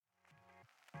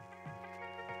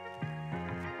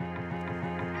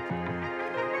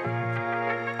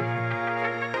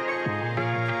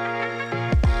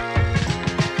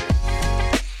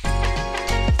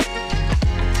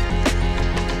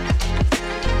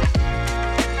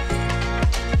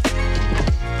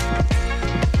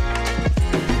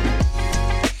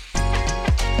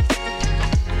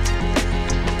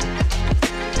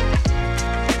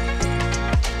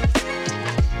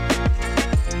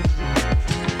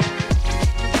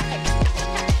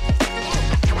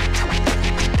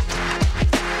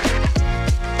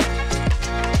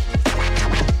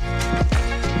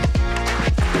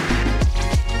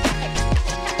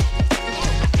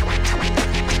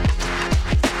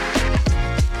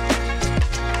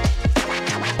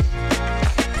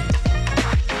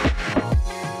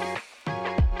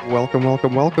Welcome,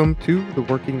 welcome, welcome to The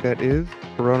Working That Is,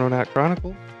 Nat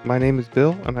Chronicles. My name is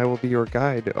Bill, and I will be your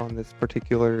guide on this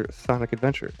particular Sonic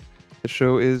adventure. The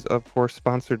show is, of course,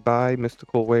 sponsored by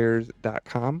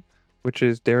mysticalwares.com, which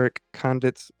is Derek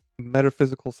Condit's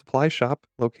metaphysical supply shop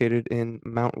located in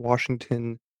Mount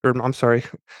Washington, or I'm sorry,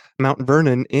 Mount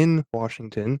Vernon in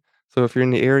Washington. So if you're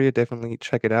in the area, definitely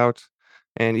check it out.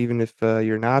 And even if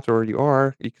you're not or you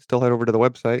are, you can still head over to the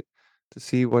website to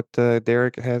see what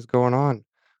Derek has going on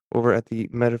over at the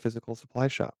Metaphysical Supply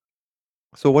Shop.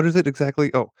 So, what is it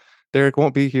exactly? Oh, Derek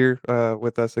won't be here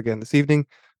with us again this evening,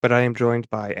 but I am joined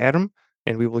by Adam,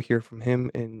 and we will hear from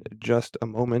him in just a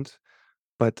moment.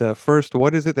 But first,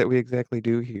 what is it that we exactly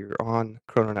do here on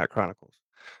Chrononaut Chronicles?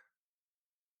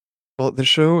 Well, the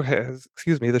show has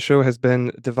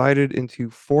been divided into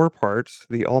four parts: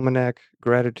 the Almanac,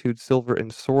 Gratitude, Silver,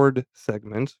 and Sword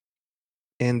segment,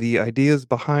 and the ideas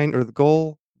behind, or the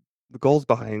goals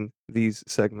behind these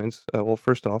segments. Well,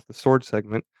 first off, the sword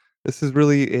segment. This is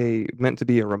really a meant to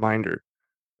be a reminder,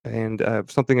 and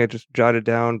something I just jotted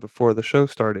down before the show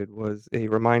started was a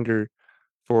reminder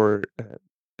for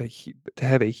to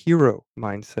have a hero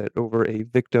mindset over a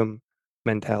victim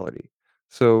mentality.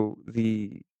 So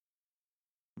the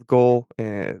goal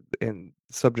and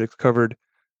subjects covered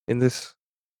in this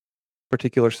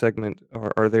particular segment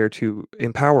are there to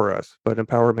empower us, but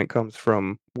empowerment comes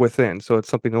from within. So it's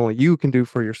something only you can do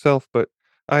for yourself. But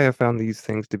I have found these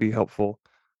things to be helpful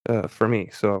for me.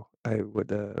 So I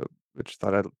just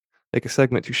thought I'd make a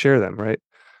segment to share them, right?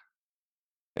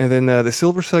 And then the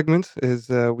silver segment is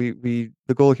we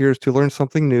the goal here is to learn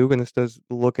something new, and this does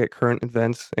look at current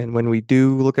events. And when we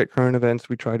do look at current events,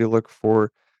 we try to look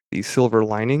for the silver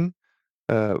lining,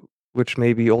 uh, which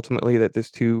may be ultimately that this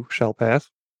too shall pass.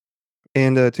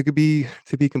 And to be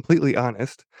completely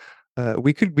honest,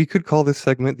 we could call this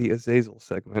segment the Azazel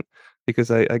segment because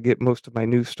I get most of my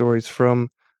news stories from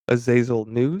Azazel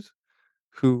News,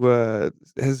 who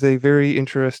has a very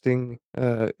interesting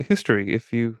history.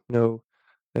 If you know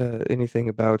anything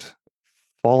about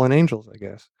fallen angels, I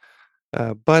guess.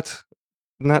 But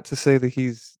not to say that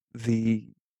he's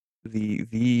the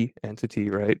entity,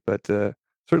 right? But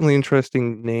certainly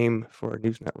interesting name for a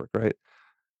news network, right?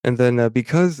 And then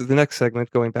because the next segment,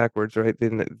 going backwards, right?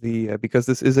 Then because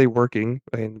this is a working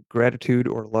and gratitude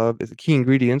or love is a key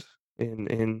ingredient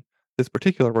in this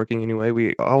particular working anyway.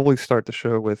 We always start the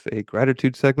show with a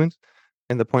gratitude segment,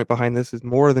 and the point behind this is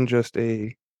more than just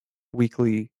a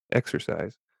weekly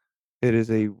exercise. It is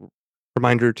a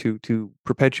reminder to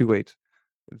perpetuate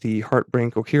the heart brain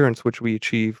coherence which we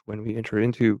achieve when we enter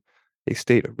into a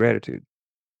state of gratitude.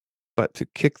 But to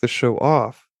kick the show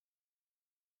off,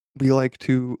 we like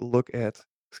to look at,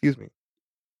 excuse me,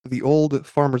 the old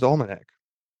Farmer's Almanac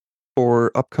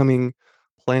for upcoming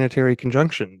planetary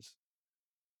conjunctions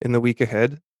in the week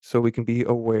ahead so we can be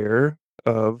aware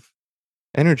of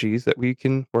energies that we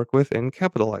can work with and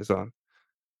capitalize on.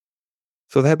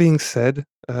 So that being said,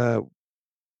 not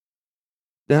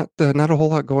a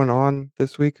whole lot going on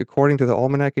this week according to the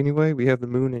almanac anyway. We have the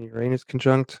moon and Uranus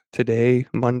conjunct today,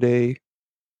 Monday,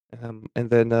 and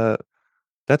then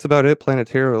that's about it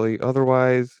planetarily.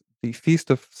 Otherwise, the feast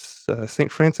of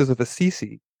St. Francis of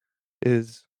Assisi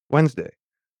is Wednesday.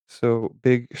 So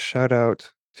big shout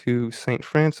out to Saint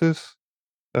Francis,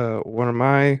 one of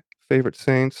my favorite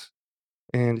saints.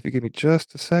 And if you give me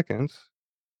just a second,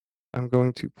 I'm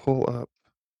going to pull up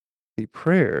the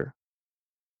prayer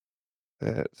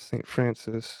that Saint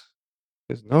Francis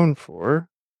is known for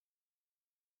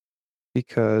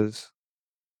because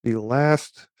the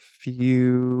last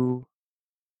few,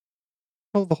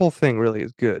 well, the whole thing really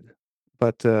is good,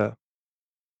 but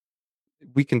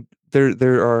we can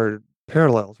there are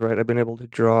parallels, right? I've been able to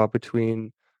draw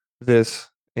between this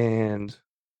and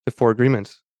the four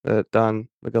agreements that Don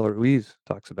Miguel Ruiz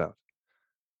talks about,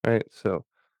 right? So,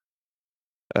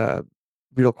 uh,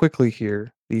 real quickly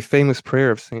here, the famous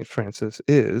prayer of Saint Francis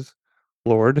is,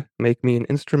 "Lord, make me an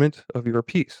instrument of your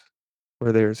peace.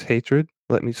 Where there is hatred,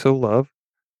 let me sow love.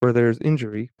 Where there is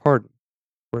injury, pardon.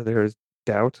 Where there is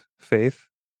doubt, faith.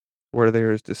 Where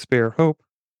there is despair, hope.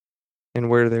 And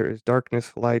where there is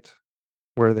darkness, light.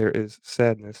 Where there is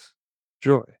sadness,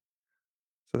 joy."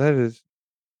 So that is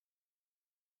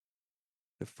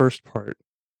the first part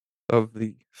of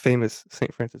the famous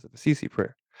St. Francis of Assisi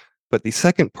prayer. But the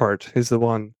second part is the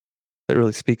one that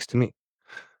really speaks to me.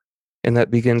 And that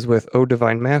begins with, "O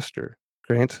divine master,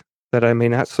 grant that I may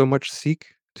not so much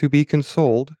seek to be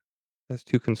consoled as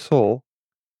to console,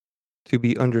 to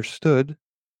be understood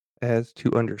as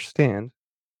to understand,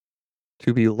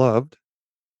 to be loved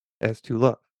as to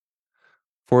love.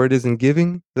 For it is in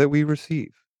giving that we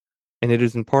receive, and it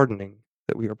is in pardoning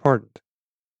that we are pardoned.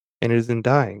 and it is in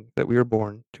dying that we are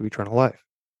born to eternal life.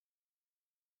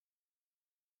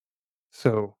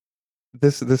 So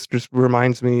this just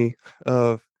reminds me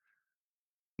of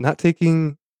not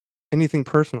taking anything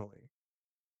personally.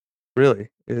 Really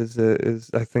is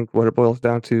I think what it boils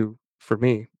down to for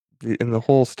me. In the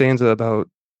whole stanza about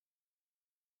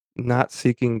not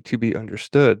seeking to be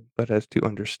understood, but as to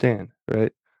understand,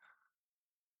 right?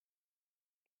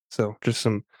 So just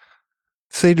some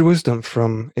sage wisdom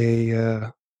from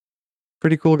a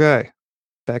pretty cool guy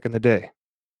back in the day.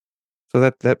 So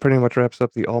that pretty much wraps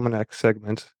up the almanac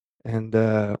segment. And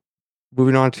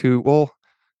moving on to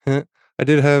I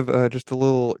did have just a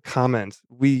little comment.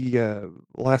 We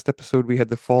last episode we had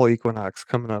the fall equinox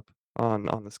coming up on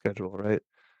the schedule, right?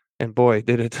 And boy,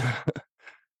 did it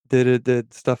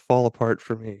did stuff fall apart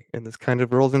for me. And this kind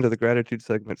of rolls into the gratitude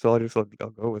segment, so I'll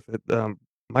go with it.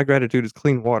 My gratitude is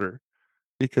clean water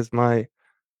because my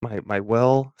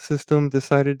well system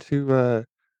decided to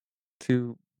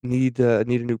need a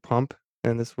new pump,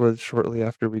 and this was shortly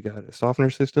after we got a softener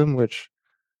system, which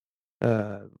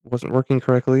wasn't working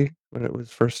correctly when it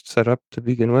was first set up to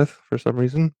begin with for some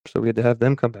reason. So we had to have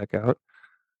them come back out,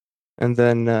 and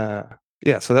then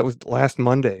yeah, so that was last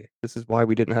Monday. This is why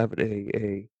we didn't have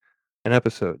a an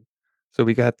episode. So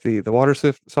we got the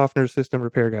softener system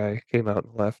repair guy came out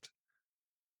and left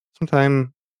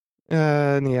sometime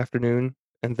in the afternoon,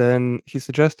 and then he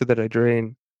suggested that I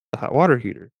drain the hot water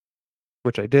heater,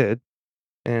 which I did,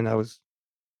 and I was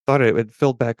thought it had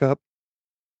filled back up,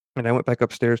 and I went back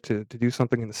upstairs to do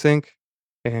something in the sink,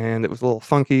 and it was a little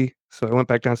funky, so I went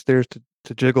back downstairs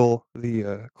to jiggle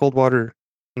the cold water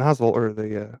nozzle or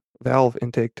the valve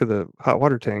intake to the hot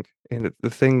water tank, and the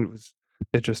thing was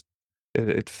it just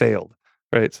it failed,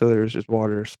 right? So there was just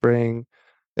water spraying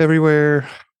everywhere.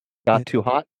 Got And too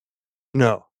hot?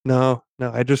 no,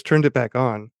 I just turned it back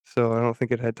on, so I don't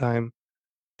think it had time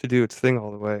to do its thing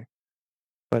all the way.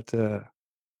 But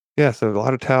yeah, so a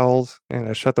lot of towels, and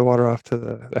I shut the water off to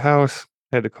the house.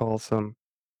 I had to call some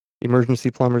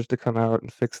emergency plumbers to come out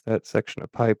and fix that section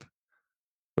of pipe,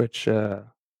 which yeah,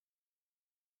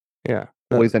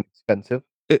 Always inexpensive.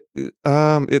 they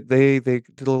did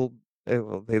a little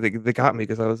well, they got me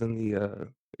because I was in the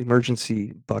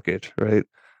emergency bucket, right?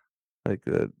 Like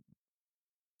the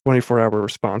 24-hour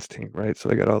response team, right? So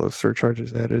I got all those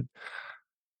surcharges added.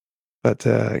 But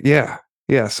yeah,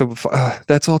 so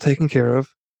that's all taken care of.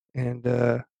 And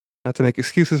not to make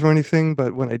excuses or anything,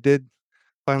 but when I did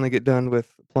finally get done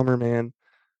with Plumber Man,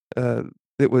 uh,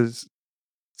 it was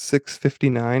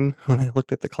 6:59 when I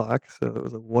looked at the clock, so it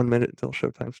was like 1 minute until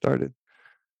showtime started.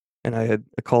 And I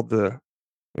called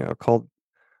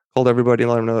called everybody and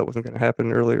let them know that wasn't going to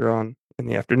happen earlier on in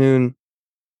the afternoon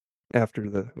after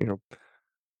the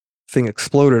thing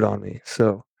exploded on me.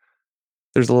 So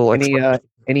there's a little Any explanation.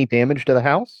 any damage to the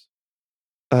house?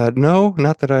 No,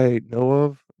 not that I know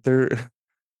of. There,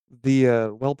 the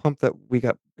well pump that we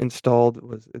got installed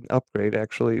was an upgrade.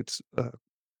 Actually, it's a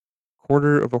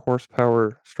quarter of a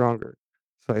horsepower stronger.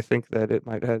 So I think that it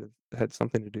might have had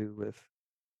something to do with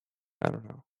I don't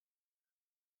know,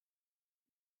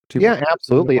 too much Yeah, too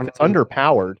absolutely. If it's warranty.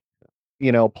 underpowered,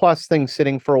 plus things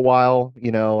sitting for a while,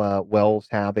 wells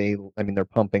have I mean, they're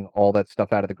pumping all that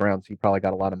stuff out of the ground, so you probably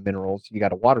got a lot of minerals. You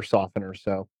got a water softener,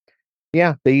 so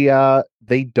yeah,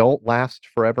 they don't last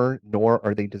forever, nor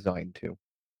are they designed to.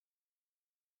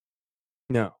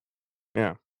 No,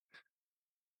 yeah.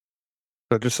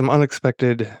 So just some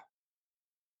unexpected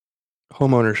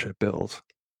homeownership bills,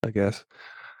 I guess.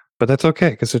 But that's okay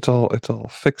because it's all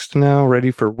fixed now,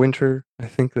 ready for winter. I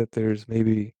think that there's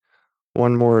maybe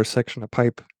one more section of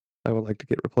pipe I would like to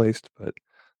get replaced, but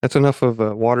that's enough of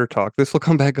water talk. This will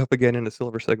come back up again in the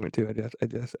silver segment too.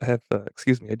 I have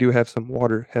excuse me, I do have some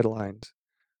water headlines.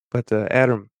 But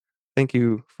Adam, thank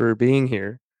you for being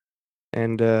here.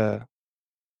 And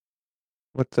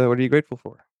what are you grateful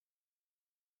for?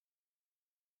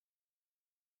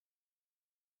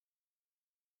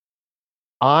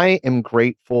 I am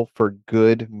grateful for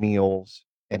good meals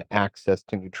and access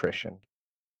to nutrition.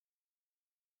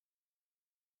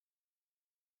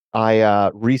 I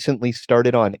recently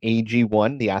started on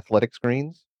AG1, the athletics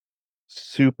greens.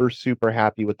 Super, super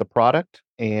happy with the product.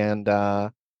 And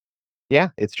yeah,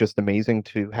 it's just amazing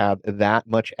to have that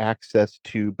much access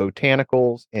to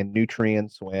botanicals and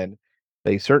nutrients when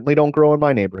they certainly don't grow in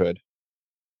my neighborhood.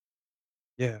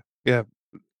 Yeah, yeah.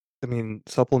 I mean,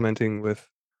 supplementing with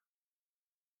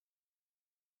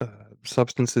uh,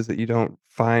 substances that you don't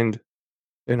find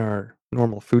in our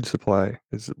normal food supply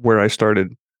is where I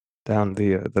started down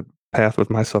the path with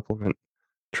my supplement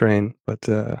train. But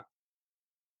yeah,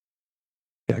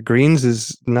 greens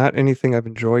is not anything I've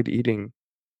enjoyed eating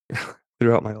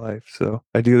throughout my life. So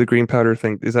I do the green powder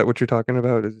thing. Is that what you're talking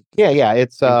about? Is it just Yeah, yeah,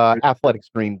 it's green powder? Athletics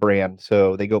Green brand,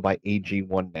 so they go by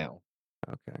AG1 now.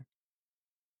 Okay.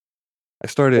 I So yeah,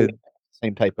 started,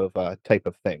 same type of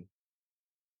thing.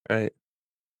 right.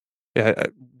 Yeah,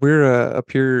 we're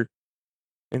up here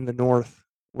in the north.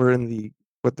 We're in the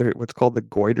what's called the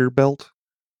goiter belt.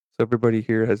 So everybody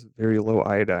here has very low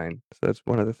iodine. So that's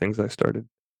one of the things I started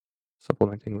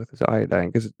supplementing with is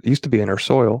iodine because it used to be in our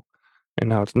soil and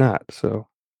now it's not. So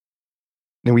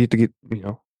then we used to get,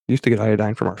 used to get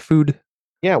iodine from our food.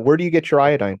 Yeah, where do you get your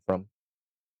iodine from?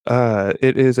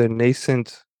 It is a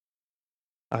nascent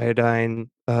iodine.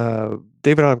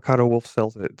 David Avocado Wolf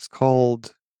sells it. It's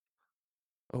called,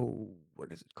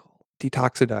 what is it called?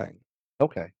 Detoxidine.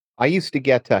 Okay. I used to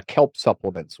get kelp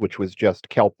supplements, which was just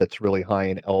kelp that's really high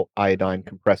in iodine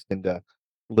compressed into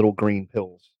little green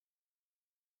pills.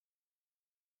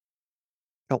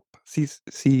 Help. Yep,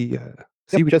 Seaweed.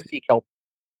 just sea kelp.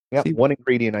 Yep, Seaweed. one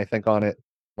ingredient I think on it,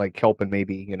 like kelp and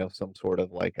maybe, some sort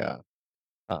of like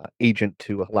agent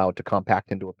to allow it to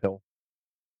compact into a pill.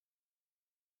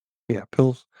 Yeah,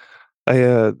 pills. I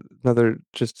another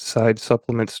just side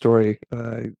supplement story.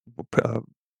 Uh,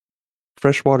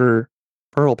 Freshwater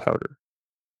pearl powder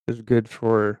is good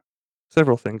for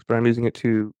several things, but I'm using it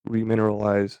to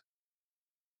remineralize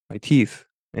my teeth.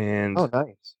 And Oh,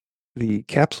 nice. the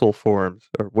capsule forms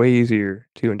are way easier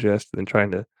to ingest than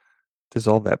trying to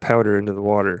dissolve that powder into the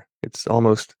water. It's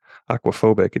almost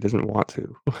aquaphobic. It doesn't want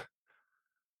to.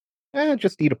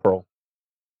 Just eat a pearl.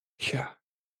 Yeah.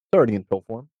 It's already in pill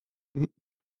form. Mm.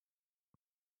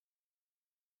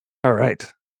 All right.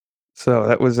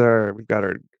 So we've got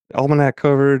our almanac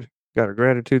covered, got our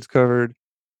gratitudes covered.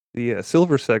 The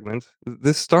silver segment,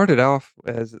 this started off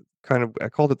as kind of, I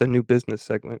called it the new business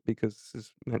segment because this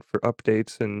is meant for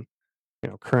updates and,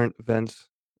 current events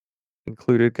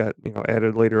included, got,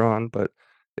 added later on. But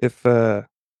if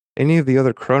any of the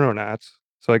other chrononauts,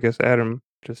 so I guess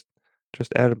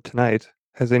just Adam tonight,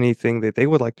 has anything that they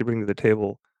would like to bring to the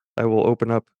table, I would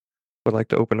like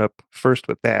to open up first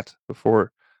with that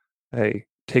before I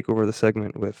take over the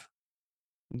segment with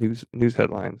news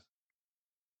headlines.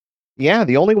 Yeah,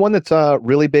 the only one that's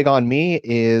really big on me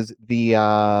is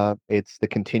it's the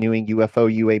continuing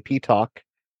UFO UAP talk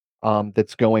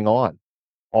that's going on.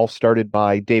 All started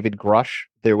by David Grush.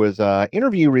 There was a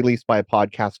interview released by a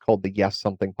podcast called the Yes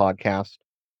Something podcast,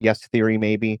 Yes Theory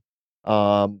maybe.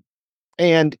 Um,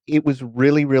 and it was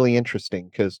really, really interesting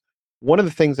because one of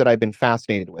the things that I've been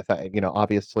fascinated with,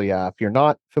 obviously, if you're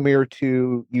not familiar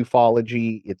to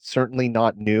ufology, it's certainly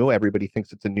not new. Everybody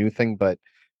thinks it's a new thing, but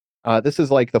this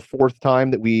is like the fourth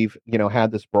time that we've,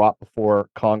 had this brought before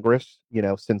Congress,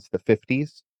 since the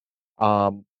 50s,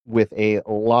 with a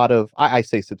lot of, I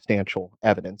say substantial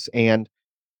evidence and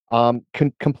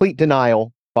complete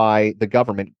denial by the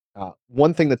government.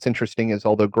 One thing that's interesting is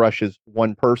although Grush is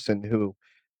one person who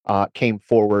came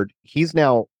forward, he's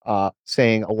now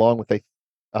saying, along with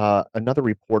another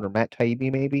reporter, Matt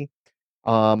Taibbi, maybe,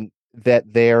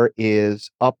 that there is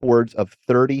upwards of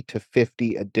 30 to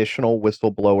 50 additional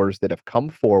whistleblowers that have come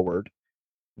forward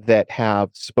that have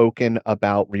spoken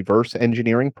about reverse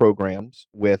engineering programs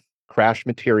with crash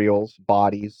materials,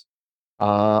 bodies,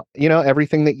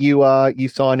 everything that you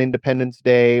saw on Independence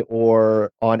Day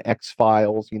or on X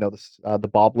Files, the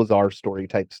Bob Lazar story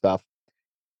type stuff.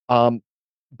 Um,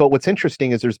 but what's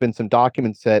interesting is there's been some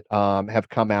documents that have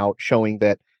come out showing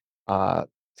that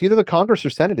it's either the Congress or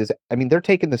Senate I mean, they're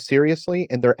taking this seriously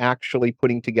and they're actually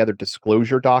putting together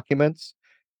disclosure documents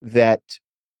that,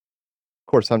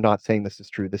 of course, I'm not saying this is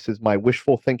true. This is my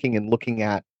wishful thinking and looking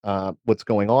at what's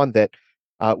going on that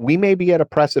we may be at a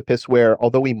precipice where,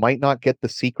 although we might not get the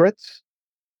secrets,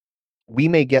 we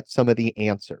may get some of the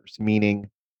answers, meaning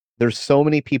there's so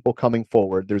many people coming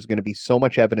forward. There's going to be so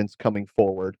much evidence coming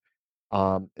forward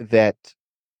that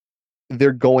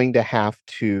they're going to have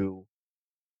to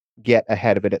get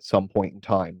ahead of it at some point in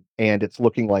time. And it's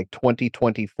looking like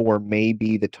 2024 may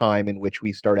be the time in which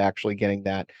we start actually getting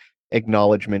that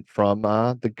acknowledgement from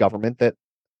the government that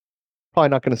probably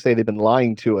not going to say they've been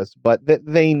lying to us, but that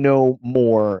they know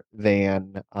more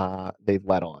than they've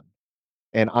let on.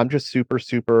 And I'm just super,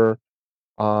 super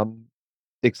um,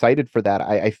 excited for that.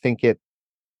 I think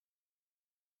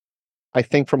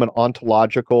from an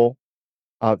ontological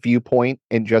viewpoint,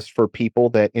 and just for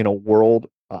people that in a world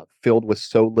filled with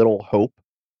so little hope,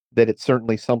 that it's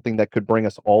certainly something that could bring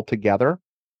us all together.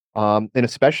 And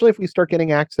especially if we start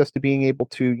getting access to being able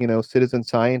to, citizen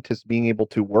scientists being able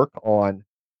to work on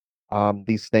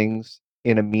these things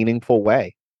in a meaningful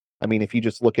way. I mean, if you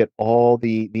just look at all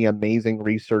the amazing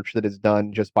research that is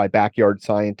done just by backyard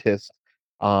scientists,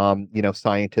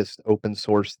 Scientists open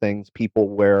source things, people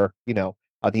where,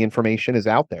 the information is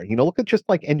out there. Look at just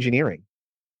like engineering.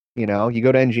 You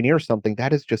go to engineer something,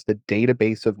 that is just a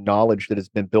database of knowledge that has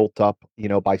been built up,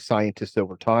 by scientists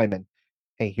over time. And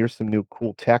hey, here's some new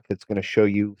cool tech that's going to show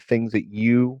you things that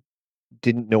you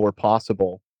didn't know were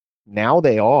possible. Now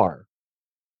they are.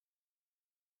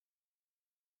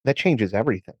 That changes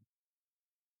everything.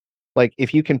 Like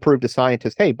if you can prove to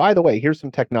scientists, hey, by the way, here's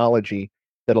some technology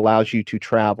that allows you to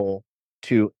travel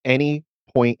to any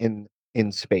point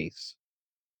in space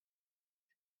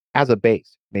as a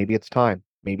base. Maybe it's time,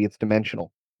 maybe it's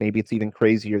dimensional, maybe it's even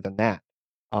crazier than that.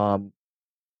 Um,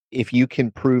 if you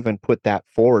can prove and put that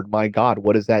forward, my God,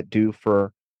 what does that do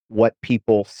for what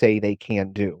people say they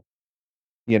can do?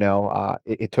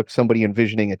 It took somebody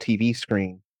envisioning a TV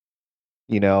screen,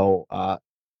 you know, uh,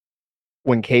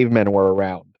 when cavemen were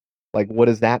around. Like, what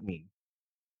does that mean?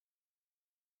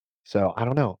 So I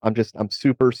don't know. I'm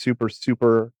super, super,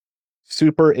 super,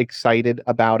 super excited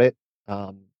about it.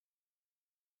 Um,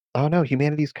 I don't know.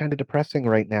 Humanity's kind of depressing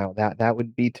right now. That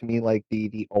would be to me like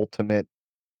the ultimate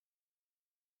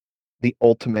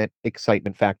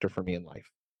excitement factor for me in life.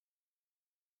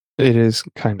 It is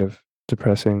kind of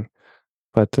depressing,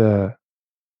 but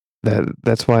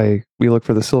that's why we look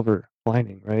for the silver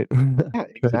lining, right? Yeah, Try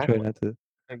exactly. not to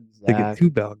get too Exactly.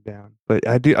 bogged down. But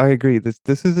I agree.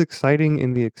 This is exciting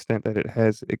in the extent that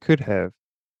it could have,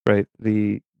 right,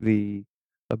 the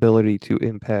ability to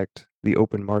impact the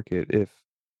open market if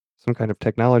some kind of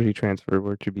technology transfer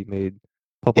were to be made And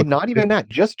publicly not even available.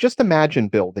 that. Just imagine,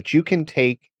 Bill, that you can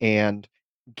take and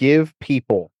give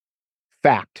people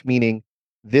fact, meaning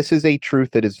this is a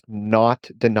truth that is not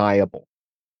deniable.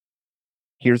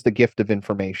 Here's the gift of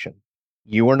information.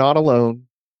 You are not alone.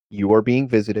 You are being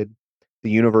visited. The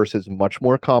universe is much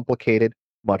more complicated,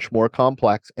 much more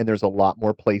complex, and there's a lot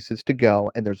more places to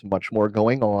go, and there's much more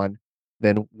going on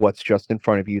than what's just in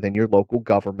front of you, than your local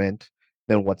government,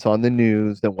 than what's on the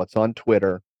news, than what's on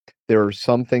Twitter. There are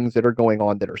some things that are going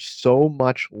on that are so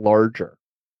much larger.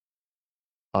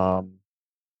 Um,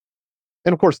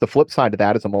 and of course, the flip side of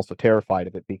that is I'm also terrified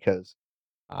of it because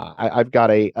I've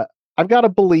got a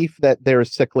belief that there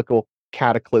is cyclical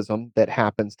cataclysm that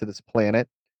happens to this planet,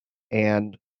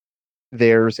 and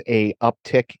there's a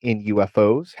uptick in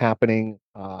UFOs happening,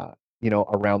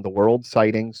 around the world,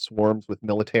 sightings, swarms with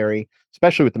military,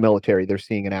 especially with the military. They're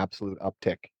seeing an absolute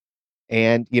uptick,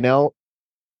 and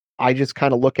I just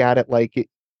kind of look at it like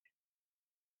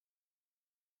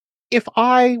if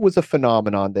I was a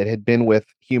phenomenon that had been with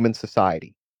human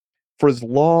society for as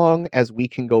long as we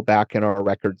can go back in our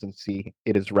records and see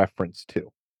it is referenced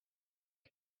to.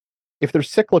 If there's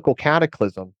cyclical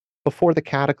cataclysm, before the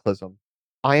cataclysm,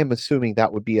 I am assuming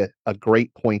that would be a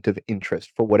great point of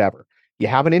interest for whatever. You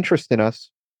have an interest in us.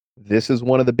 This is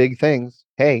one of the big things.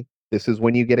 Hey, this is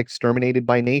when you get exterminated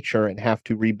by nature and have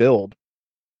to rebuild.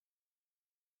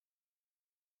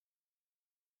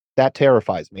 That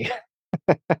terrifies me.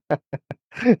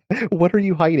 What are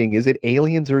you hiding? Is it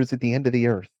aliens or is it the end of the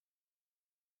earth?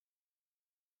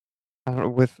 I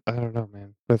don't know,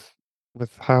 man. With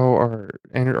how our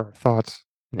thoughts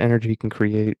and energy can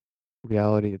create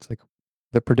reality, it's like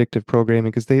the predictive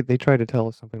programming because they tried to tell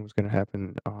us something was going to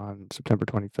happen on September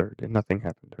 23rd and nothing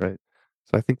happened, right?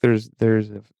 So I think there's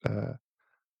a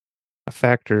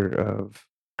factor of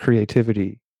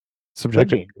creativity, Could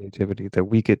subjective be. creativity that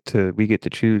we get to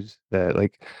choose that.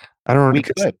 Like I don't know We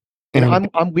because could. And and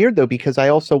I'm weird though because I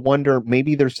also wonder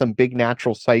maybe there's some big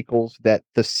natural cycles that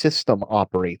the system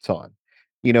operates on.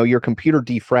 Your computer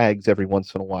defrags every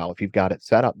once in a while if you've got it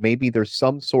set up. Maybe there's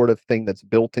some sort of thing that's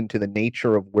built into the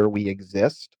nature of where we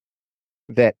exist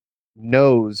that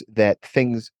knows that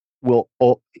things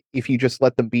if you just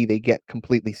let them be, they get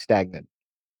completely stagnant.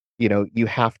 You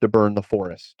have to burn the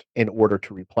forest in order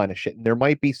to replenish it. And there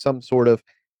might be some sort of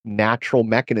natural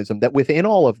mechanism that within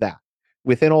all of that,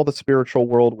 within all the spiritual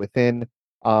world, within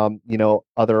other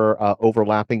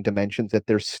overlapping dimensions, that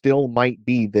there still might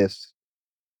be this,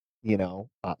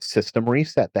 system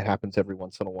reset that happens every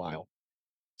once in a while.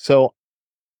 So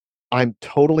I'm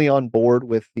totally on board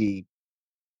with the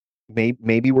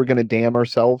maybe we're going to damn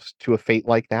ourselves to a fate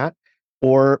like that,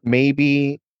 or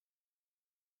maybe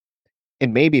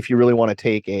if you really want to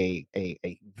take a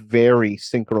very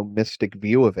synchronistic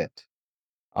view of it,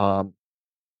 um,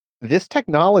 this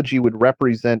technology would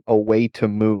represent a way to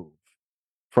move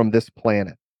from this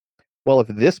planet. Well, if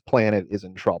this planet is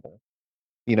in trouble,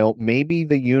 maybe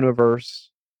the universe,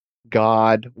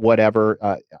 God, whatever.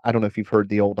 I don't know if you've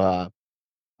heard uh,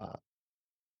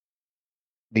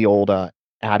 the old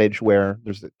adage where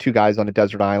there's two guys on a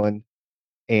desert island,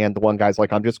 and the one guy's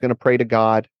like, "I'm just going to pray to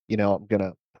God. I'm going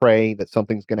to pray that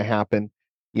something's going to happen,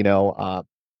 you know.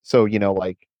 So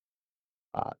like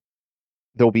uh,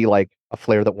 there'll be like a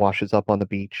flare that washes up on the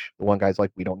beach. The one guy's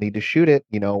like, we don't need to shoot it,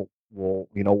 we'll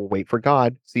wait for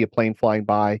God. See a plane flying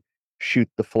by, shoot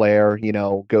the flare,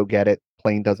 go get it.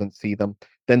 Plane doesn't see them.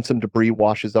 Then some debris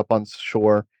washes up on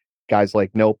shore. Guy's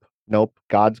like, nope, nope,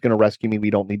 God's gonna rescue me. We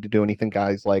don't need to do anything.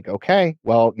 Guy's like, okay,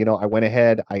 well, I went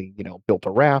ahead, I, built a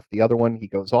raft. The other one, he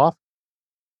goes off,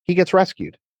 he gets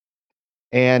rescued.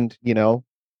 And,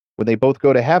 when they both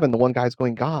go to heaven, the one guy's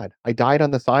going, God, I died on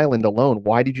this island alone.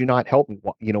 Why did you not help me?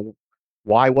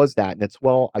 Why was that? And it's,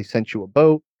 well, I sent you a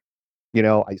boat.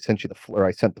 I sent you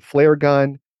I sent the flare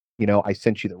gun. I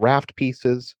sent you the raft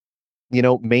pieces.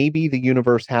 Maybe the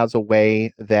universe has a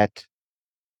way that,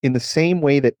 in the same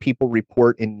way that people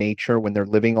report in nature when they're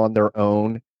living on their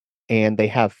own and they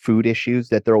have food issues,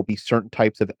 that there will be certain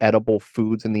types of edible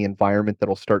foods in the environment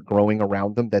that'll start growing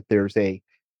around them, that there's a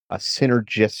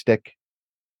synergistic,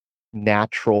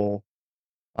 natural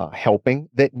helping,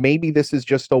 that maybe this is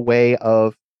just a way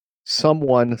of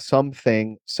someone,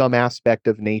 something, some aspect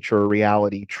of nature or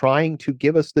reality trying to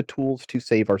give us the tools to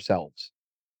save ourselves.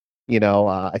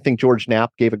 I think George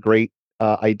Knapp gave a great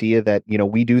idea that,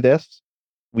 we do this.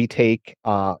 We take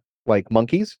like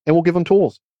monkeys and we'll give them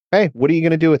tools. Hey, what are you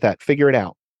going to do with that? Figure it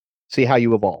out. See how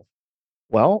you evolve.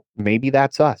 Well, maybe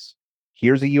that's us.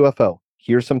 Here's a UFO.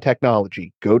 Here's some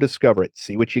technology. Go discover it.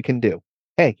 See what you can do.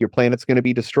 Hey, your planet's going to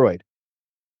be destroyed.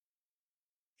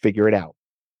 Figure it out.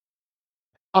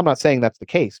 I'm not saying that's the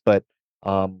case, but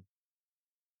um,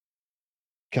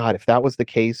 God, if that was the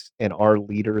case and our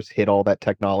leaders hid all that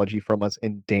technology from us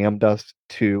and damned us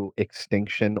to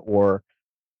extinction, or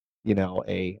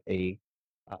a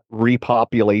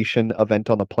repopulation event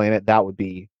on the planet, that would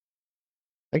be,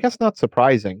 I guess, not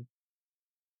surprising.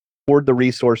 Hoard the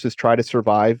resources, try to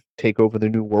survive, take over the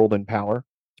new world in power.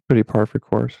 It's pretty par for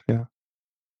course, yeah.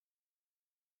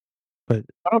 But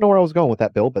I don't know where I was going with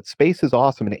that, Bill, but space is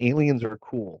awesome and aliens are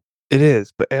cool. it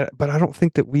is, but I don't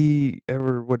think that we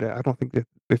ever would. I don't think that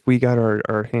if we got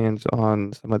our hands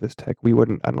on some of this tech, we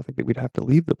wouldn't. I don't think that we'd have to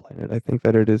leave the planet. I think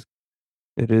that it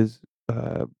is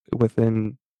uh,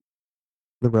 within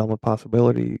the realm of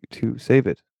possibility to save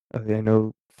it. I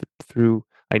know through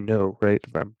I know, right?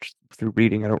 I'm just, through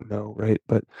reading, I don't know, right?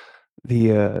 But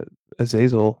the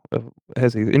Azazel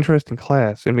has an interesting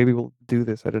class, and maybe we'll do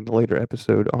this at a later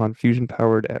episode on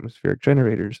fusion-powered atmospheric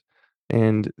generators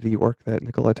and the work that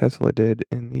Nikola Tesla did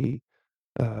in the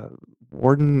uh,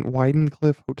 Warden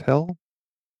Weidencliff Hotel.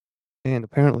 And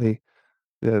apparently,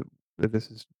 the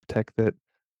this is tech that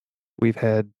we've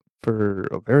had for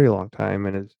a very long time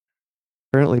and is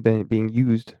currently being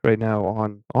used right now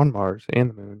on Mars and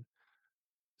the Moon.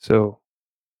 So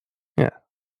yeah,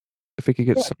 if we could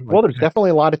get Yeah. something Well, like there's that, definitely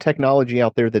a lot of technology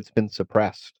out there that's been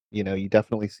suppressed. You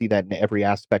definitely see that in every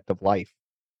aspect of life.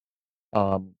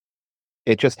 Um,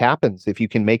 it just happens. If you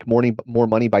can make more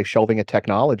money by shelving a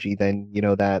technology, then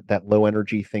that low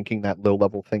energy thinking, that low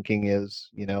level thinking is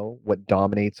what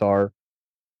dominates our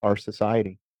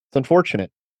society. It's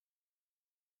unfortunate.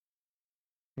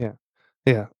 yeah,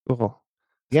 yeah. Well,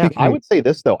 Yeah, I speaking, would say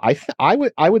this though.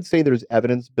 I would say there's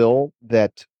evidence, Bill,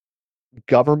 that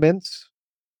governments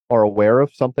are aware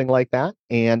of something like that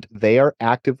and they are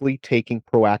actively taking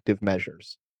proactive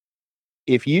measures.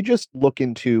 If you just look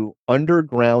into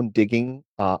underground digging,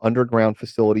 underground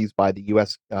facilities by the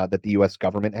U.S. That the U.S.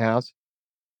 government has,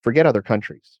 forget other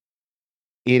countries.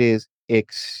 It is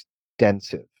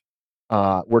extensive.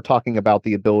 We're talking about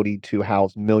the ability to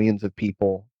house millions of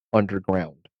people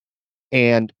underground.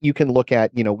 And you can look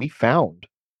at, we found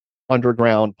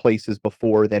underground places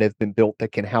before that have been built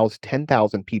that can house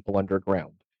 10,000 people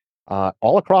underground.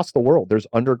 All across the world, there's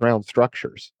underground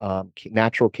structures,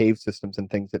 natural cave systems, and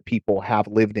things that people have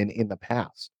lived in the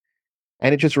past.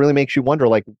 And it just really makes you wonder,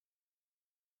 like,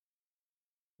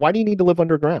 why do you need to live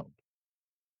underground?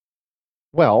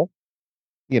 Well,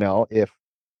 if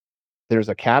there's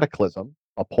a cataclysm,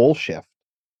 a pole shift,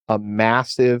 a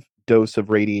massive dose of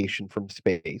radiation from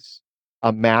space,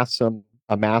 a massive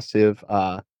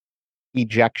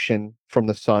ejection from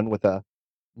the sun with a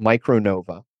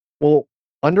micronova. Well,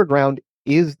 underground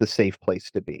is the safe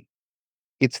place to be.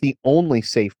 It's the only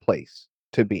safe place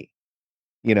to be,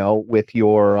 with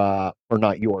your, or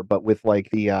not your, but with like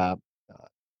the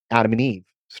Adam and Eve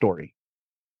story,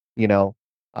 you know,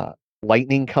 uh,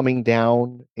 lightning coming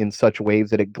down in such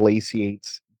waves that it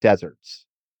glaciates deserts,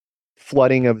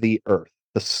 flooding of the earth,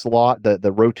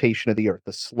 the rotation of the earth,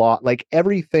 the slot, like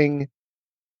everything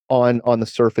on the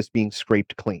surface being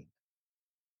scraped clean.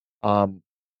 Um,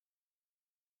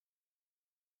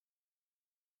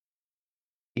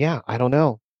 yeah, I don't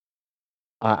know.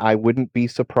 I wouldn't be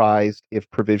surprised if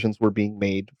provisions were being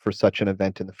made for such an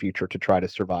event in the future to try to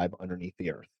survive underneath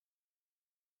the earth.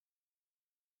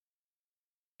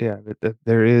 Yeah,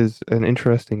 there is an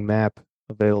interesting map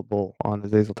available on the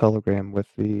Zazel Telegram with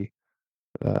the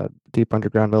deep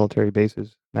underground military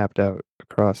bases mapped out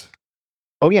across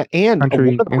Oh yeah, and one country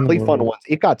of the and the really fun world. ones,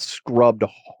 it got scrubbed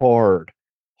hard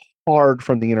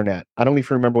from the internet. I don't know if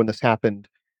you remember when this happened,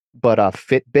 but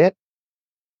Fitbit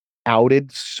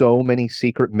outed so many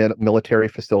secret military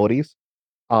facilities.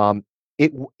 Um,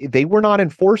 they were not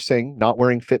enforcing not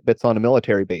wearing Fitbits on the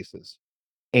military bases.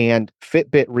 And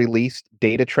Fitbit released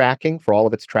data tracking for all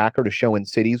of its tracker to show in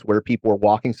cities where people were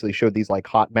walking. So they showed these like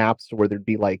hot maps where there'd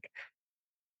be like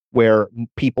where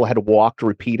people had walked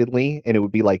repeatedly, and it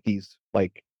would be like these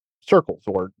like circles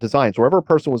or designs wherever a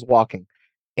person was walking.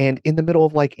 And in the middle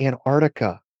of like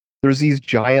Antarctica, there's these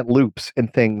giant loops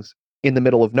and things in the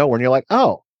middle of nowhere. And you're like,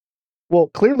 oh, well,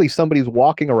 clearly somebody's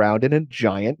walking around in a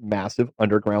giant, massive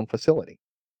underground facility.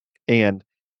 And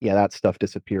yeah, that stuff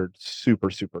disappeared super,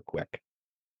 super quick.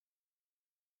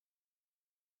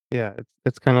 Yeah,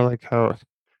 it's kind of like how,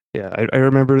 yeah, I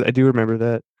remember, I do remember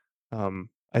that.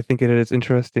 I think it is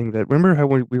interesting that, remember how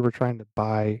we were trying to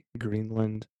buy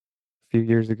Greenland a few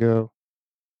years ago?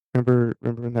 Remember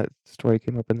when that story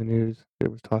came up in the news?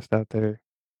 It was tossed out there.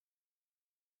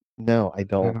 No, I I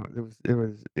don't. don't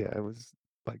know, yeah, it was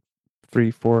like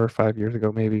 3, 4, or 5 years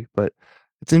ago maybe. But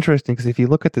it's interesting because if you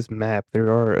look at this map, there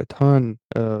are a ton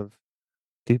of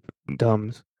deep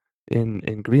dumbs in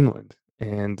Greenland,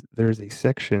 and there's a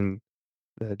section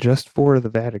just for the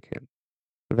Vatican.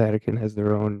 The Vatican has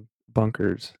their own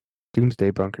bunkers,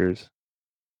 doomsday bunkers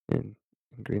in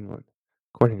Greenland,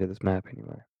 according to this map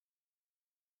anyway.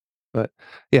 But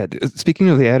yeah, speaking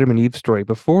of the Adam and Eve story,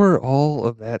 before all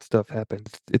of that stuff happens,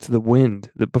 it's the wind.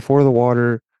 Before the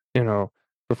water, you know,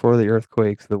 before the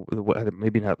earthquakes,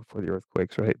 maybe not before the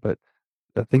earthquakes, right? But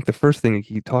I think the first thing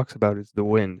he talks about is the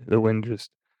wind. The wind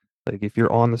just like if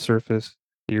you're on the surface,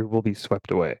 you will be swept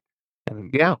away,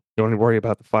 and Yeah. don't worry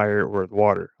about the fire or the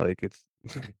water. Like it's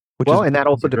which Well, is and that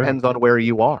also underground. depends on where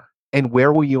you are and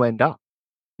where will you end up.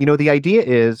 The idea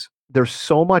is there's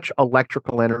so much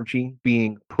electrical energy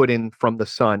being put in from the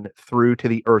sun through to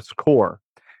the Earth's core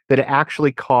that it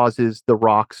actually causes the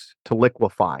rocks to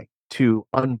liquefy, to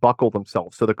unbuckle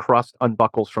themselves. So the crust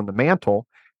unbuckles from the mantle,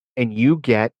 and you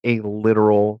get a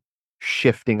literal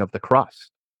shifting of the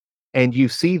crust. And you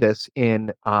see this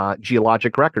in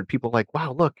geologic record. People are like,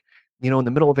 wow, look, in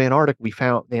the middle of Antarctica, we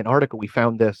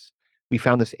found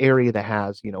this area that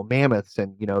has, mammoths,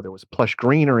 and there was plush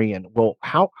greenery. And well,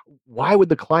 why would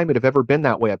the climate have ever been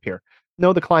that way up here?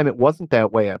 No, the climate wasn't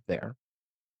that way up there,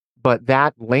 but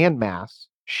that landmass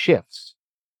shifts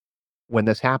when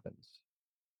this happens.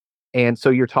 And so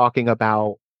you're talking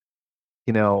about,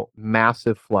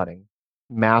 massive flooding,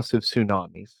 massive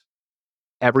tsunamis,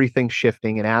 everything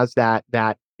shifting, and as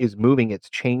that is moving, it's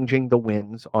changing the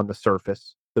winds on the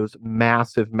surface, those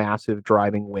massive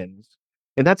driving winds.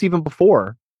 And that's even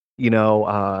before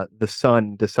the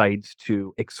sun decides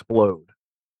to explode.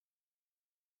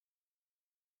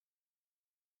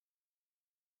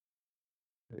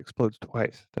 It explodes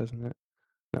twice, doesn't it?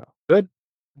 No. Good.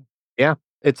 Yeah,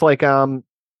 it's like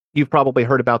you've probably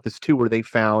heard about this too, where they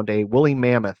found a woolly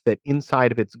mammoth that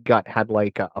inside of its gut had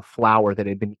like a flower that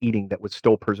had been eating that was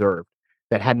still preserved,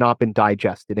 that had not been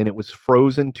digested, and it was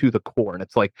frozen to the core. And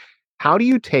it's like, how do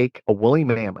you take a woolly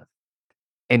mammoth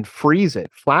and freeze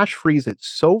it, flash freeze it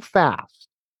so fast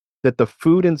that the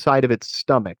food inside of its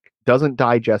stomach doesn't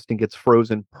digest and gets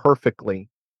frozen perfectly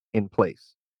in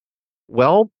place?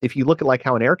 Well, if you look at like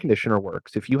how an air conditioner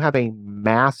works, if you have a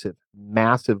massive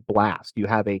blast, you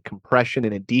have a compression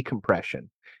and a decompression.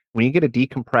 When you get a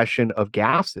decompression of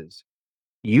gases,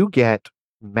 you get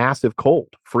massive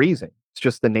cold, freezing. It's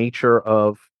just the nature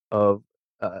of uh,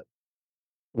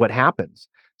 what happens.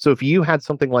 So if you had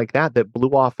something like that blew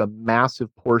off a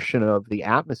massive portion of the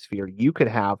atmosphere, you could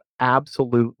have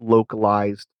absolute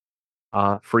localized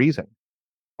freezing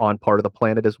on part of the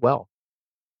planet as well.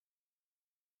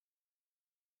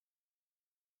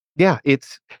 Yeah,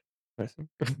 Interesting.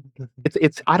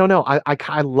 it's I don't know.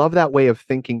 I love that way of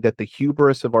thinking, that the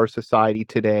hubris of our society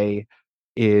today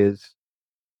is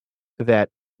that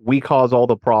we cause all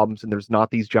the problems and there's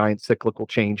not these giant cyclical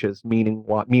changes.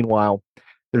 Meanwhile,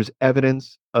 there's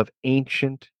evidence of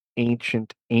ancient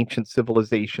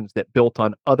civilizations that built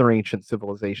on other ancient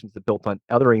civilizations that built on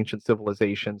other ancient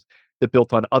civilizations that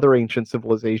built on other ancient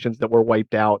civilizations that were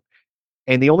wiped out.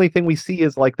 And the only thing we see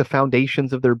is like the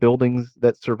foundations of their buildings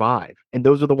that survive. And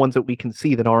those are the ones that we can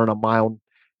see that aren't a mile,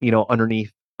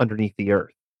 underneath the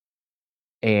earth.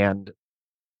 And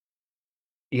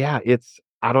yeah,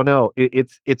 I don't know.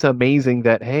 It's amazing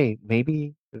that, hey,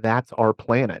 maybe that's our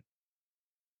planet.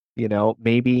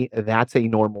 Maybe that's a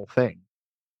normal thing.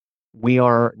 We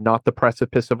are not the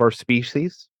precipice of our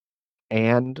species,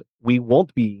 and we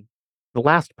won't be the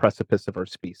last precipice of our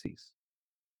species.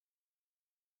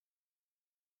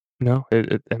 No,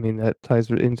 I mean, that ties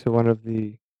into one of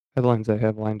the headlines I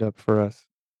have lined up for us,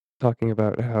 talking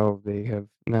about how they have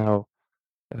now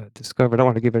discovered. I don't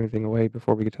want to give anything away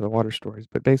before we get to the water stories,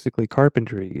 but basically,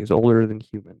 carpentry is older than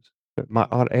humans,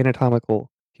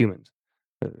 anatomical humans.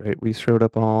 Right? We showed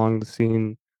up along the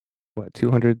scene, what,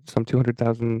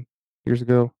 200,000 years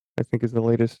ago, I think is the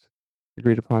latest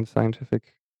agreed upon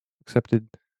scientific accepted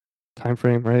time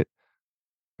frame, right?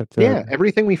 But Yeah,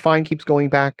 everything we find keeps going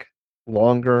back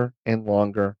longer and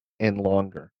longer and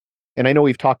longer. And I know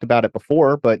we've talked about it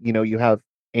before, but you have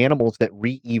animals that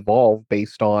re-evolve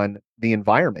based on the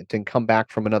environment and come back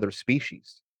from another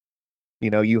species.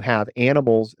 You have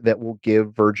animals that will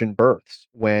give virgin births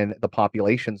when the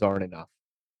populations aren't enough.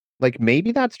 Like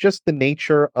maybe that's just the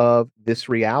nature of this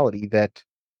reality that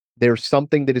there's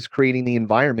something that is creating the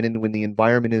environment, and when the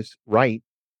environment is right,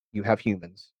 you have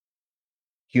humans.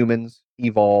 Humans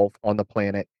evolve on the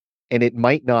planet, and it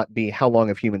might not be how long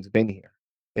have humans been here.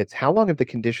 It's how long have the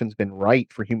conditions been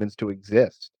right for humans to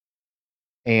exist?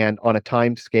 And on a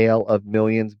time scale of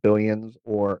millions, billions,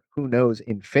 or who knows,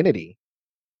 infinity,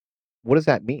 what does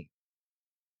that mean?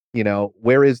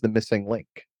 Where is the missing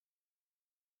link?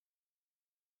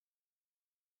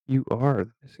 you are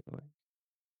the missing link.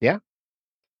 Yeah.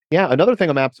 Yeah. Another thing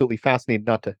I'm absolutely fascinated,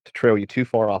 not to trail you too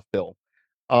far off, Bill,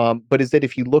 but is that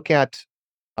if you look at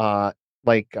uh,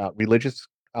 I'm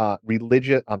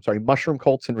sorry, mushroom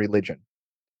cults and religion.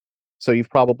 So you've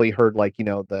probably heard like,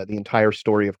 the entire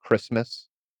story of Christmas,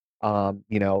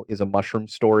 is a mushroom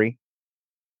story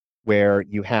where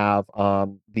you have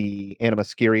the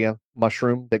Animaskeria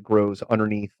mushroom that grows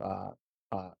underneath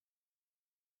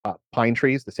uh, pine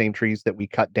trees, the same trees that we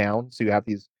cut down. So you have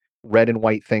these red and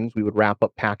white things. We would wrap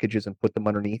up packages and put them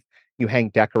underneath. You hang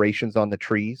decorations on the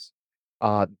trees,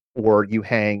 uh, or you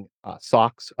hang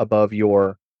socks above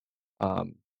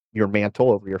um, your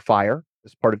mantle over your fire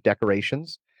as part of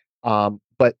decorations.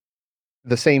 But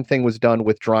the same thing was done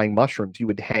with drying mushrooms. You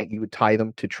would tie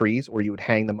them to trees, or you would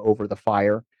hang them over the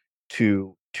fire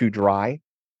to dry.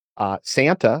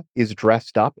 Santa is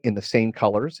dressed up in the same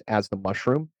colors as the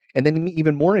mushroom. And then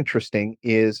even more interesting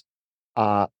is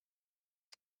uh,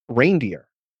 reindeer.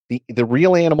 The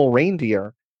real animal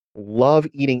reindeer love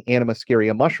eating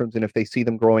Animaskeria mushrooms, and if they see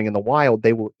them growing in the wild,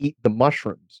 they will eat the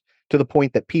mushrooms to the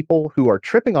point that people who are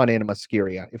tripping on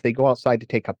Animaskeria, if they go outside to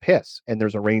take a piss and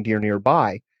there's a reindeer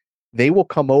nearby, they will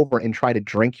come over and try to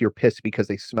drink your piss because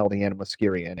they smell the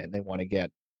Animaskeria in it and they want to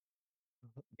get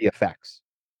the effects.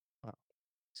 Wow.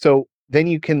 So then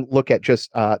you can look at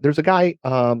just there's a guy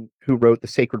who wrote The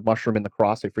Sacred Mushroom and the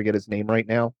Cross. I forget his name right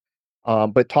now,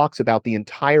 but talks about the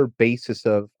entire basis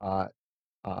of uh,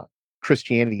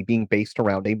 Christianity being based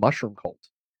around a mushroom cult.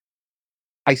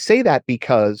 I say that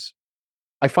because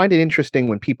I find it interesting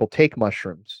when people take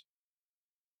mushrooms,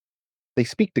 they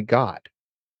speak to God,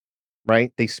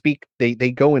 right?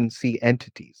 They go and see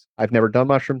entities. I've never done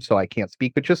mushrooms, so I can't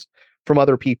speak, but just from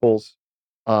other people's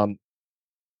um,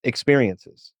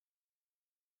 experiences.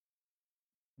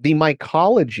 The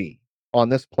mycology on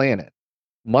this planet,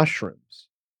 mushrooms,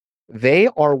 they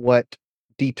are what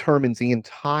determines the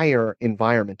entire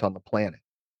environment on the planet.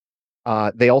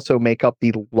 They also make up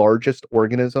the largest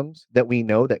organisms that we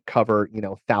know that cover,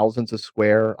 thousands of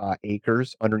square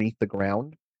acres underneath the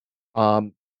ground.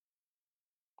 Um,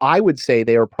 I would say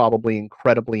they are probably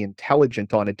incredibly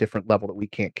intelligent on a different level that we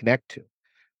can't connect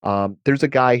to. There's a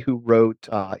guy who wrote,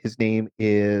 um,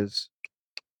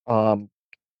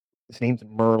 his name's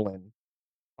Merlin.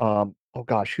 Oh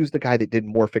gosh, who's the guy that did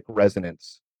morphic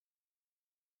resonance?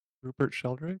 Rupert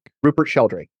Sheldrake? Rupert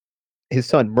Sheldrake. His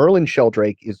son Merlin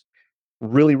Sheldrake is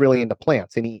really, really into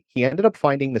plants, and he ended up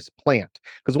finding this plant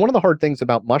because one of the hard things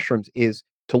about mushrooms is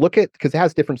to look at because it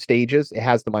has different stages. It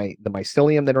has the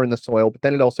mycelium that are in the soil, but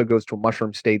then it also goes to a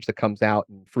mushroom stage that comes out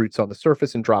and fruits on the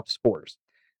surface and drops spores.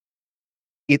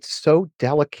 It's so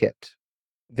delicate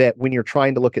that when you're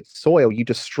trying to look at soil, you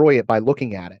destroy it by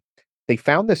looking at it. They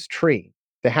found this tree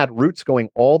that had roots going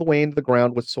all the way into the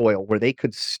ground with soil where they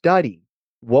could study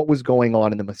what was going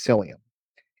on in the mycelium.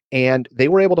 And they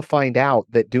were able to find out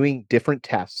that doing different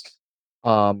tests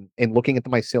and looking at the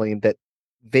mycelium, that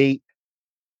they,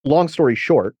 long story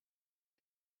short,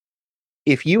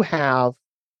 if you have,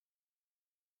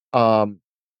 um,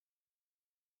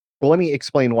 well, let me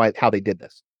explain how they did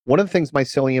this. One of the things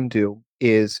mycelium do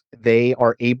is they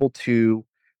are able to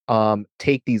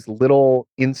take these little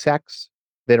insects.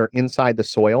 that are inside the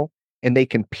soil, and they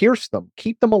can pierce them,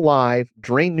 keep them alive,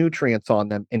 drain nutrients on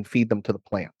them, and feed them to the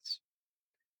plants.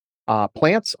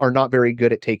 Plants are not very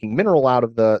good at taking mineral out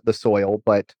of the soil,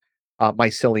 but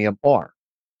mycelium are.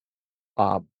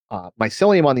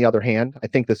 Mycelium, on the other hand, I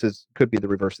think this is could be the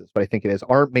reverses, but I think it is,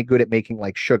 aren't good at making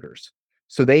like sugars.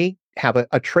 So they have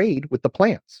a trade with the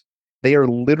plants. They are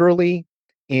literally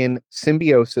in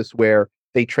symbiosis where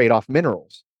they trade off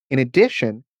minerals. In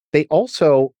addition, they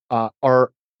also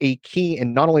are a key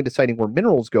in not only deciding where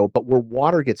minerals go, but where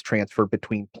water gets transferred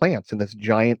between plants in this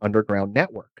giant underground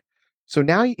network. So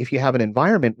now, if you have an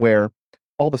environment where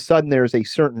all of a sudden there's a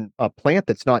certain plant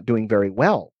that's not doing very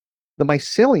well, the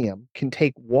mycelium can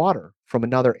take water from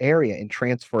another area and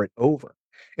transfer it over.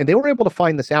 And they were able to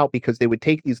find this out because they would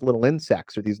take these little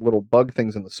insects or these little bug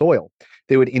things in the soil.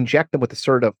 They would inject them with a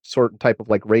certain type of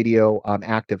like radio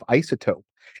active isotope.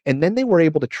 And then they were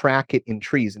able to track it in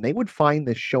trees. And they would find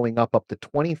this showing up to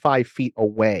 25 feet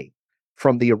away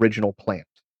from the original plant.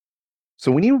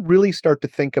 So when you really start to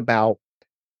think about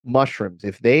mushrooms,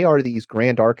 if they are these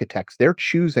grand architects, they're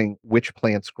choosing which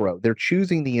plants grow. They're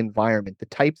choosing the environment, the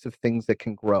types of things that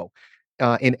can grow.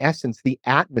 In essence, the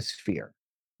atmosphere,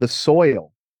 the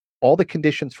soil, all the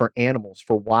conditions for animals,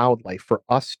 for wildlife, for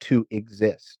us to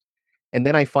exist. And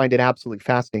then I find it absolutely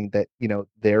fascinating that,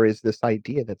 there is this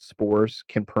idea that spores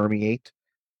can permeate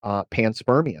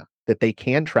panspermia, that they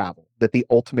can travel, that the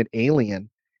ultimate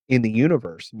alien in the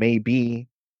universe may be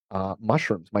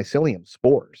mushrooms, mycelium,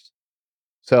 spores.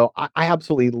 So I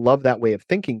absolutely love that way of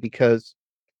thinking because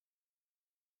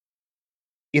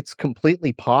it's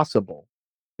completely possible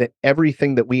that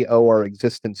everything that we owe our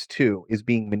existence to is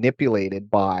being manipulated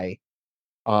by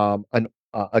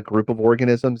a group of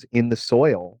organisms in the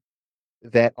soil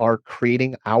that are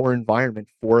creating our environment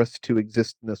for us to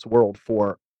exist in this world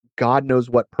for God knows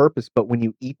what purpose. But when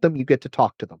you eat them, you get to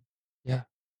talk to them. Yeah,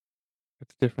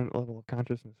 it's a different level of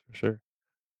consciousness for sure.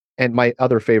 And my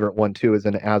other favorite one too is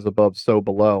an as above, so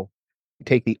below. You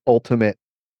take the ultimate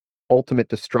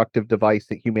destructive device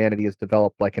that humanity has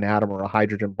developed, like an atom or a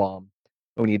hydrogen bomb.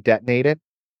 When you detonate it,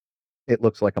 it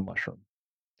looks like a mushroom.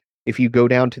 If you go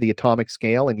down to the atomic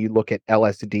scale and you look at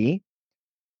LSD,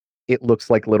 it looks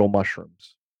like little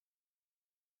mushrooms.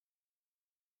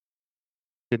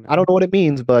 Didn't I know. don't know what it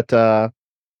means, but I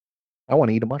want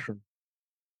to eat a mushroom.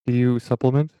 Do you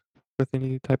supplement with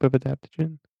any type of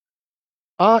adaptogen?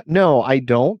 No, I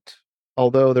don't.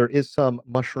 Although there is some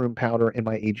mushroom powder in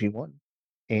my AG1,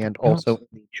 and also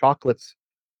Counts. in the chocolates,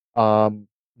 um,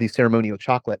 the ceremonial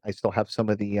chocolate. I still have some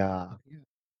of Oh, yeah.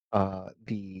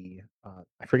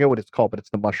 I forget what it's called, but it's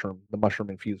the mushroom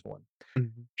infused one. Yeah.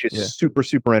 Just super,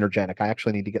 super energetic. I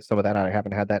actually need to get some of that. I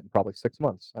haven't had that in probably 6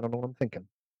 months. I don't know what I'm thinking.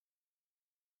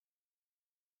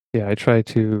 Yeah, I try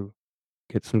to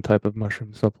get some type of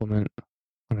mushroom supplement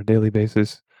on a daily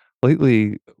basis.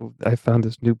 Lately, I found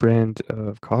this new brand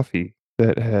of coffee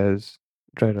that has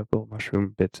dried up little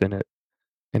mushroom bits in it,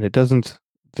 and it doesn't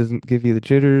give you the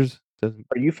jitters, doesn't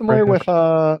Are you familiar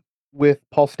crash. with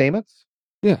Paul Stamets?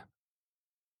 Yeah.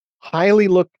 Highly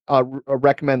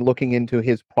recommend looking into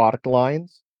his product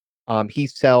lines. He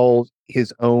sells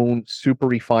his own super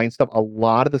refined stuff. A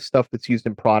lot of the stuff that's used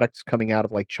in products coming out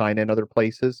of like China and other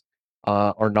places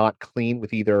are not clean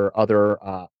with either other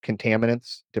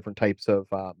contaminants, different types of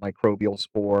microbial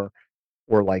spore,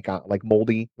 or like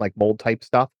moldy, like mold type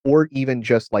stuff, or even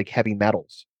just like heavy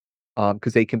metals,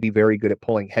 because they can be very good at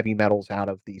pulling heavy metals out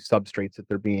of the substrates that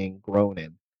they're being grown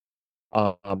in.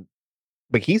 Um,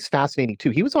 but he's fascinating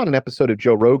too. He was on an episode of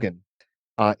Joe Rogan.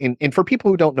 And for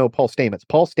people who don't know Paul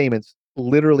Stamets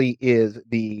literally is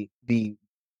the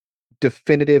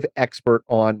definitive expert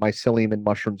on mycelium and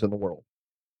mushrooms in the world.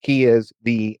 He is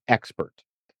the expert.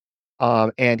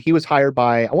 And he was hired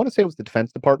by, I want to say it was the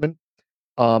Defense Department,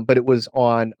 but it was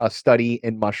on a study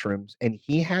in mushrooms, and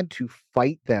he had to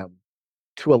fight them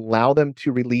to allow them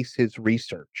to release his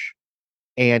research.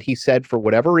 And he said, for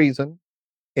whatever reason,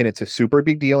 and it's a super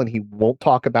big deal, and he won't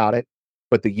talk about it,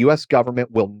 but the US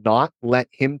government will not let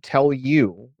him tell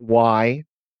you why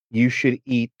you should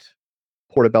eat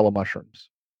portobello mushrooms.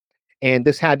 And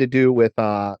this had to do with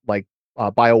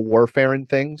biowarfare and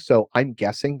things. So I'm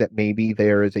guessing that maybe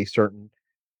there is a certain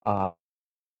uh,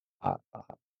 uh, uh,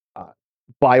 uh,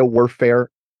 biowarfare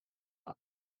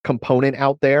component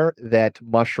out there that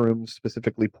mushrooms,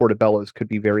 specifically portobellos, could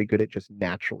be very good at just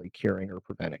naturally curing or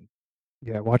preventing.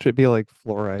 Yeah, watch it be like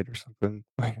fluoride or something.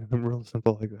 Like real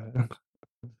simple like that.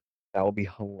 That would be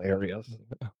hilarious.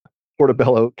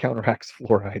 Portobello counteracts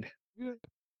fluoride. Yeah.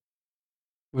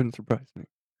 Wouldn't surprise me.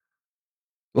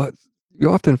 Well,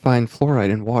 you often find fluoride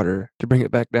in water to bring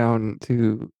it back down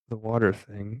to the water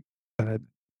thing.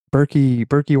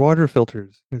 Berkey water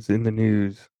filters is in the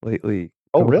news lately.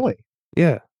 Oh, Going, really?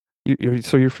 yeah.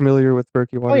 So you're familiar with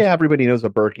Berkey Oh water? yeah, everybody knows a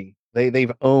Berkey.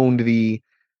 They've owned the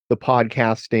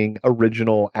podcasting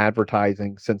original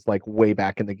advertising since like way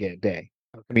back in the day.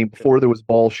 I Okay, mean, before there was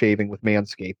ball shaving with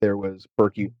Manscaped, there was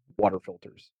Berkey water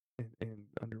filters. and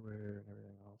underwear and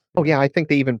everything else. Oh Yeah. yeah, I think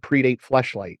they even predate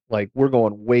Fleshlight. Like we're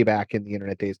going way back in the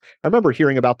internet days. I remember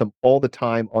hearing about them all the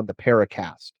time on the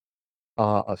Paracast,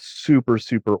 a super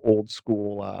super old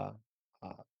school uh,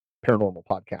 paranormal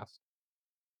podcast.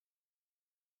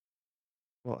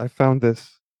 Well, I found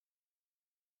this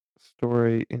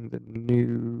story in the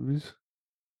news.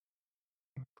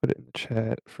 Put it in the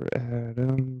chat for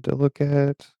Adam to look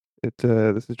at.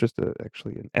 This is just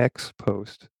actually an X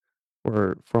post,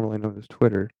 or formerly known as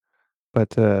Twitter. But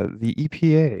the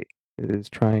EPA is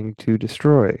trying to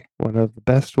destroy one of the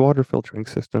best water filtering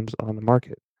systems on the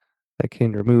market that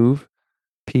can remove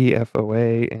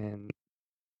PFOA and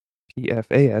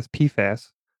PFAS.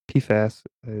 PFAS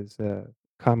is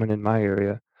common in my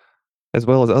area, as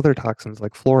well as other toxins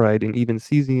like fluoride and even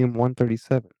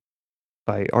cesium-137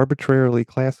 by arbitrarily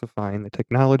classifying the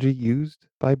technology used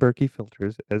by Berkey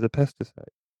filters as a pesticide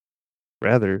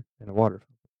rather than a water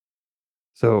filter.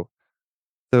 So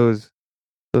those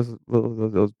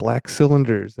those black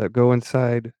cylinders that go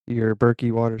inside your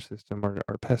Berkey water system are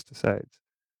pesticides,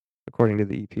 according to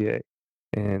the EPA.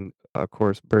 And of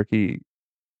course, Berkey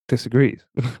disagrees,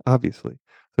 obviously.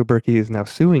 So Berkey is now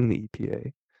suing the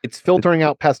EPA, It's filtering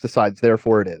out pesticides,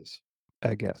 therefore it is.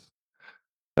 I guess.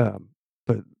 Um,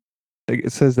 but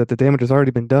it says that the damage has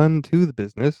already been done to the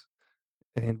business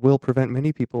and will prevent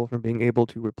many people from being able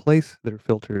to replace their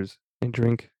filters and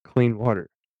drink clean water.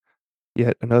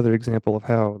 Yet another example of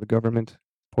how the government is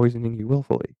poisoning you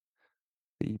willfully.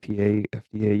 The EPA,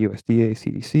 FDA, USDA,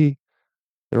 CDC,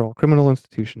 they're all criminal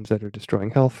institutions that are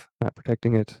destroying health, not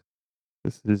protecting it.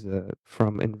 This is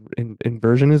from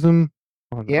inversionism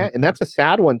Yeah, on and that's a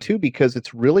sad one too because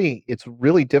it's really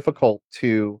difficult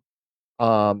to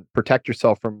protect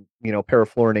yourself from,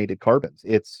 perfluorinated carbons.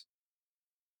 It's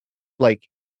like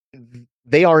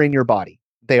they are in your body.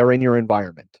 They are in your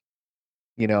environment.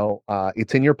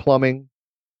 It's in your plumbing,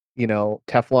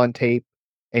 Teflon tape,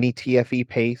 any TFE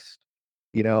paste,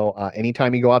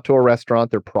 anytime you go out to a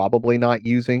restaurant, they're probably not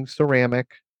using ceramic,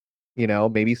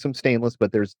 maybe some stainless,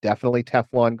 but there's definitely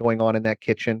Teflon going on in that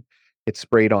kitchen. It's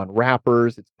sprayed on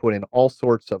wrappers, it's put in all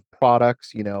sorts of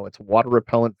products, it's water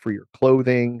repellent for your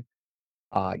clothing,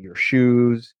 your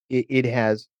shoes. It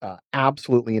has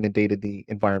absolutely inundated the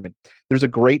environment. There's a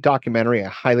great documentary I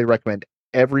highly recommend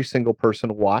every single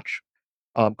person watch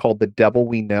called The Devil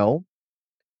We Know,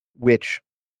 which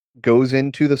goes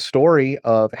into the story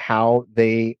of how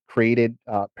they created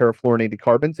perfluorinated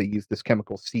carbons. They used this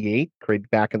chemical C8, created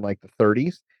back in like the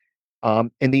 30s.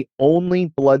 And the only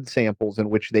blood samples in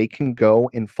which they can go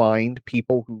and find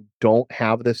people who don't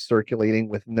have this circulating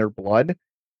within their blood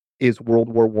is World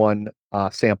War One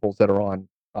samples that are on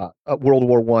World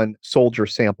War One soldier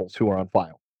samples who are on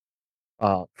file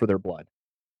for their blood.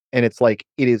 And it's like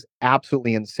it is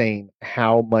absolutely insane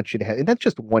how much it has. And that's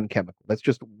just one chemical. That's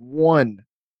just one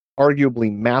arguably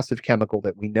massive chemical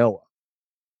that we know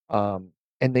of.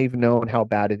 And they've known how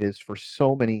bad it is for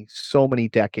so many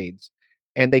decades.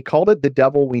 And they called it The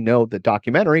Devil We Know, the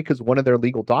documentary, because one of their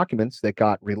legal documents that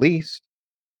got released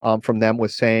from them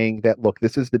was saying that, look,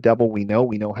 this is the devil we know.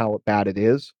 We know how bad it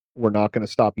is. We're not going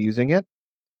to stop using it.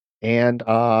 And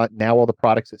now all the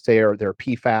products that say are they're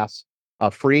PFAS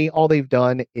free, all they've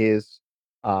done is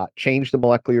change the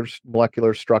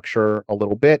molecular structure a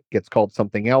little bit. Gets called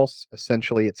something else.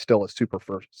 Essentially, it's still a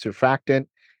surfactant.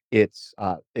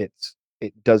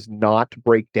 It does not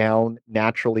break down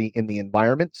naturally in the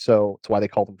environment, so it's why they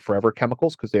call them forever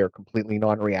chemicals because they are completely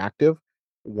non-reactive.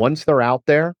 Once they're out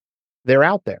there, they're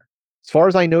out there. As far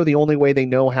as I know, the only way they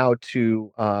know how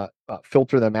to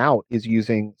filter them out is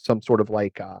using some sort of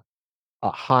like a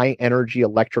high energy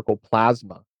electrical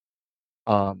plasma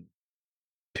um,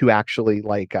 to actually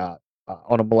like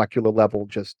on a molecular level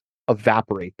just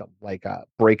evaporate them, like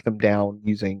break them down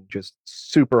using just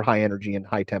super high energy and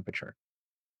high temperature.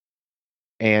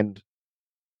 And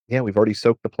yeah, we've already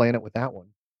soaked the planet with that one.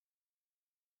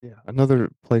 Yeah, another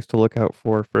place to look out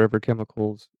for forever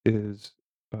chemicals is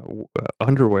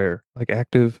underwear, like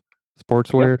active Yep.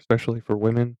 sportswear, especially for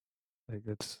women. Like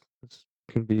it's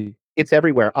can be It's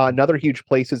everywhere. Another huge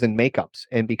place is in makeups.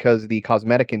 And because the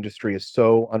cosmetic industry is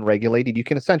so unregulated, you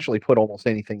can essentially put almost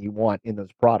anything you want in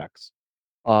those products.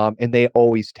 And they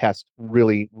always test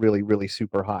really, really, really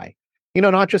super high.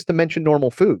 Not just to mention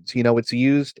normal foods. It's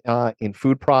used in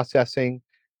food processing.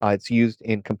 It's used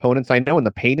in components. I know in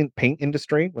the paint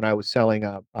industry when I was selling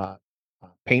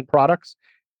paint products,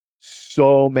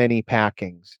 so many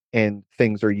packings and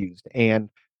things are used, and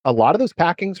a lot of those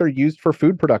packings are used for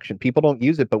food production. People don't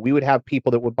use it, but we would have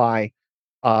people that would buy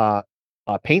uh,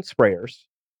 paint sprayers,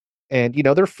 and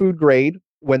they're food grade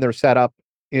when they're set up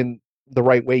in the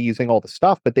right way using all the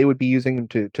stuff, but they would be using them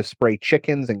to spray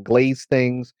chickens and glaze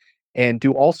things and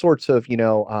do all sorts of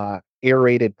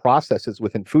aerated processes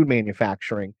within food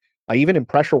manufacturing, even in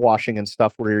pressure washing and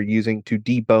stuff where you're using to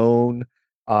debone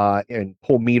and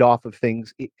pull meat off of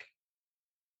things.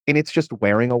 And it's just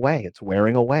wearing away. It's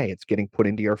wearing away. It's getting put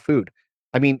into your food.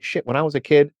 I mean, shit, when I was a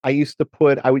kid, I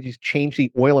would just change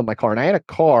the oil in my car. And I had a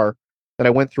car that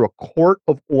I went through a quart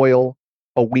of oil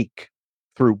a week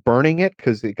through burning it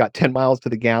because it got 10 miles to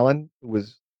the gallon.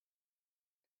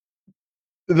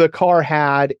 The car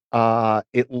had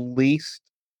at least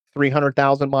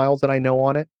 300,000 miles that I know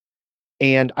on it.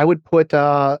 And I would put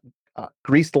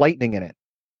greased lightning in it,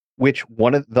 which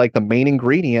one of like the main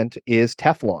ingredient is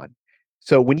Teflon.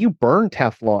 So when you burn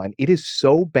Teflon, it is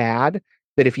so bad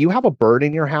that if you have a bird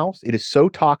in your house, it is so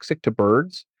toxic to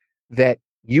birds that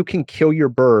you can kill your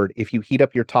bird if you heat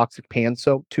up your toxic pan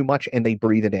soap too much and they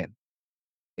breathe it in.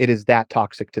 It is that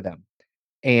toxic to them.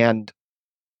 And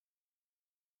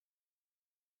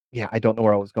yeah, I don't know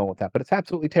where I was going with that, but it's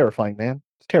absolutely terrifying, man.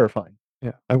 It's terrifying.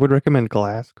 Yeah, I would recommend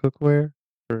glass cookware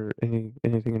for anything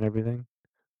and everything.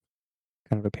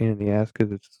 Kind of a pain in the ass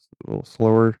because it's a little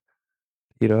slower to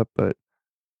heat up, but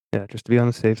yeah, just to be on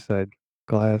the safe side,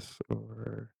 glass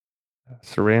or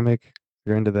ceramic. If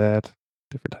you're into that,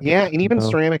 different types Yeah, of and even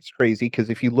metal. ceramic's crazy because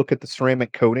if you look at the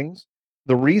ceramic coatings,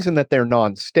 the reason that they're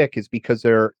non-stick is because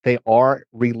they are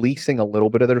releasing a little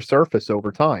bit of their surface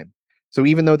over time. So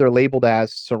even though they're labeled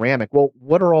as ceramic, well,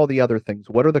 what are all the other things?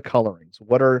 What are the colorings?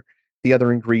 What are the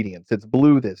other ingredients? It's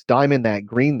blue this, diamond that,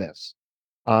 green this.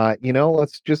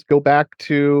 Let's just go back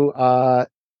to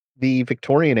the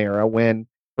Victorian era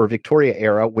or Victoria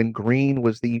era when green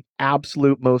was the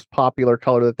absolute most popular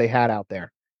color that they had out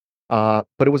there. But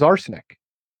it was arsenic.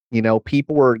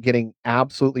 People were getting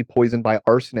absolutely poisoned by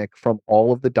arsenic from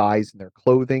all of the dyes in their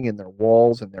clothing, in their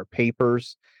walls, and their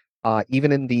papers.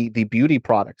 Even in the beauty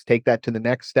products, take that to the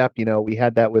next step. We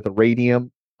had that with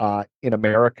radium in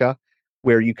America,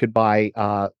 where you could buy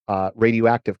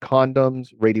radioactive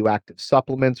condoms, radioactive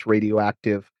supplements,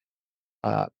 radioactive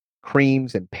uh,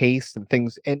 creams and pastes and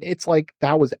things. And it's like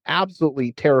that was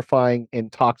absolutely terrifying and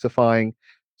toxifying.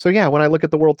 So yeah, when I look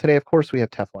at the world today, of course we have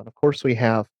Teflon. Of course we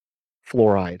have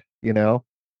fluoride.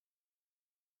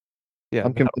 Yeah,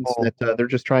 I'm not convinced all that they're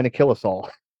just trying to kill us all.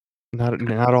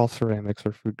 not all ceramics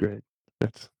are food grade.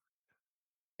 That's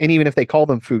And even if they call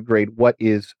them food grade, what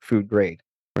is food grade?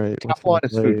 right. What's in Teflon the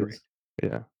is food grade. glaze?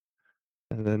 Yeah,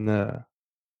 and then oh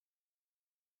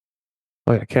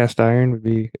yeah, cast iron would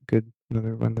be a good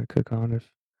another one to cook on if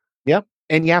Yep.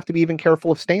 And you have to be even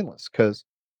careful of stainless because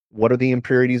what are the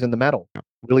impurities in the metal?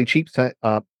 Really cheap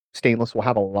stainless will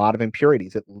have a lot of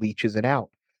impurities. It leaches it out.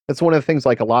 That's one of the things,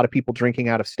 like a lot of people drinking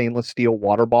out of stainless steel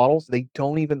water bottles, they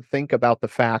don't even think about the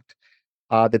fact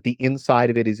that the inside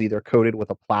of it is either coated with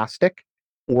a plastic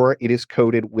or it is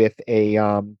coated with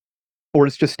or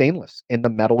it's just stainless and the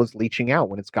metal is leaching out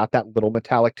when it's got that little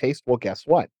metallic taste. Well, guess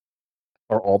what?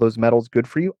 Are all those metals good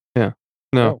for you? yeah.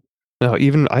 No, No. no.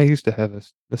 Even I used to have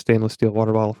a stainless steel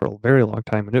water bottle for a very long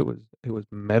time, and it was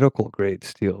medical grade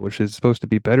steel, which is supposed to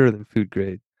be better than food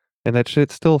grade, and that shit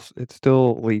still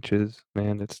leaches,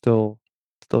 man. Still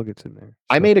gets in there.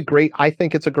 So I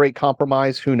think it's a great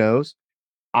compromise. Who knows?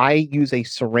 I use a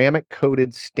ceramic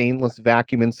coated stainless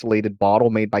vacuum insulated bottle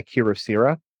made by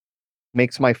Kyocera.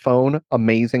 Makes my phone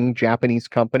amazing Japanese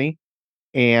company.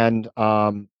 And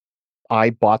I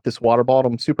bought this water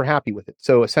bottle. I'm super happy with it.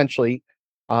 So essentially,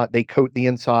 they coat the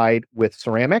inside with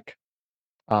ceramic.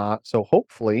 So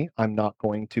hopefully, I'm not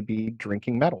going to be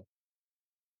drinking metal.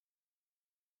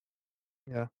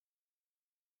 yeah,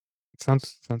 it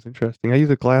sounds interesting. I use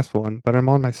a glass one, but I'm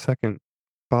on my second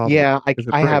bottle Yeah, because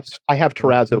it breaks. I have So,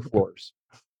 terrazzo floors,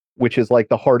 which is like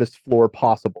the hardest floor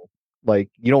possible. Like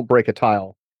you don't break a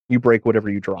tile, you break whatever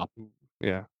you drop.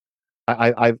 yeah.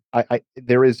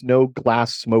 There is no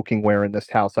glass smoking ware in this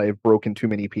house. I have broken too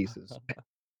many pieces.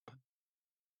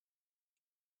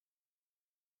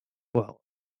 Well,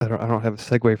 I don't have a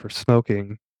segue for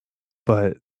smoking,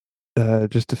 but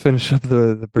just to finish up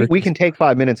the We Berkey can take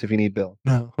 5 minutes if you need, Bill.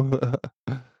 no.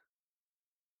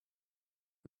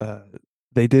 uh,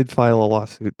 they did file a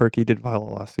lawsuit. Berkey did file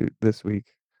a lawsuit this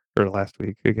week or last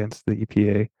week against the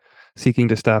EPA, seeking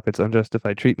to stop its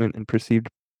unjustified treatment and perceived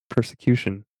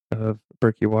persecution of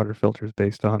Berkey water filters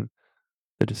based on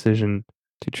the decision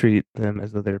to treat them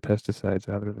as though they're pesticides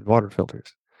rather than water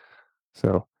filters.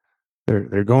 So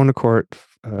they're going to court.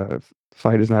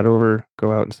 Fight is not over.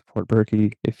 Go out and support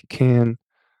Berkey if you can.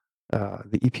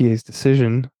 The EPA's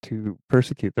decision to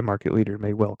persecute the market leader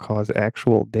may well cause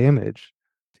actual damage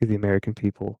to the American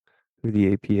people who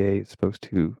the EPA is supposed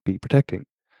to be protecting.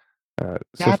 So, for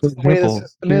That's the way the example,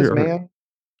 system is, here are, man.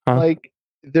 huh? Like,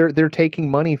 they're taking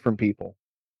money from people.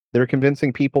 They're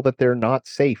convincing people that they're not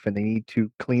safe and they need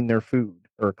to clean their food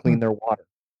or Huh. clean their water.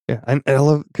 Yeah, I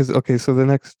love because okay, so the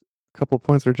next couple of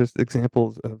points are just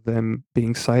examples of them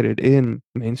being cited in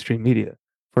mainstream media.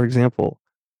 For example,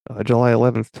 July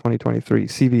 11th, 2023,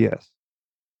 CBS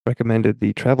recommended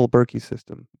the travel Berkey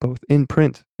system, both in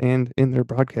print and in their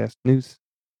broadcast news,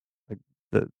 like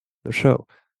the the show,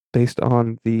 based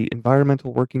on the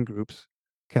environmental working groups,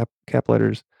 cap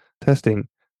letters, testing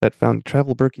that found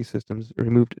travel Berkey systems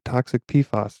removed toxic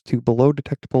PFAS to below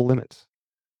detectable limits.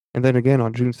 And then again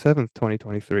on June 7th,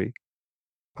 2023,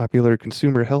 popular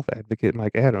consumer health advocate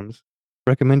Mike Adams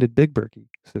recommended Big Berkey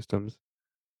systems,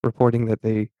 reporting that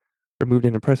they removed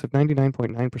an impressive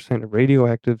 99.9% of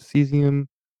radioactive cesium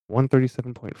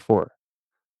 137.4.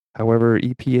 However,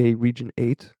 EPA Region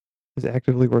 8 is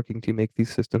actively working to make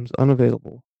these systems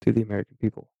unavailable to the American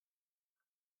people.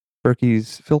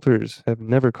 Berkey's filters have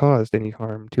never caused any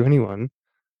harm to anyone,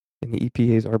 and the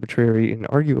EPA's arbitrary and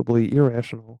arguably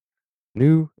irrational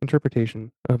new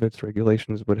interpretation of its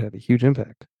regulations would have a huge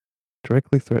impact,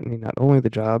 directly threatening not only the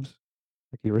jobs,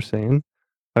 like you were saying,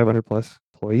 500 plus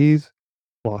employees,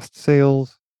 lost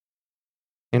sales,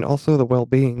 and also the well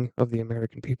being of the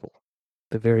American people,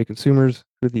 the very consumers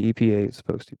who the EPA is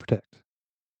supposed to protect.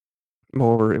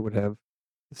 Moreover, it would have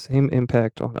the same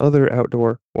impact on other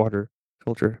outdoor water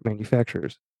filter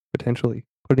manufacturers, potentially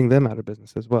putting them out of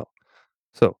business as well.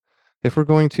 So, if we're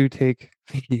going to take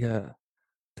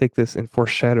this and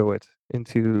foreshadow it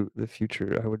into the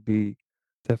future, I would be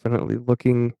definitely at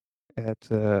looking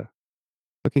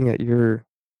at your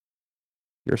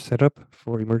setup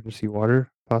for emergency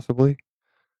water, possibly,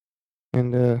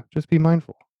 and just be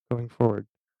mindful going forward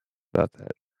about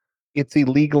that. It's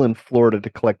illegal in Florida to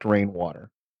collect rainwater.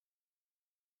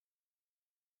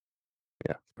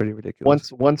 Yeah, it's pretty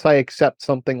ridiculous. Once I accept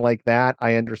something like that,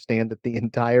 I understand that the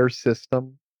entire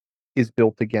system is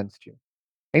built against you.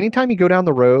 Anytime you go down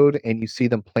the road and you see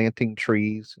them planting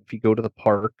trees, if you go to the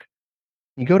park,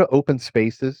 you go to open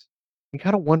spaces, you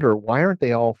gotta wonder, why aren't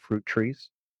they all fruit trees?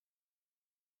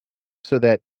 So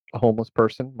that a homeless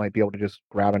person might be able to just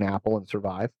grab an apple and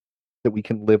survive, that we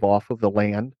can live off of the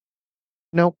land.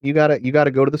 No, you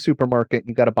gotta go to the supermarket,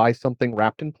 you gotta buy something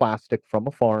wrapped in plastic from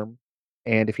a farm,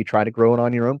 and if you try to grow it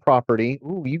on your own property,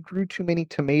 "Ooh, you grew too many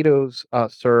tomatoes,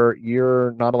 sir,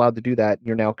 you're not allowed to do that.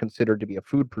 You're now considered to be a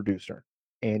food producer,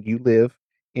 and you live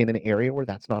in an area where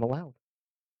that's not allowed."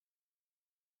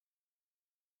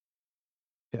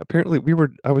 Yeah, apparently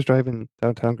I was driving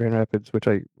downtown Grand Rapids, which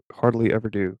I hardly ever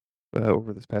do,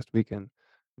 over this past weekend.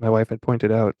 My wife had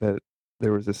pointed out that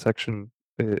there was a section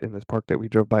in this park that we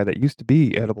drove by that used to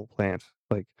be edible plants.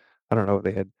 Like, I don't know,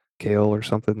 they had kale or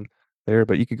something there,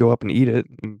 but you could go up and eat it.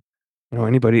 And,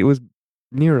 anybody, it was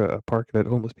near a park that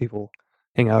homeless people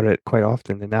hang out at quite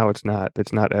often, and now it's not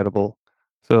edible.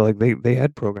 So like they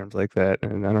had programs like that,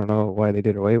 and I don't know why they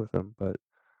did away with them, but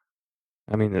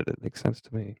I mean it makes sense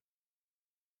to me.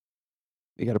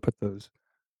 You got to put those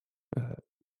uh,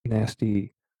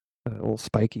 nasty, little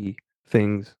spiky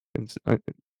things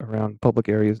around public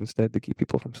areas instead to keep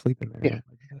people from sleeping there, Yeah.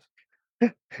 I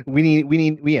guess.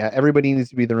 Yeah, everybody needs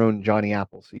to be their own Johnny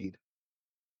Appleseed.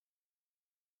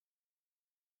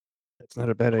 That's not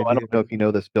a bad So I idea. don't know if you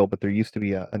know this, Bill, but there used to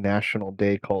be a national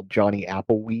day called Johnny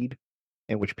Appleweed,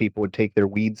 in which people would take their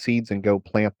weed seeds and go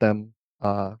plant them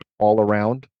all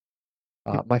around.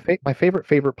 My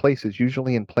favorite place is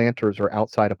usually in planters or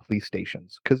outside of police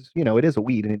stations because it is a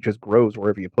weed and it just grows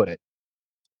wherever you put it.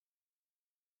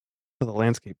 So the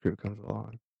landscape crew comes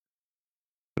along.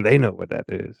 They know what that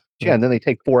is. Yeah, and then they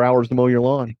take 4 hours to mow your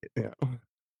lawn. Yeah.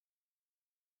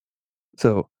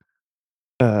 So,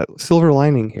 silver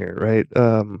lining here, right?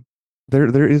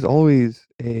 There is always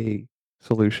a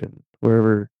solution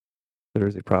wherever there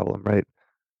is a problem, right?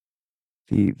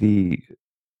 The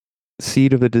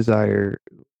seed of the desire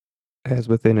has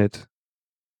within it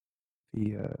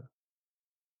the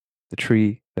the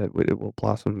tree that it will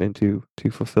blossom into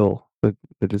to fulfill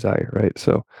the desire, right?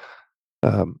 So,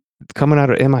 coming out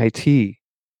of MIT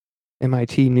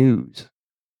News,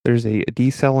 there's a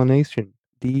desalination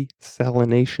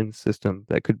system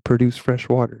that could produce fresh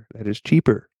water that is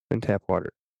cheaper than tap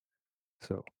water.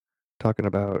 So, talking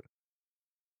about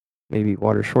maybe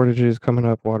water shortages coming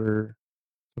up, some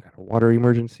kind of water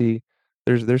emergency.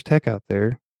 There's tech out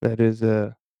there that is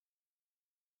well,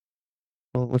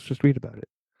 let's just read about it.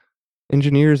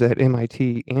 Engineers at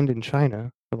MIT and in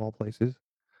China, of all places,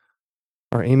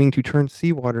 are aiming to turn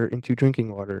seawater into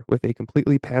drinking water with a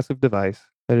completely passive device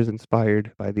that is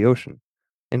inspired by the ocean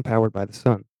and powered by the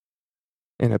sun.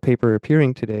 In a paper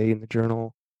appearing today in the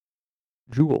journal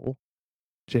Joule,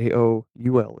 Joule,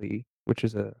 which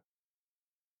is a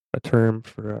term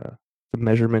for the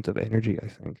measurement of energy, I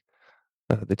think.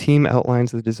 The team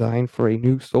outlines the design for a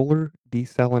new solar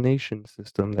desalination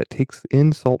system that takes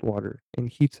in salt water and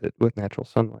heats it with natural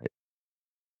sunlight.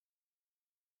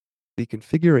 The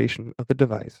configuration of the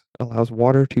device allows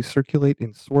water to circulate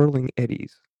in swirling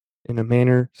eddies in a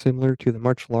manner similar to the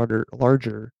much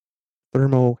larger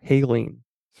thermohaline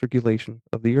circulation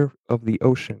of the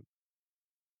ocean.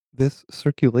 This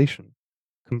circulation,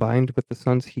 combined with the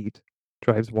sun's heat,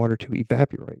 drives water to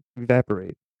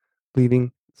evaporate,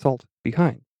 leaving salt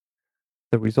behind.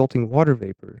 The resulting water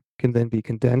vapor can then be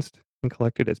condensed and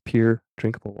collected as pure,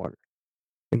 drinkable water.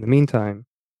 In the meantime,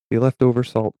 the leftover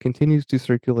salt continues to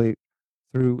circulate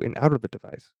through and out of the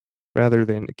device, rather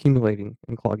than accumulating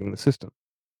and clogging the system.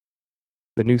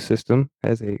 The new system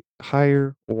has a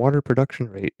higher water production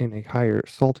rate and a higher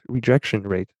salt rejection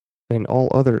rate than all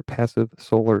other passive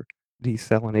solar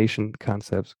desalination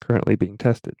concepts currently being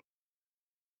tested.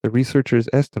 The researchers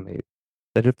estimate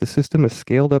that if the system is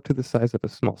scaled up to the size of a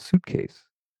small suitcase,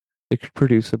 it could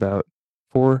produce about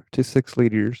 4 to 6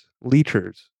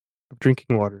 liters of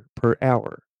drinking water per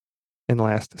hour and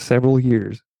last several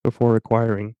years before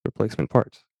requiring replacement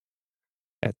parts.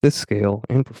 At this scale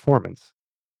and performance,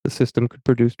 the system could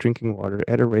produce drinking water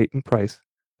at a rate and price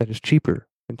that is cheaper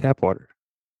than tap water.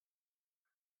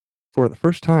 For the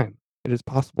first time, it is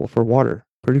possible for water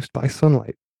produced by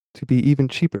sunlight to be even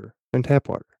cheaper than tap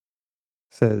water,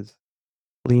 says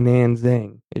Linan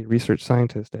Zhang, a research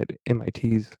scientist at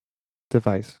MIT's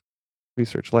Device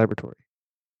Research Laboratory.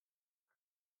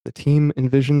 The team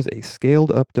envisions a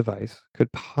scaled-up device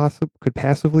could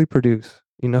passively produce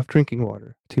enough drinking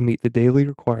water to meet the daily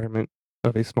requirement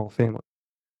of a small family.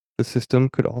 The system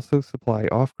could also supply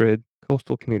off-grid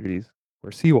coastal communities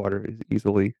where seawater is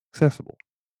easily accessible.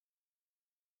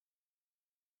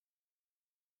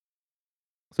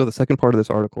 So the second part of this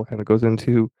article kind of goes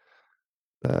into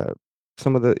uh,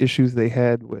 some of the issues they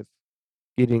had with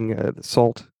getting the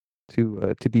salt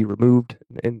to be removed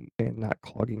and not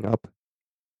clogging up.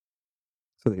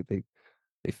 So they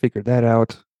figured that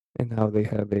out, and now they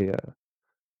have a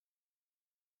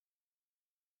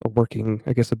working,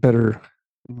 I guess, a better,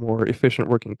 more efficient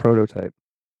working prototype.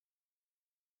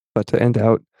 But to end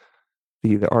out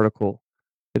the article,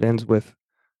 it ends with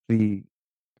the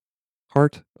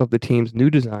heart of the team's new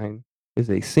design is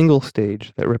a single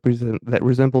stage that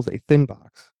resembles a thin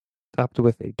box, topped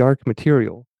with a dark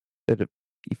material that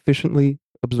efficiently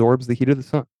absorbs the heat of the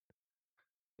sun.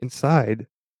 Inside,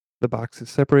 the box is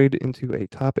separated into a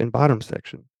top and bottom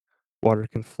section. Water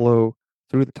can flow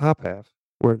through the top half,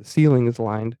 where the ceiling is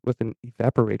lined with an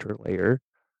evaporator layer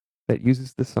that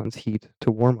uses the sun's heat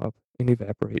to warm up and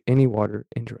evaporate any water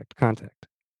in direct contact.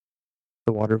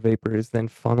 The water vapor is then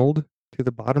funneled to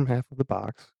the bottom half of the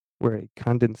box, where a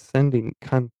condensing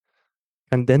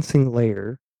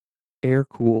layer air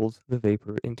cools the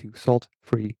vapor into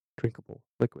salt-free drinkable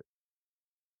liquid.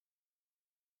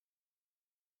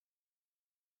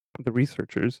 The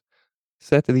researchers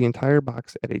set the entire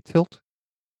box at a tilt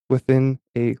within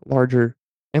a larger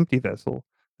empty vessel,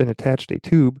 then attached a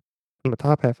tube from the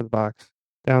top half of the box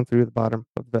down through the bottom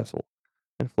of the vessel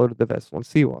and floated the vessel in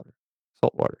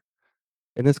salt water.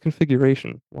 In this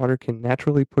configuration, water can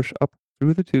naturally push up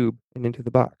through the tube and into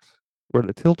the box, where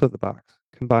the tilt of the box,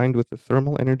 combined with the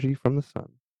thermal energy from the sun,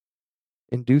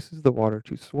 induces the water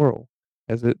to swirl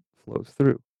as it flows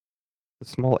through. The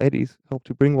small eddies help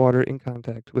to bring water in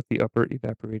contact with the upper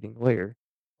evaporating layer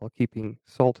while keeping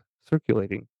salt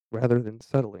circulating rather than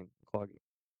settling and clogging.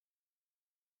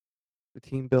 The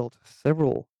team built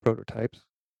several prototypes,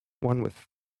 one with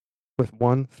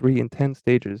 1, 3, and 10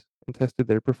 stages, and tested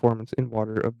their performance in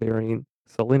water of varying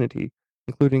salinity,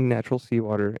 including natural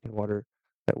seawater and water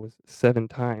that was 7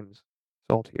 times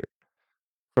saltier.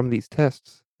 From these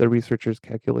tests, the researchers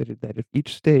calculated that if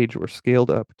each stage were scaled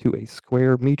up to a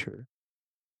square meter,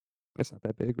 that's not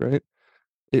that big, right?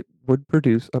 It would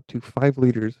produce up to 5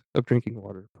 liters of drinking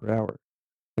water per hour,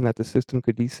 and that the system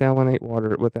could desalinate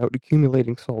water without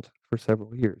accumulating salt for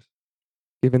several years.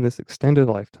 Given this extended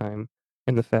lifetime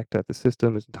and the fact that the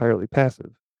system is entirely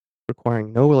passive,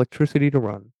 requiring no electricity to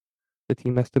run, the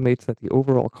team estimates that the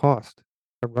overall cost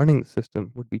of running the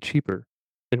system would be cheaper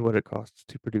than what it costs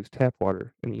to produce tap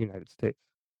water in the United States.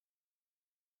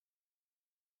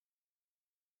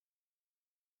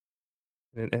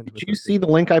 and it ends Did with you a see the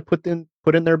link I put in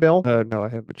there, Bill? no, I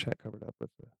have the chat covered up with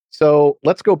the. So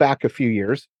let's go back a few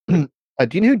years. Do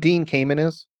you know who Dean Kamen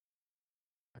is?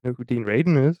 I know who Dean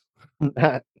Radin is.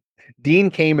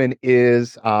 Dean Kamen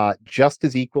is just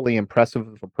as equally impressive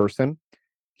of a person.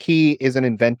 He is an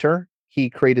inventor. He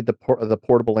created the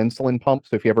portable insulin pump.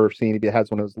 So if you ever seen it, it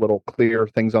has one of those little clear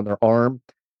things on their arm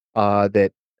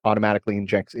that automatically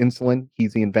injects insulin.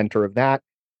 He's the inventor of that.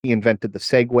 He invented the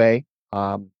Segway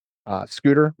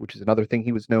scooter, which is another thing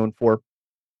he was known for.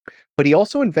 But he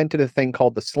also invented a thing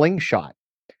called the slingshot,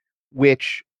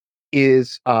 which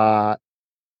is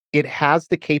it has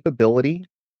the capability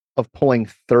of pulling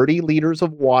 30 liters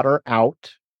of water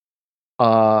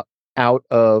uh, out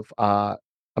of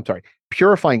I'm sorry,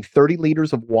 purifying 30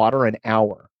 liters of water an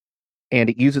hour, and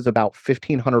it uses about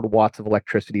 1,500 watts of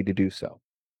electricity to do so.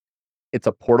 It's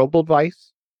a portable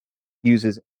device,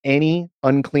 uses any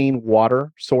unclean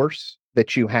water source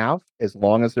that you have, as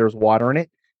long as there's water in it,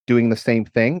 doing the same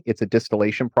thing. It's a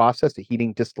distillation process, a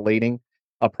heating distillating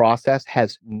a process,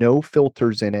 has no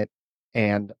filters in it.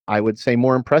 And I would say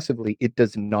more impressively, it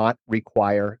does not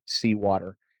require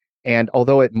seawater. And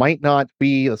although it might not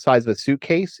be the size of a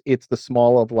suitcase, it's the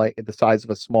size of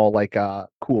a small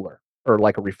cooler or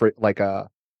like a refrigerator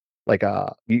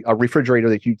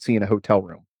that you'd see in a hotel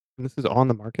room. And this is on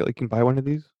the market. Like, you can buy one of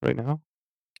these right now.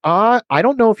 I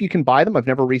don't know if you can buy them. I've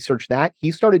never researched that.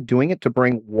 He started doing it to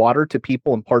bring water to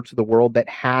people in parts of the world that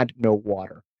had no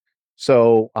water.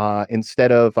 So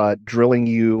instead of drilling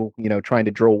trying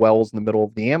to drill wells in the middle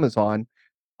of the Amazon,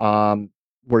 um,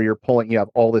 where you have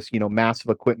all this,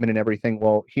 massive equipment and everything.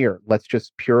 Well, here, let's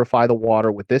just purify the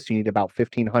water with this. You need about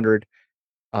 1,500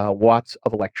 watts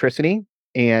of electricity,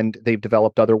 and they've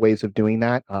developed other ways of doing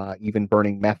that, even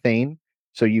burning methane.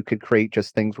 So you could create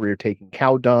just things where you're taking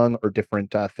cow dung or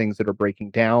different things that are breaking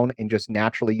down and just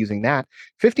naturally using that.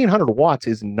 1,500 watts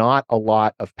is not a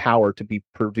lot of power to be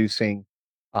producing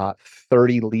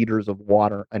 30 liters of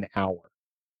water an hour.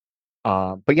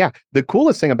 But yeah, the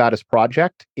coolest thing about his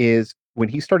project is when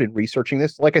he started researching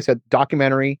this, like I said,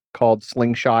 documentary called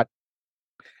Slingshot.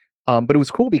 But it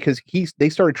was cool because they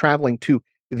started traveling to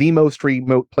the most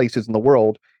remote places in the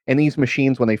world. And these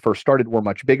machines, when they first started, were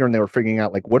much bigger, and they were figuring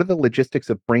out like what are the logistics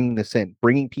of bringing this in,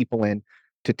 bringing people in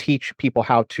to teach people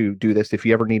how to do this. If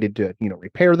you ever needed to,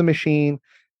 repair the machine,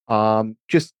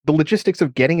 just the logistics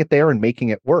of getting it there and making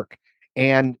it work.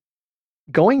 And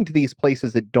going to these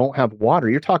places that don't have water,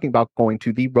 you're talking about going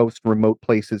to the most remote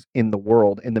places in the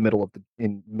world, in the middle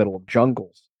of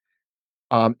jungles.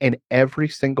 And every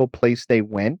single place they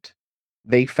went,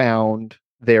 they found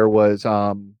there was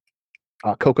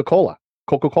Coca-Cola,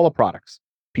 Coca-Cola products,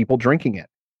 people drinking it.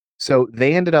 So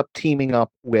they ended up teaming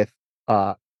up with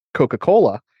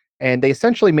Coca-Cola, and they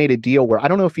essentially made a deal where I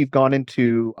don't know if you've gone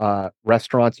into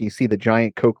restaurants and you see the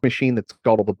giant Coke machine that's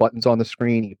got all the buttons on the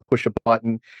screen. You push a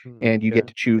button and you Yeah, get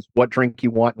to choose what drink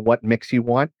you want and what mix you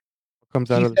want. it comes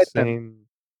out He of the said to them,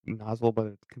 same nozzle, but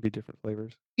it can be different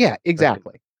flavors. yeah, Right.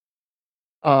 exactly.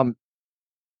 Um,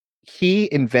 he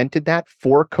invented that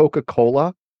for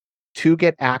Coca-Cola to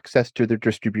get access to their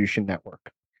distribution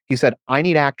network. He said, I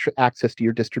need access to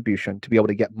your distribution to be able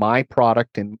to get my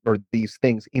product and or these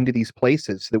things into these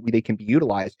places so that they can be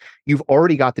utilized. You've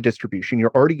already got the distribution.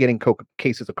 You're already getting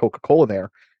cases of Coca-Cola there.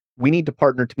 We need to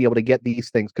partner to be able to get these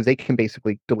things because they can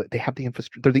basically they have the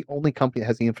infrastructure. They're the only company that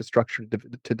has the infrastructure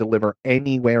to deliver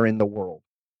anywhere in the world.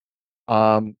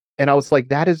 And I was like,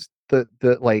 that is the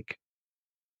like,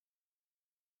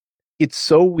 it's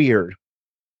so weird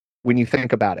when you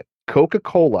think about it.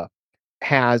 Coca-Cola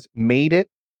has made it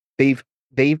they've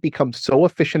they've become so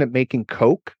efficient at making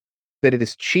Coke that it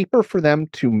is cheaper for them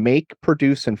to make,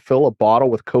 produce, and fill a bottle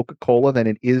with Coca-Cola than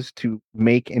it is to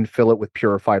make and fill it with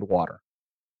purified water.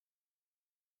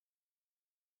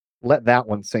 Let that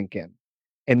one sink in.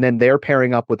 And then they're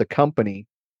pairing up with a company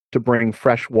to bring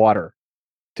fresh water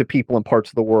to people in parts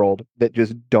of the world that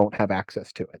just don't have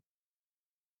access to it.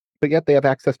 But yet they have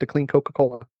access to clean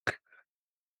Coca-Cola.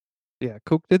 Yeah,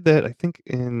 Coke did that, I think,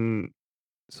 in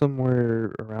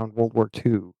somewhere around World War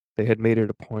II. They had made it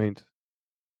a point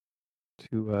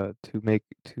to make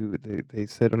to they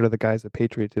said under the guise of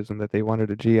patriotism that they wanted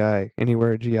a GI.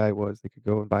 Anywhere a GI was, they could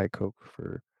go and buy a Coke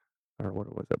for, or what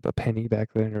it was, a penny back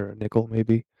then, or a nickel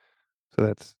maybe.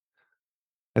 So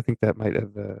I think that might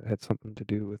have had something to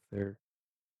do with their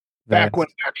Back when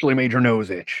vast. it actually made your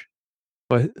nose itch.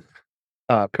 But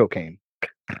Cocaine.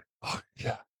 oh,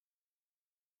 yeah,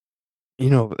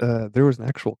 there was an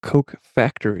actual Coke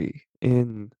factory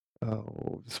in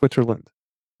Switzerland.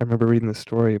 I remember reading the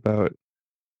story about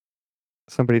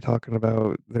somebody talking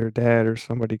about their dad or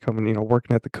somebody coming,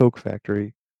 working at the Coke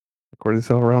factory course,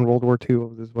 so around World War II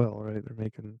as well, right? They're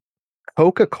making.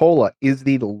 Coca-Cola is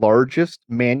the largest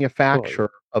Well,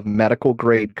 manufacturer of medical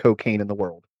grade cocaine in the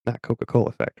world. not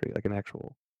Coca-Cola factory, like an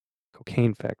actual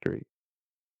cocaine factory.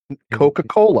 Maybe they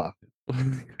Coca-Cola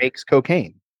makes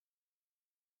cocaine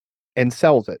and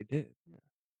sells it. they did. Yeah.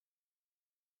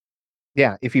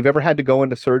 Yeah, if you've ever had to go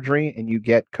into surgery and you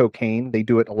get cocaine, they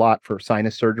do it a lot for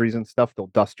sinus surgeries and stuff. They'll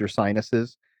dust your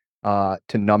sinuses to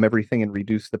numb everything and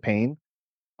reduce the pain.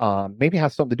 Maybe it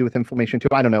has something to do with inflammation too.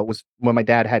 I don't know. It was when my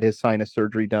dad had his sinus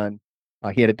surgery done.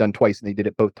 He had it done twice, and they did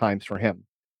it both times for him.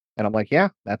 And I'm like, yeah,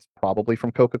 that's probably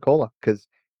from Coca-Cola because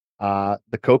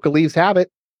the coca leaves have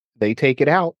it. They take it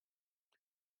out.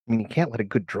 I mean, you can't let a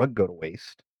good drug go to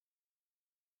waste.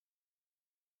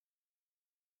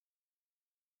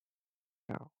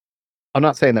 No. I'm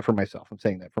not saying that for myself. I'm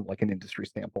saying that from like an industry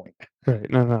standpoint. Right.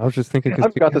 No, no. I was just thinking because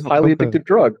I've got this cacao, highly Coca. addictive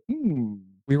drug. Hmm.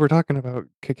 We were talking about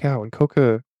cacao and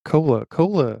Coca-Cola.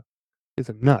 Cola is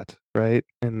a nut, right?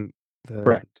 And the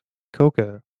Correct.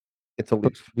 coca It's a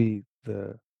supposed leaf. to be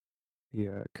the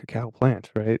cacao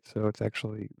plant, right? So it's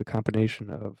actually the combination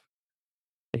of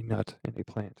a nut and a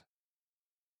plant.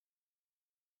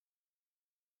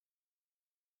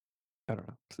 I don't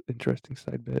know. It's an interesting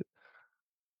side bit.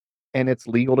 And it's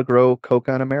legal to grow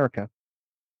coca in America.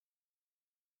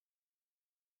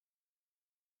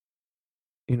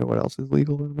 You know what else is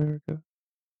legal in America?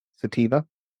 Sativa.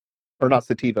 Or not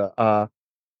sativa.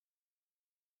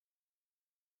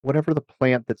 Whatever the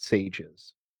plant that sage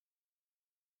is.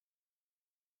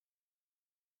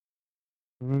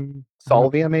 I don't.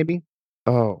 Salvia, maybe?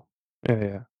 Oh, yeah,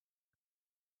 yeah,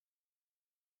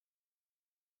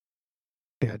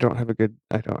 yeah. I don't have a good.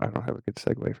 I don't have a good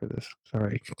segue for this.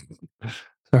 Sorry,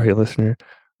 sorry, listener.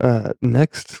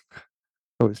 Next,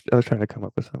 I was trying to come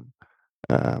up with some.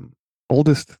 Um,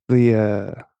 oldest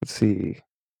the let's see,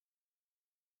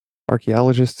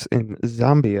 archaeologists in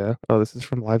Zambia. Oh, this is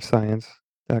from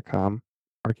LiveScience.com.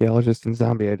 Archaeologists in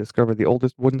Zambia discovered the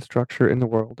oldest wooden structure in the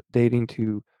world, dating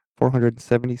to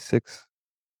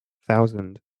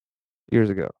 476,000 years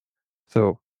ago.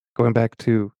 So going back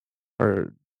to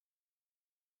our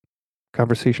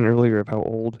conversation earlier of how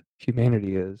old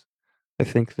humanity is, I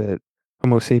think that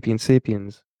Homo sapiens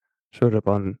sapiens showed up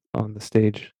on the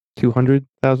stage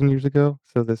 200,000 years ago.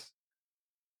 So this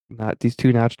not these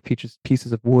two notched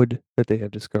pieces of wood that they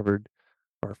have discovered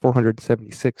are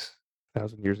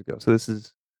 476,000 years ago. So this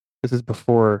is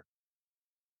before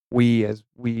we, as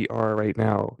we are right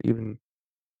now, even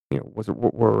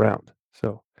were around.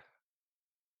 So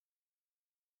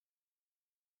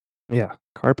yeah,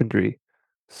 carpentry,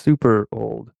 super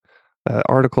old.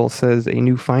 Article says a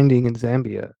new finding in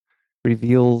Zambia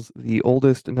reveals the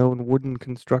oldest known wooden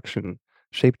construction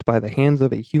shaped by the hands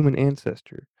of a human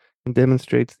ancestor and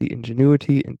demonstrates the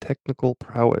ingenuity and technical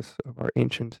prowess of our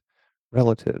ancient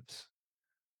relatives.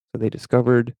 So they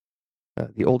discovered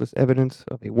the oldest evidence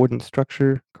of a wooden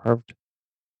structure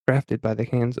crafted by the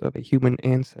hands of a human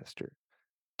ancestor.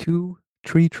 Two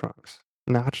tree trunks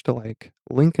notched like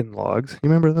Lincoln logs. You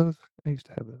remember those? I used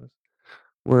to have those.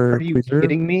 Are Were you preserved.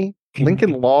 kidding me?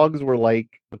 Lincoln Logs were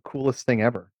like the coolest thing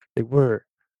ever. They were.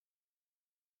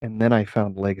 And then I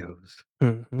found Legos.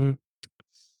 Hmm.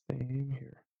 Same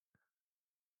here.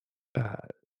 Uh,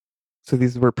 so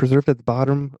these were preserved at the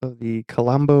bottom of the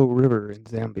Kalambo River in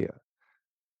Zambia.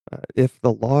 If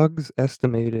the logs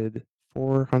estimated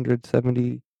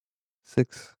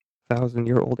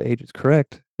 476,000-year-old age is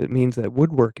correct, it means that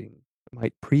woodworking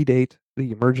might predate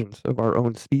the emergence of our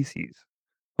own species,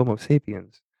 Homo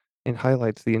sapiens, and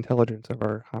highlights the intelligence of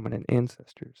our hominin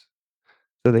ancestors.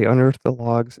 So they unearthed the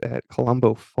logs at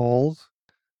Colombo Falls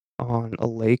on a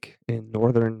lake in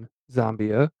northern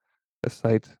Zambia, a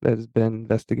site that has been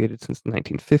investigated since the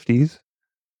 1950s.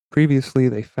 Previously,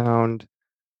 they found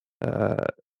uh,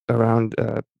 around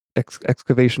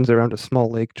excavations around a small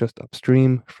lake just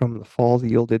upstream from the falls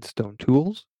yielded stone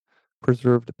tools,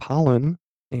 preserved pollen,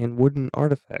 and wooden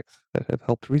artifacts that have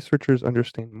helped researchers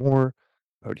understand more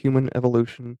about human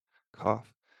evolution,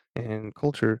 cough, and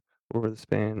culture over the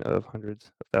span of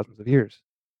hundreds of thousands of years.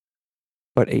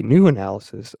 But a new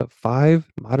analysis of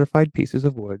 5 modified pieces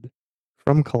of wood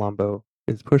from Colombo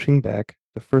is pushing back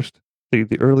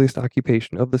the earliest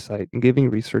occupation of the site and giving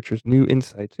researchers new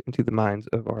insights into the minds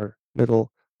of our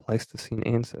Middle Pleistocene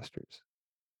ancestors.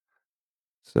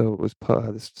 So it was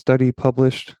this study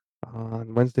published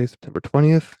on Wednesday, September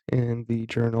 20th in the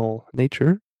journal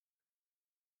Nature,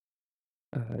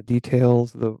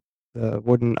 details the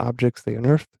wooden objects they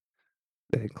unearthed.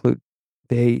 They include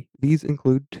these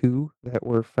include 2 that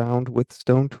were found with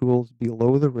stone tools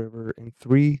below the river and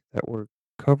 3 that were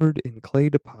covered in clay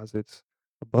deposits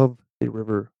above a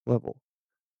river level.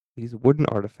 These wooden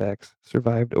artifacts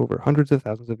survived over hundreds of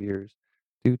thousands of years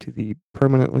due to the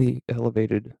permanently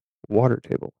elevated water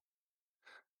table.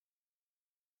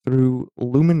 Through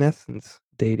luminescence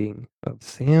dating of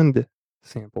sand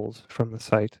samples from the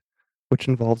site, which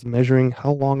involves measuring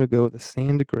how long ago the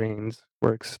sand grains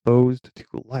were exposed to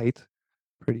light.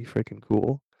 Pretty freaking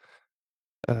cool.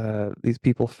 These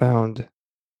people found,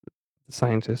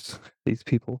 scientists, these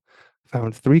people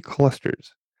found three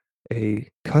clusters, a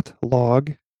cut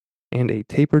log and a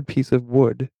tapered piece of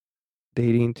wood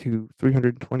dating to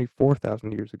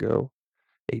 324,000 years ago,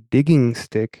 a digging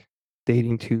stick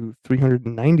dating to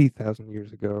 390,000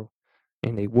 years ago,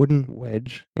 and a wooden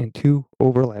wedge and two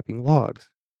overlapping logs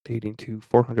dating to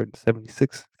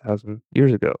 476,000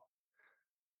 years ago.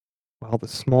 While the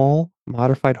small,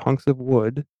 modified hunks of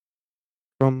wood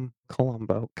from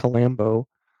Calambo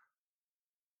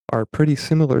are pretty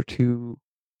similar to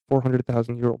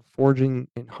 400,000-year-old foraging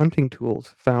and hunting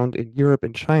tools found in Europe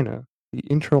and China, the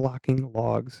interlocking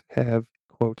logs have,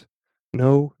 quote,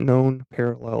 no known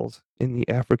parallels in the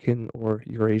African or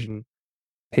Eurasian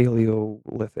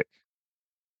Paleolithic,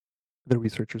 the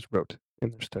researchers wrote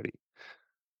in their study.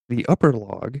 The upper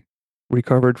log,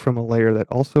 recovered from a layer that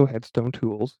also had stone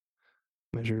tools,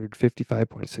 measured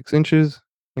 55.6 inches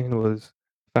and was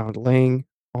found laying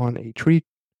on a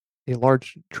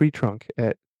large tree trunk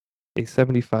at a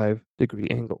 75-degree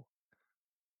angle.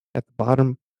 At the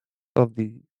bottom of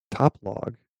the top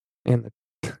log and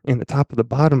the top of the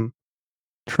bottom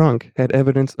trunk had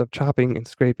evidence of chopping and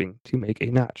scraping to make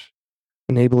a notch,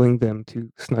 enabling them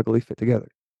to snugly fit together.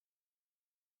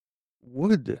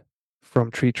 Wood from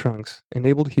tree trunks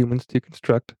enabled humans to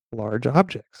construct large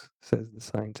objects, says the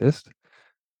scientist.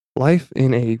 Life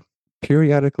in a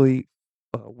periodically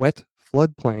wet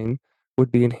floodplain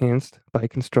would be enhanced by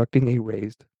constructing a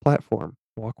raised platform,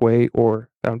 walkway, or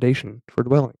foundation for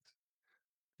dwellings.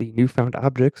 The newfound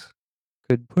objects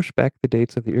could push back the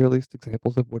dates of the earliest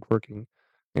examples of woodworking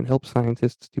and help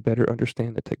scientists to better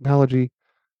understand the technology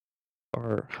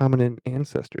our hominin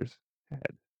ancestors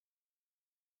had.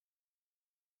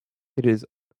 It is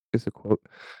a quote,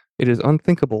 it is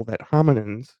unthinkable that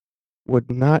hominins would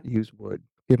not use wood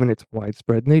given its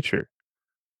widespread nature,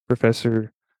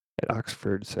 professor at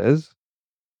Oxford says.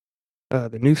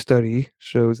 The new study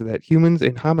shows that humans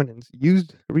and hominins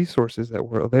used resources that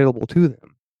were available to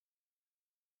them.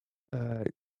 Uh,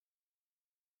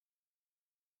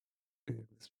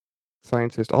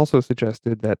 Scientists also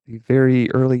suggested that the very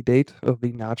early date of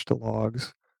the notched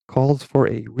logs calls for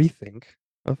a rethink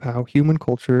of how human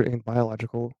culture and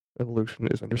biological evolution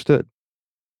is understood.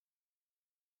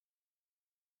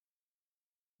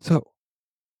 So,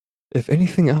 if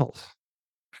anything else,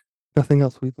 nothing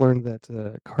else, we've learned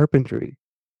that carpentry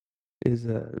is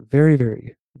a very,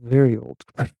 very, very old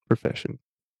profession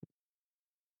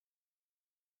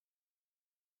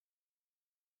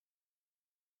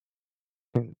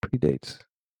and predates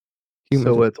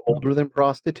humans. So it's older than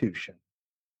prostitution.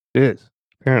 It is,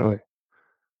 apparently,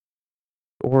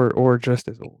 or just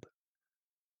as old.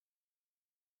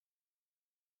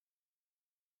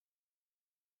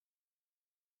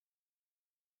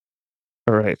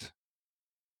 All right.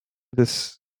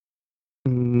 This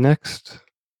next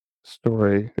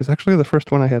story is actually the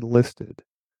first one I had listed,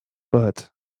 but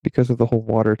because of the whole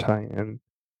water tie-in,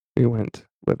 we went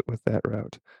with that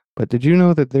route. But did you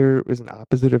know that there is an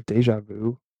opposite of deja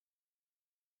vu?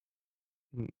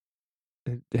 Mm,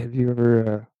 Have you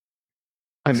ever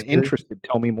I'm experienced? interested.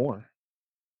 Tell me more.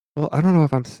 Well, I don't know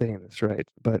if I'm saying this right,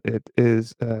 but it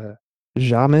is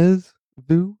jamais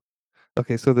vu.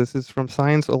 Okay, so this is from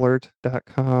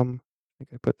sciencealert.com. I think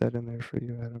I put that in there for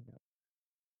you, Adam.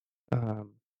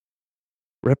 Um,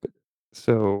 rep-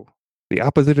 so the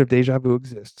opposite of deja vu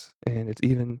exists, and it's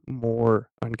even more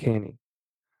uncanny.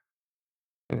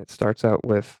 And it starts out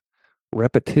with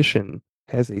repetition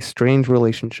has a strange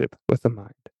relationship with the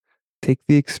mind. Take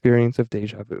the experience of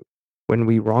deja vu. When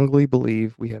we wrongly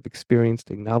believe we have experienced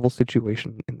a novel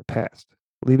situation in the past,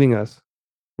 leaving us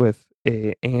with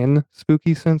an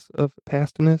spooky sense of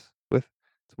pastness,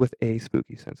 with a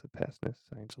spooky sense of pastness.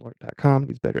 ScienceAlert.com,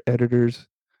 these better editors.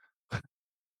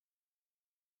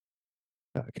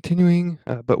 Continuing,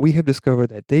 but we have discovered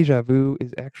that deja vu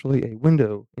is actually a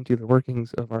window into the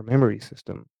workings of our memory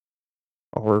system.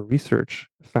 Our research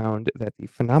found that the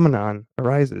phenomenon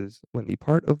arises when the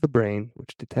part of the brain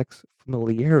which detects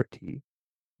familiarity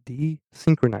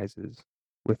desynchronizes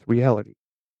with reality.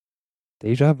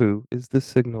 Deja vu is the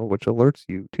signal which alerts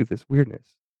you to this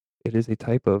weirdness. It is a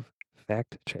type of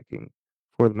fact checking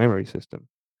for the memory system.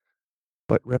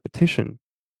 But repetition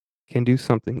can do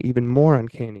something even more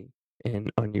uncanny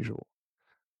and unusual.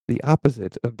 The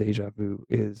opposite of deja vu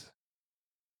is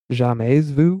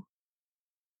jamais vu,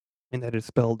 and that is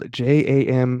spelled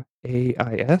Jamais.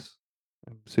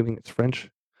 I'm assuming it's French,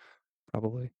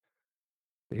 probably.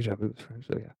 Deja vu is French,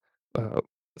 so yeah.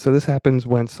 So this happens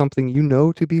when something you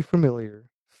know to be familiar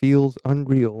feels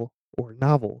unreal or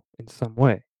novel in some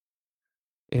way.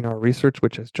 In our research,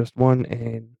 which has just won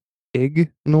an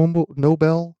Ig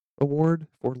Nobel Award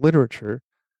for literature,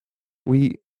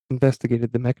 we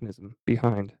investigated the mechanism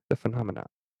behind the phenomenon.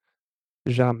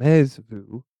 Jamais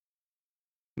vu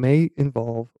may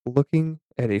involve looking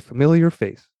at a familiar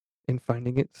face and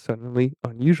finding it suddenly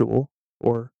unusual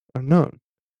or unknown.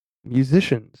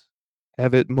 Musicians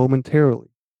have it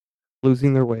momentarily,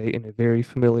 losing their way in a very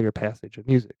familiar passage of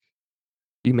music.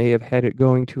 You may have had it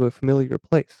going to a familiar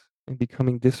place and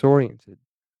becoming disoriented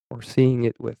or seeing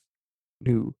it with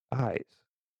new eyes.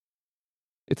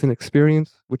 It's an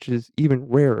experience which is even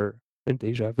rarer than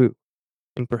deja vu,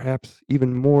 and perhaps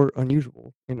even more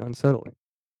unusual and unsettling.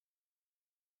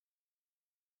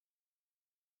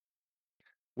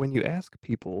 When you ask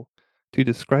people to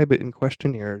describe it in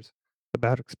questionnaires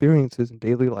about experiences in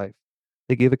daily life,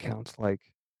 they give accounts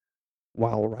like,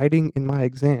 while writing in my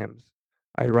exams,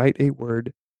 I write a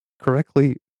word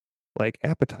correctly like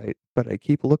appetite, but I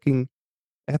keep looking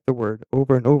at the word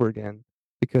over and over again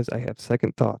because I have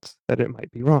second thoughts that it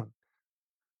might be wrong.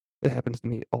 It happens to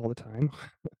me all the time.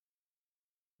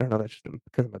 I don't know, that's just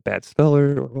because I'm a bad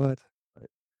speller or what.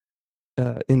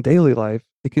 But in daily life,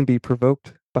 it can be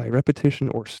provoked by repetition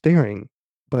or staring,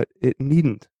 but it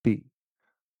needn't be.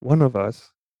 One of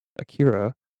us,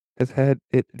 Akira, has had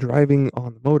it driving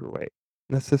on the motorway,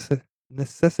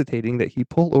 necessitating that he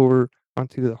pull over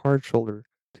onto the hard shoulder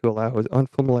to allow his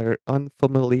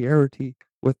unfamiliarity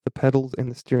with the pedals and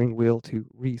the steering wheel to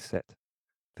reset.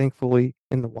 Thankfully,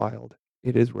 in the wild,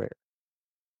 it is rare.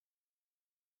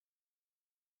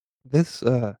 This,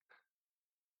 uh,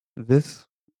 this,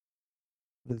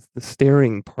 this the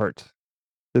staring part.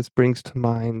 This brings to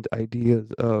mind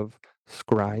ideas of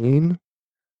scrying.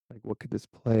 Like, what could this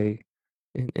play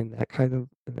in that kind of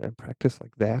in practice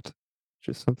like that?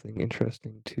 Just something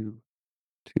interesting to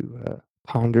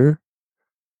ponder.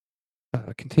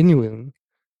 Continuing,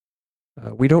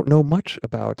 we don't know much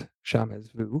about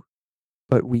Shamas Vu,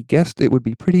 but we guessed it would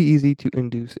be pretty easy to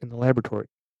induce in the laboratory.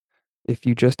 If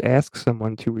you just ask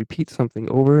someone to repeat something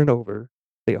over and over,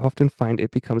 they often find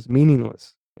it becomes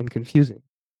meaningless and confusing.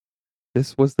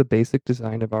 This was the basic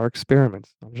design of our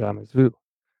experiments on Shamas Vu.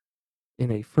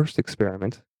 In a first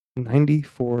experiment,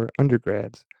 94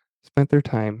 undergrads spent their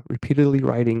time repeatedly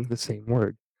writing the same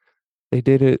word. They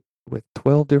did it with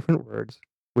 12 different words,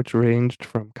 which ranged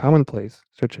from commonplace,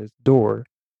 such as door,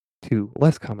 to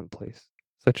less commonplace,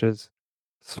 such as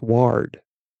sward,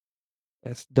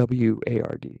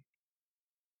 SWARD.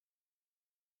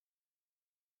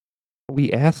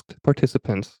 We asked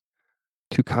participants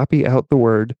to copy out the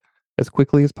word as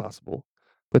quickly as possible,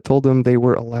 but told them they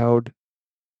were allowed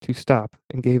to stop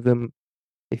and gave them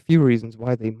a few reasons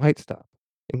why they might stop,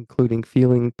 including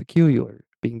feeling peculiar,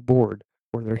 being bored,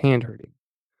 or their hand hurting.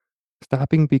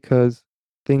 Stopping because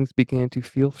things began to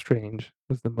feel strange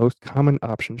was the most common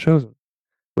option chosen,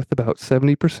 with about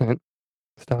 70%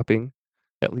 stopping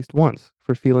at least once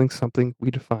for feeling something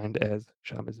we defined as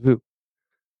jamais vu.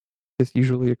 This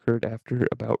usually occurred after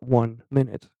about 1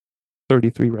 minute,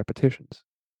 33 repetitions,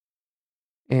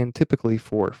 and typically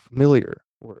for familiar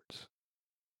words.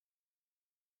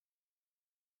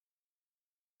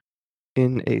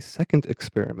 In a second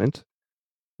experiment,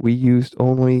 we used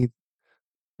only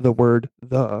the word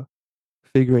the,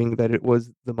 figuring that it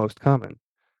was the most common.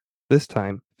 This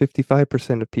time,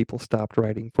 55% of people stopped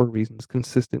writing for reasons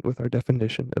consistent with our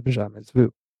definition of jamais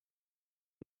vu,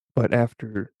 but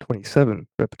after 27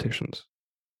 repetitions.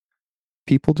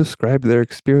 People described their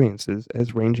experiences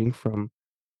as ranging from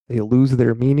they lose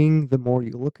their meaning the more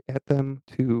you look at them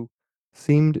to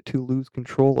seemed to lose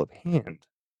control of hand.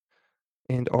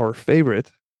 And our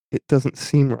favorite, it doesn't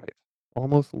seem right.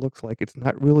 Almost looks like it's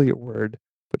not really a word,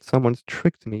 but someone's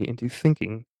tricked me into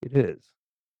thinking it is.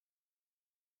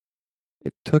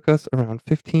 It took us around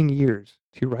 15 years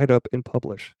to write up and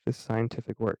publish this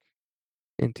scientific work.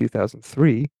 In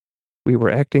 2003, we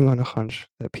were acting on a hunch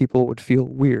that people would feel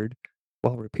weird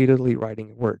while repeatedly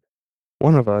writing a word.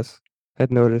 One of us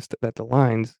had noticed that the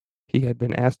lines he had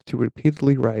been asked to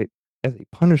repeatedly write as a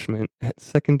punishment at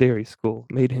secondary school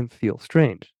made him feel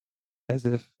strange, as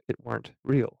if it weren't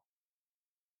real.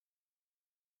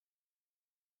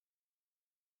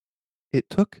 It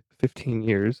took 15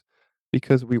 years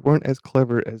because we weren't as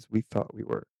clever as we thought we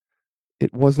were.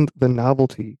 It wasn't the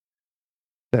novelty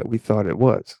that we thought it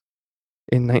was.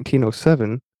 In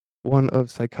 1907, one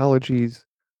of psychology's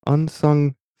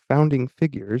unsung founding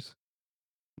figures,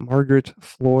 Margaret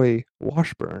Floy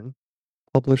Washburn,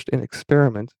 published an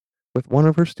experiment with one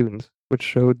of her students which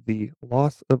showed the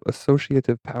loss of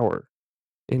associative power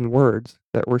in words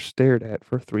that were stared at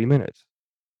for 3 minutes.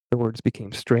 The words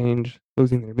became strange,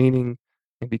 losing their meaning,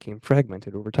 and became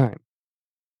fragmented over time.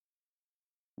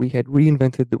 We had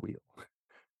reinvented the wheel.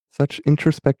 Such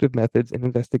introspective methods and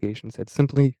investigations had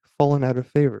simply fallen out of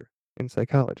favor in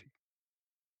psychology.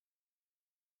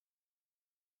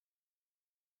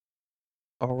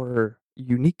 Our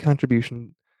unique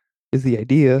contribution is the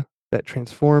idea that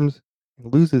transforms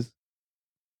and loses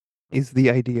is the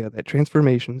idea that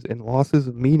transformations and losses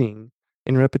of meaning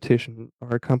in repetition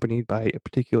are accompanied by a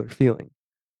particular feeling,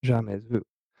 jamais vu.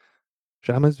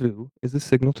 Jamais vu is a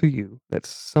signal to you that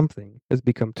something has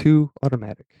become too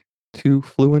automatic, too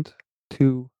fluent,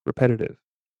 too repetitive.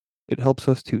 It helps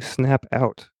us to snap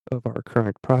out of our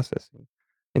current processing,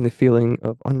 and the feeling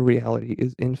of unreality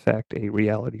is in fact a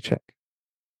reality check.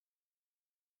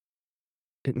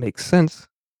 It makes sense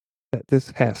that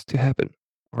this has to happen.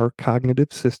 Our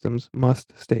cognitive systems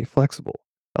must stay flexible,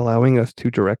 allowing us to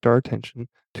direct our attention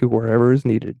to wherever is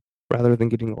needed rather than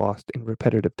getting lost in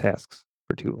repetitive tasks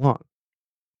for too long.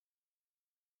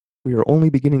 We are only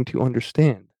beginning to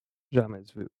understand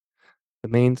jamais vu. The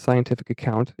main scientific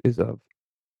account is of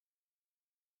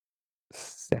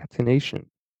satination,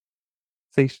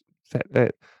 sat- sat- uh,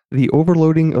 the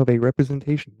overloading of a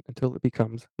representation until it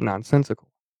becomes nonsensical.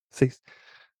 Sas-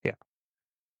 yeah.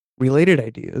 Related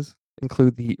ideas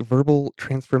include the verbal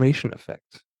transformation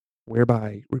effect,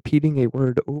 whereby repeating a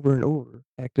word over and over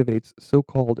activates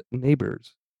so-called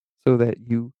neighbors, so that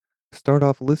you start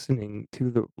off listening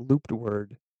to the looped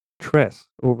word tress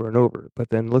over and over, but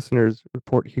then listeners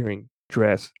report hearing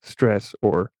dress, stress,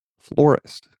 or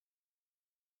florist.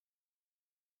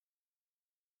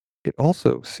 It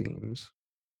also seems,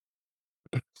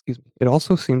 excuse me, it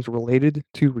also seems related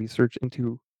to research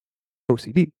into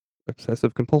OCD,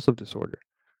 obsessive compulsive disorder,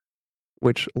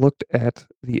 which looked at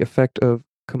the effect of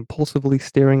compulsively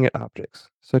staring at objects,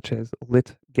 such as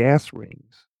lit gas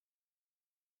rings.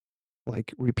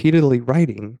 Like repeatedly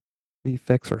writing, the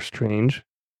effects are strange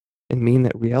and mean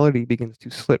that reality begins to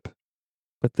slip,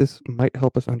 but this might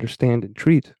help us understand and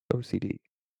treat OCD.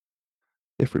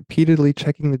 If repeatedly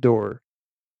checking the door,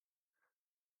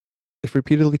 if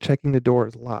repeatedly checking the door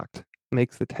is locked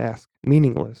makes the task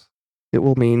meaningless, it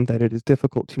will mean that it is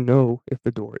difficult to know if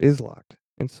the door is locked,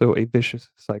 and so a vicious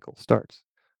cycle starts.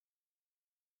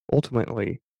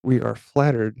 Ultimately, we are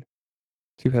flattered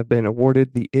to have been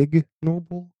awarded the Ig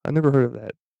Nobel. I never heard of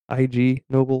that. IG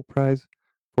Nobel Prize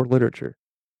for Literature.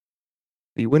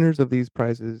 The winners of these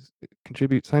prizes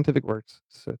contribute scientific works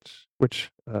such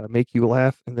which make you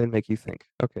laugh and then make you think.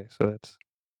 Okay, so that's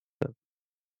the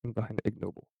thing behind Ig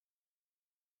Nobel.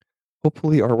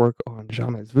 Hopefully, our work on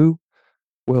jamais vu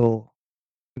will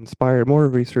inspire more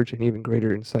research and even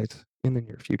greater insights in the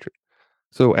near future.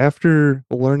 So, after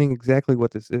learning exactly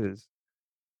what this is,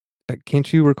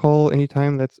 can't you recall any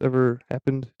time that's ever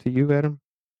happened to you, Adam?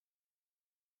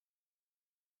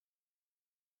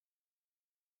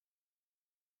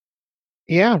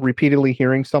 Yeah, repeatedly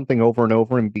hearing something over and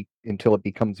over until it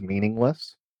becomes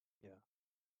meaningless.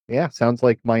 Yeah, sounds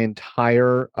like my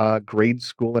entire, grade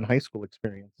school and high school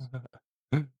experience.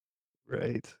 Yeah.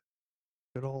 Right.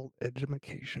 Good old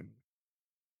edumacation.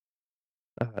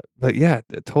 But yeah,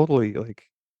 totally. Like,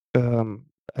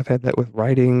 I've had that with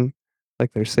writing.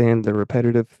 Like they're saying the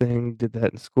repetitive thing. Did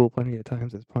that in school plenty of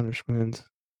times as punishment.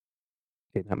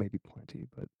 Okay, not maybe plenty,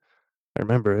 but I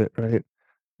remember it, right?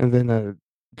 And then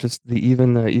just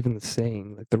even the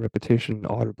saying, like the repetition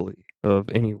audibly of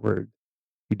any word.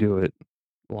 You do it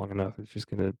long enough, it's just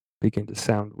gonna begin to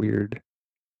sound weird.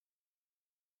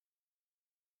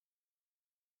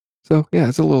 So yeah,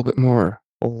 it's a little bit more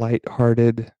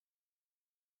lighthearted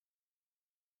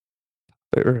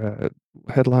or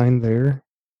headline there.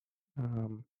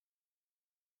 Um,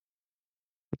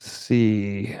 let's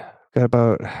see. Got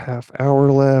about half hour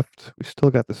left. We still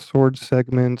got the sword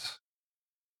segment.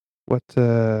 What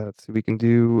let's see, we can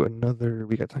do another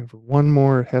we got time for one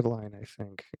more headline, I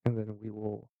think, and then we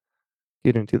will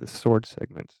get into the sword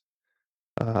segment.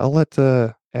 I'll let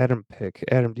Adam pick.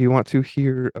 Adam, do you want to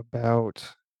hear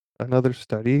about another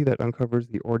study that uncovers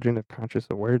the origin of conscious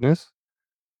awareness,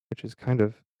 which is kind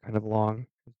of long.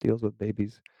 It deals with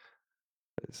babies,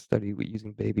 a study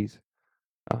using babies.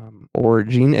 Or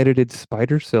gene edited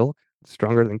spider silk,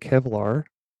 stronger than Kevlar.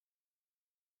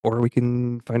 Or we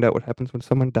can find out what happens when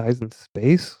someone dies in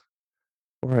space.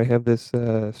 Or I have this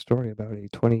story about a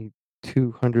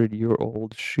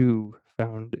 2,200-year-old shoe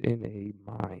found in a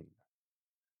mine.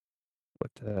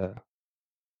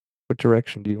 What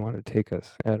direction do you want to take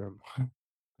us, Adam?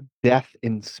 Death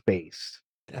in space.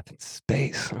 Death in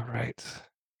space. All right.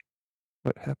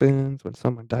 What happens when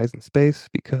someone dies in space?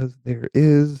 Because there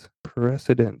is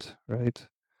precedent, right?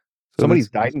 So Somebody's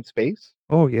this, died in space?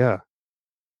 oh yeah,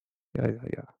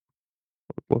 yeah.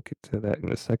 We'll get to that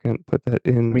in a second. Put that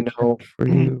in We the chat know, for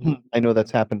you. I know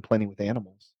that's happened plenty with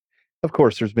animals. Of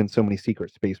course, there's been so many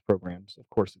secret space programs. Of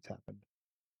course, it's happened.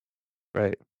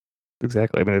 Right.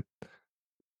 Exactly. I mean,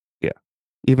 yeah.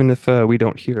 Even if we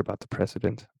don't hear about the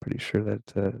precedent, I'm pretty sure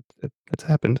that that's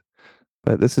happened.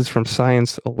 But this is from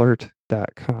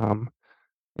sciencealert.com.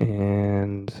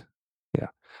 And yeah,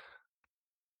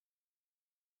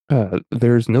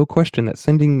 there's no question that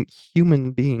sending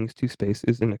human beings to space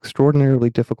is an extraordinarily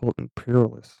difficult and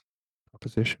perilous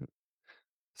proposition.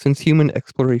 Since human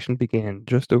exploration began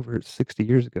just over 60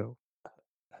 years ago,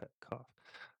 cough,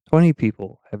 20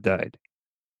 people have died,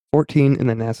 14 in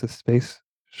the NASA Space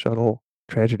Shuttle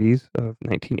tragedies of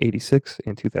 1986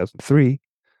 and 2003,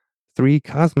 three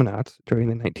cosmonauts during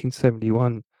the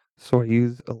 1971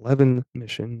 Soyuz 11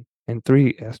 mission, and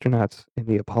three astronauts in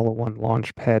the Apollo 1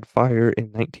 launch pad fire in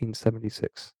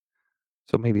 1976.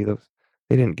 So maybe they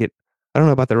didn't get, I don't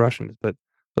know about the Russians, but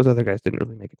those other guys didn't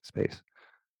really make it to space.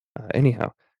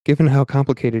 Anyhow, given how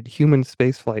complicated human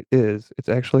spaceflight is, it's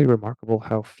actually remarkable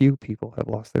how few people have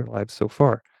lost their lives so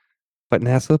far. But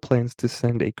NASA plans to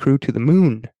send a crew to the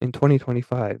moon in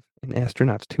 2025 and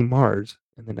astronauts to Mars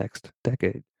in the next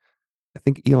decade. I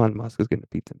think Elon Musk is going to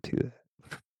beat them to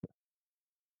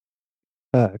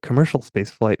that. Commercial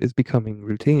spaceflight is becoming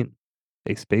routine.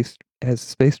 As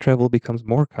space travel becomes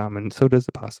more common, so does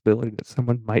the possibility that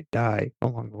someone might die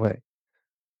along the way.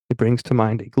 It brings to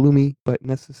mind a gloomy but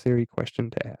necessary question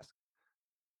to ask.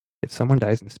 If someone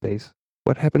dies in space,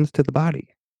 what happens to the body?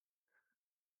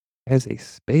 As a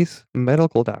space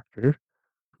medical doctor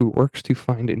who works to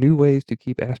find new ways to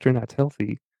keep astronauts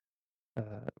healthy,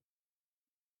 uh,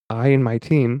 I and my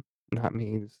team, not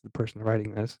me, this is the person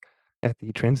writing this, at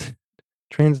the trans,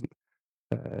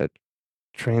 uh,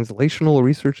 Translational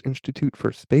Research Institute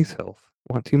for Space Health,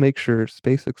 want to make sure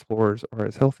space explorers are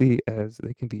as healthy as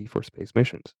they can be for space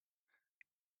missions.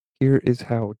 Here is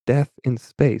how death in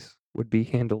space would be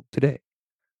handled today.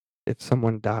 If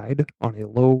someone died on a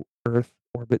low Earth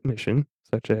orbit mission,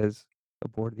 such as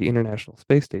aboard the International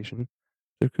Space Station,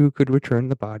 the crew could return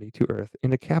the body to Earth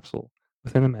in a capsule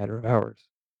within a matter of hours.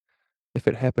 If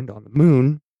it happened on the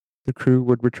moon, the crew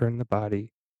would return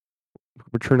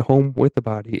home with the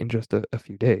body in just a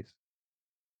few days.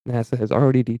 NASA has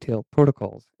already detailed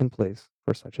protocols in place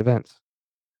for such events.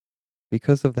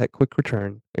 Because of that quick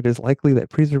return, it is likely that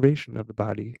preservation of the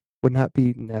body would not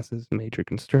be NASA's major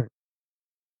concern.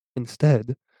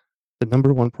 Instead, the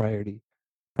number one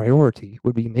priority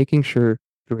would be making sure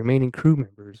the remaining crew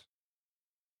members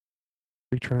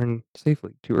return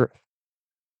safely to Earth.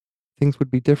 Things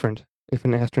would be different if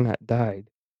an astronaut died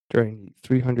during the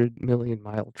 300 million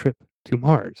mile trip to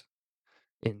Mars.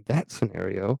 In that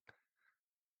scenario,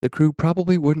 the crew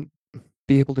probably wouldn't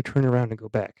be able to turn around and go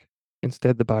back.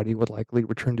 Instead, the body would likely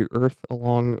return to Earth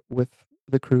along with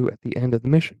the crew at the end of the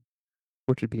mission,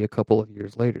 which would be a couple of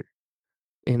years later.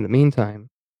 In the meantime,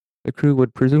 the crew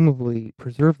would presumably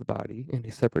preserve the body in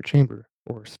a separate chamber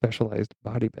or specialized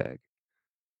body bag.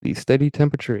 The steady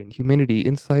temperature and humidity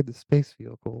inside the space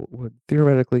vehicle would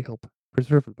theoretically help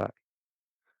preserve the body.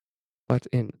 But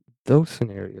in those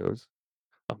scenarios,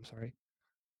 I'm sorry,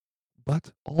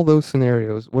 but all those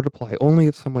scenarios would apply only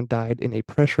if someone died in a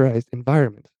pressurized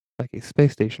environment, like a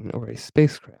space station or a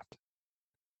spacecraft.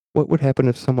 What would happen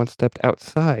if someone stepped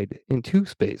outside into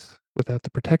space without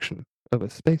the protection of a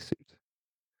spacesuit?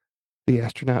 The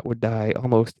astronaut would die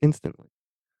almost instantly.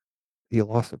 The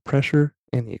loss of pressure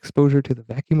and the exposure to the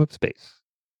vacuum of space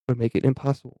would make it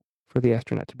impossible for the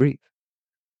astronaut to breathe,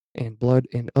 and blood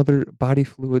and other body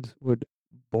fluids would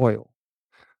boil.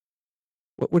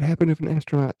 What would happen if an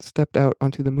astronaut stepped out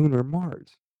onto the moon or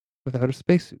Mars without a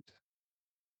spacesuit?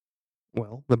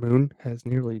 Well, the moon has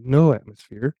nearly no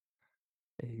atmosphere,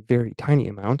 a very tiny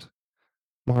amount.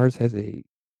 Mars has a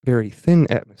very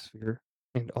thin atmosphere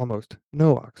and almost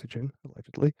no oxygen,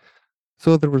 allegedly.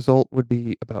 So the result would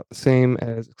be about the same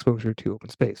as exposure to open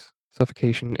space,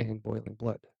 suffocation and boiling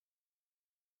blood.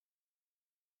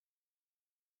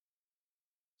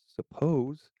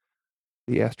 Suppose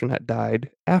the astronaut died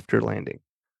after landing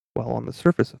while on the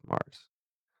surface of Mars.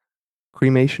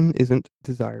 Cremation isn't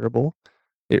desirable.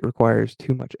 It requires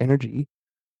too much energy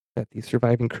that the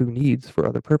surviving crew needs for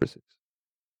other purposes.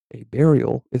 A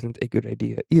burial isn't a good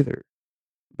idea either.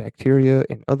 Bacteria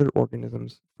and other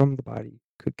organisms from the body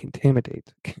could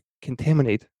contaminate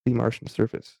the Martian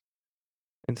surface.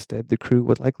 Instead, the crew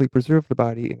would likely preserve the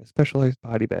body in a specialized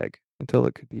body bag until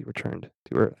it could be returned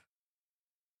to Earth.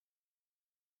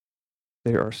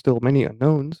 There are still many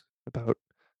unknowns about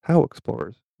how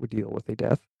explorers would deal with a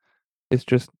death. It's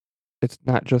just it's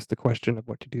not just the question of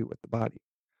what to do with the body.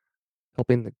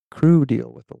 Helping the crew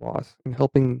deal with the loss and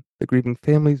helping the grieving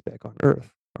families back on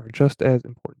Earth are just as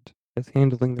important as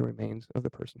handling the remains of the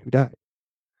person who died.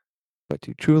 But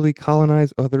to truly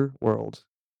colonize other worlds,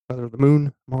 whether the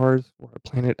moon, Mars, or a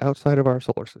planet outside of our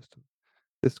solar system,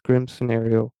 this grim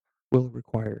scenario will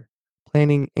require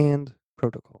planning and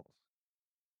protocols.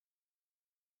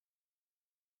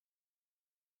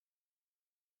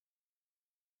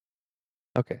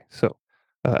 Okay, so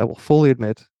I will fully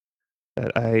admit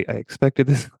that I expected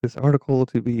this article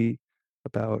to be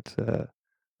about the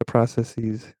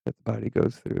processes that the body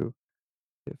goes through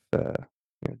if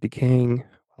decaying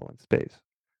while in space.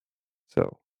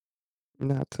 So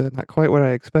not quite what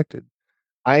I expected.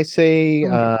 I say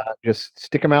However, just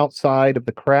stick them outside of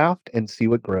the craft and see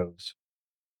what grows.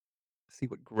 see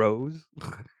what grows.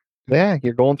 Yeah,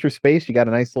 you're going through space. You got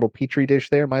a nice little petri dish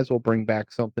there. Might as well bring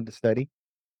back something to study.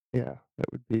 Yeah, that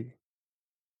would be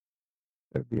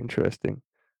interesting.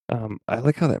 I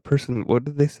like how that person. What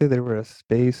did they say? They were a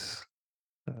space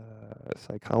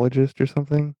psychologist or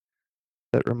something.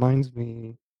 That reminds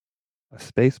me, a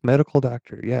space medical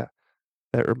doctor. Yeah,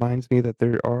 that reminds me that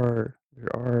there are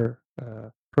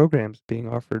programs being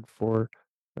offered for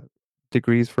uh,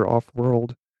 degrees for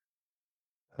off-world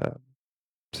uh,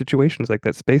 situations like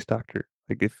that space doctor.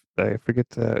 Like if I forget,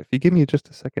 if you give me just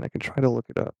a second, I can try to look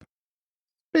it up.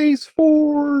 Space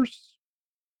Force.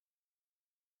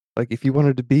 Like if you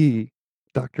wanted to be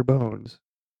Dr. Bones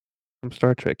from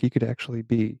Star Trek, you could actually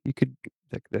be. You could.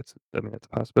 That's. I mean, that's a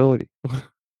possibility.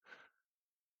 Gotta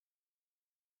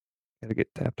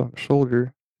get tapped on the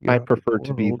shoulder. Get I off the prefer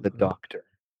to be world. the But doctor.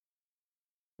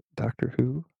 Doctor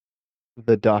Who?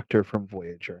 The doctor from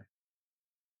Voyager.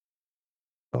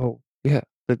 Oh yeah,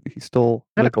 that he stole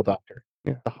the. Medical doctor.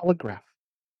 Yeah. The holograph.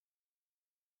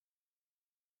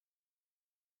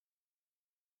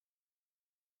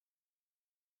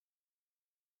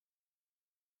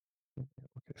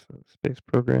 Okay, so space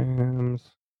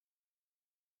programs.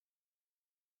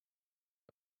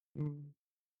 Mm,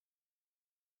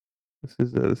 this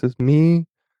is me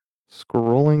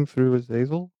scrolling through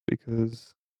Azazel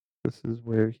because this is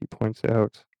where he points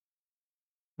out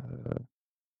uh,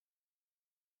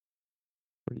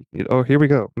 oh, here we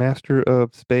go. Master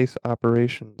of Space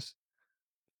Operations,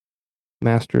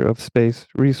 Master of Space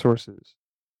Resources,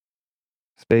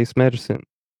 Space Medicine,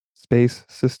 Space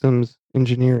Systems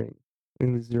Engineering.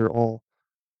 And these are all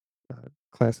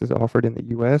classes offered in the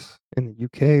US. In the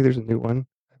UK, there's a new one.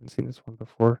 I haven't seen this one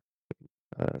before.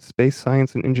 Space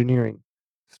Science and Engineering,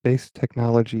 Space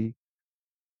Technology,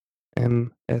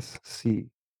 MSc,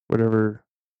 whatever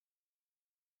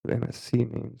MSc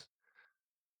means.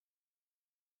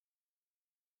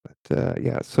 But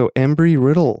yeah, so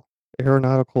Embry-Riddle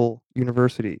Aeronautical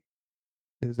University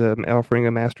is offering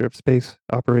a Master of Space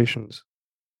Operations.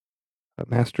 A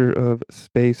Master of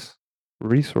Space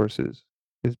Resources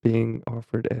is being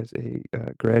offered as a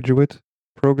graduate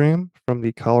program from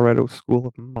the Colorado School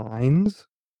of Mines.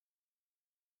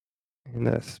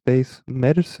 And Space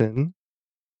Medicine,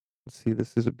 let's see,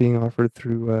 this is being offered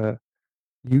through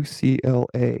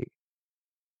UCLA,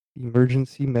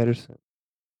 Emergency Medicine,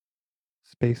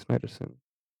 Space Medicine,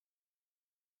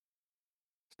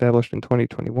 established in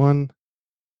 2021.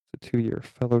 It's a 2-year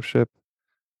fellowship.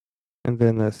 And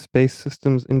then Space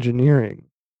Systems Engineering,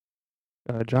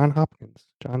 Johns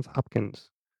Hopkins,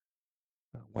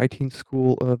 Whiting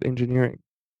School of Engineering.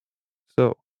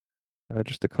 So,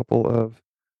 just a couple of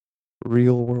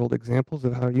real world examples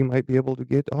of how you might be able to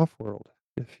get off world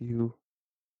if you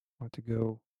want to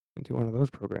go into one of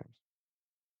those programs.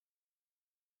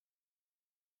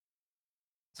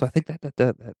 So I think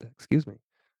excuse me,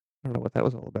 I don't know what that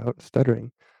was all about,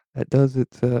 stuttering. That does it.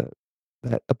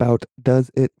 That about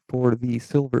does it for the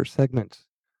silver segment.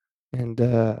 And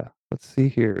let's see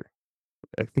here.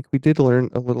 I think we did learn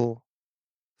a little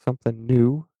something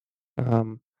new.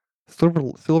 Um,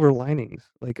 silver linings.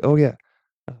 Like, oh yeah,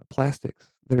 plastics.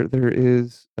 There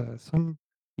is some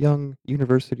young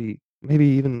university, maybe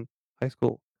even high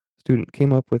school student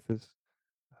came up with this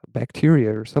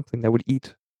bacteria or something that would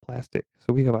eat plastic.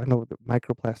 So I know that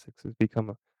microplastics has become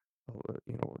a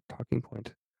talking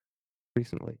point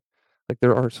recently. Like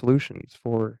there are solutions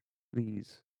for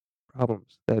these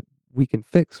problems that we can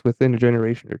fix within a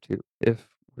generation or two if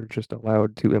we're just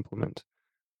allowed to implement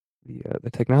the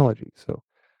technology. So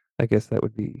I guess that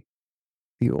would be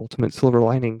the ultimate silver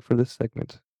lining for this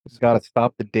segment. Is Got to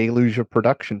stop the deluge of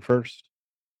production first.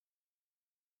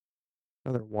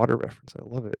 Another water reference. I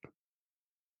love it.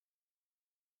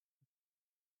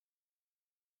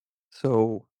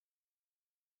 So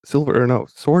silver or no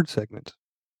sword segment.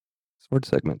 Sword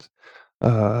segment.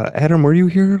 Adam, were you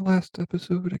here last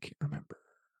episode? I can't remember.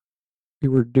 We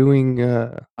were doing.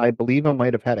 I believe I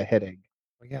might have had a headache.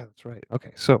 Oh, yeah, that's right.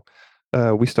 Okay, so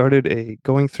we started a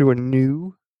going through a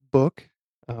new book,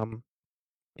 um,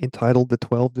 entitled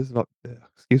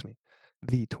excuse me,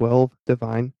 the 12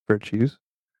 Divine Virtues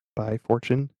by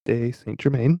Fortune de Saint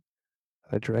Germain,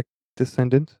 a direct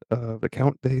descendant of the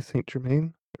Count de Saint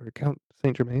Germain or Count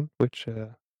Saint Germain, which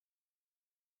you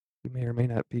may or may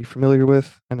not be familiar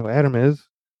with. I know Adam is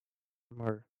from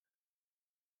our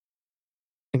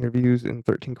interviews in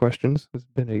 13 Questions. Has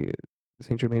been a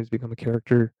Saint Germain has become a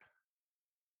character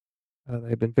that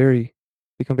I've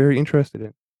become very interested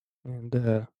in,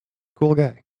 and cool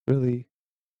guy, really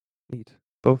neat.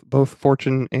 Both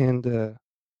Fortune and the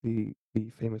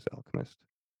famous alchemist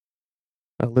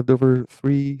lived over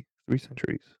three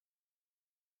centuries.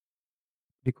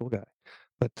 Pretty cool guy,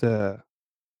 but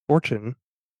Fortune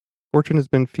Fortune has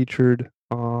been featured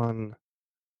on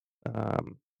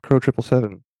Crow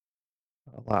 777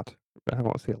 a lot. I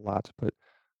won't say a lot, but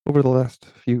over the last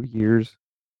few years,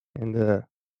 and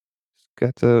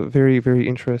got a very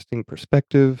interesting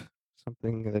perspective,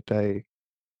 something that I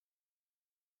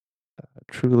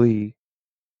truly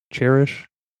cherish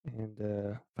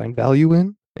and find value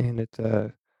in, and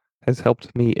it has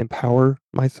helped me empower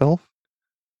myself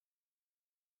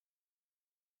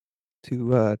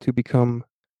to become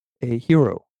a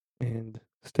hero and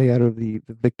stay out of the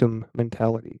victim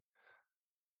mentality.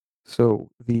 So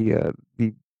the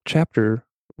chapter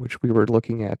which we were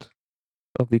looking at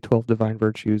of the 12 divine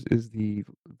virtues is the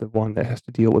one that has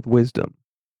to deal with wisdom,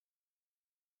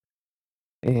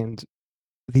 and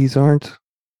these aren't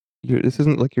this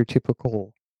isn't like your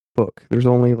typical book. There's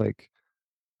only like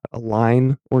a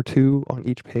line or two on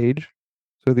each page.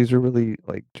 So these are really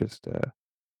like just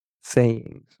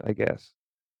sayings, I guess.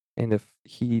 And if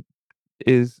he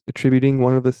is attributing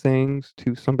one of the sayings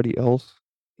to somebody else,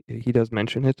 he does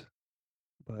mention it.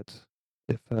 But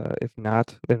if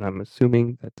not, then I'm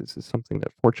assuming that this is something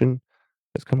that Fortune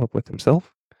has come up with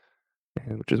himself,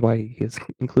 and which is why he has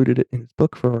included it in his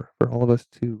book for all of us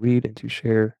to read and to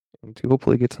share and to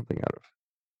hopefully get something out of.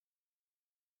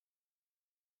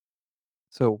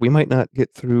 So we might not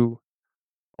get through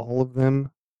all of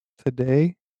them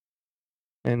today.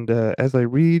 And as I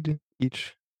read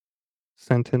each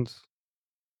sentence,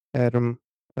 Adam,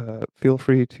 feel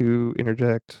free to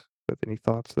interject with any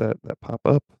thoughts that pop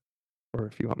up, or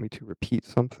if you want me to repeat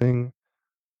something,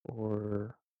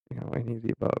 or any of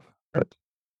the above. But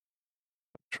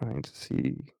I'm trying to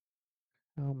see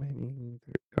how many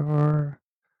there are.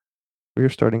 We're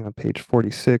starting on page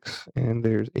 46, and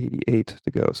there's 88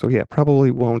 to go. So yeah, probably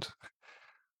won't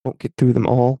get through them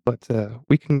all, but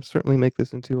we can certainly make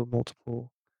this into a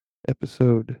multiple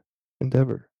episode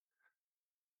endeavor.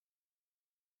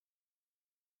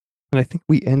 And I think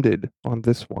we ended on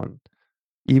this one.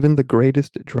 Even the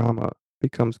greatest drama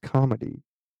becomes comedy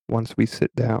once we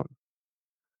sit down.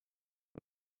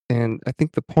 And I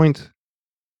think the point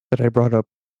that I brought up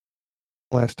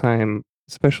last time,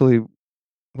 especially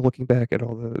looking back at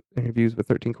all the interviews with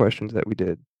 13 questions that we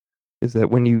did, is that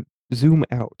when you zoom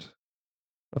out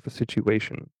of a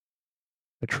situation,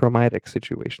 a traumatic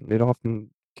situation, it often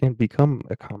can become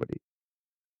a comedy.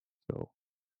 So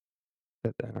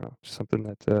that I don't know, something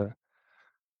that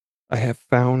I have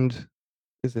found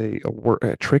is a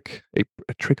trick,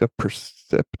 a trick of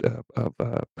perception,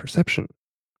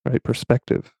 right?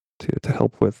 Perspective to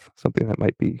help with something that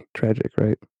might be tragic,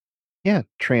 right? Yeah,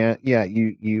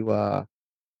 you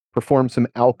perform some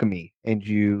alchemy and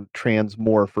you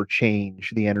transmorph or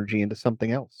change the energy into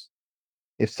something else.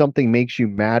 If something makes you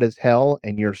mad as hell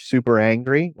and you're super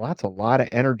angry, well, that's a lot of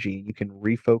energy. You can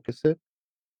refocus it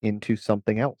into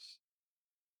something else.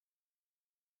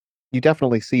 You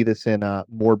definitely see this in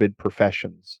morbid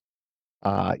professions.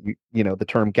 You know the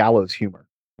term gallows humor.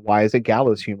 Why is it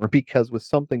gallows humor? Because with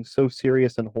something so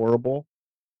serious and horrible,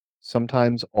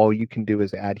 sometimes all you can do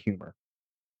is add humor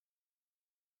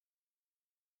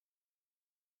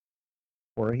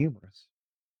or a humorous.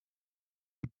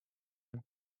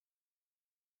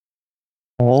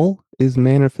 All is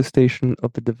manifestation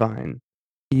of the divine,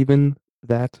 even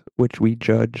that which we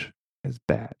judge as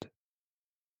bad.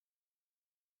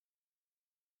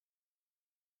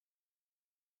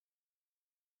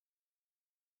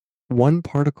 One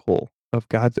particle of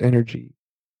God's energy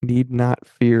need not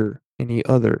fear any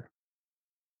other.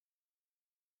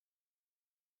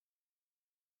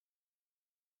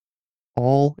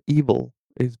 All evil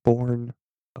is born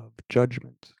of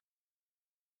judgment.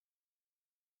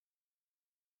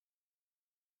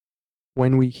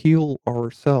 When we heal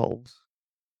ourselves,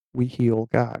 we heal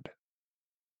God.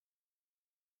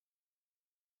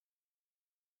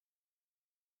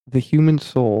 The human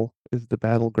soul is the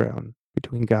battleground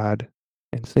between God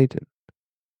and Satan.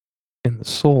 In the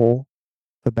soul,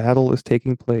 the battle is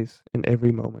taking place in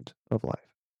every moment of life.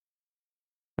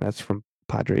 And that's from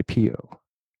Padre Pio.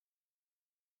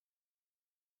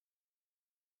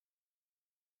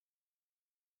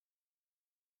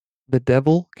 The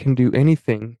devil can do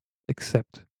anything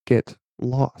except get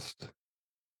lost.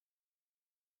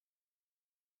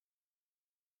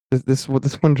 This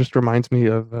one just reminds me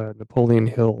of Napoleon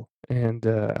Hill and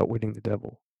Outwitting the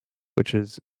Devil, which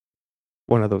is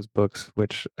one of those books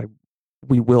which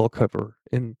we will cover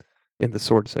in the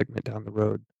sword segment down the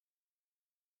road.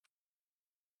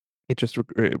 It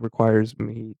requires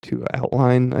me to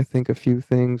outline, I think, a few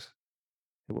things.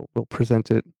 We'll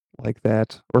present it like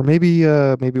that, or maybe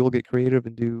we'll get creative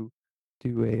and do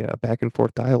a back and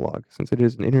forth dialogue. Since it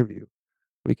is an interview,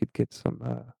 we could get some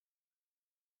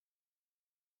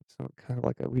kind of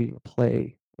like a reading a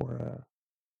play or a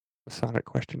sonic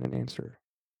question and answer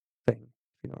thing.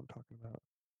 If you know what I'm talking about.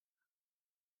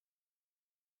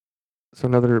 So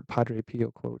another Padre Pio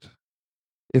quote: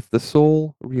 "If the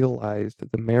soul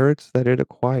realized the merits that it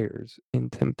acquires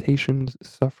in temptations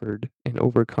suffered and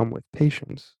overcome with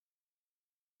patience,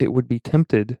 it would be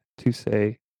tempted to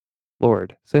say,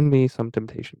 'Lord, send me some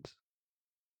temptations.'"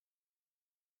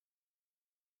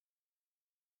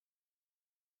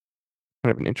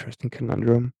 Kind of an interesting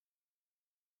conundrum.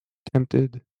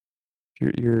 Tempted,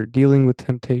 you're dealing with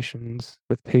temptations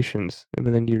with patience, and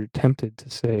then you're tempted to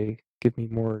say, "Give me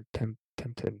more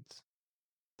temptations."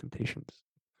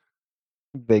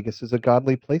 Vegas is a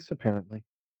godly place, apparently.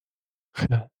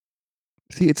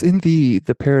 See, it's in the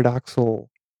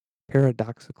paradoxical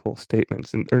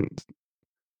statements, and or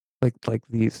like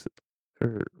these,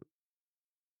 or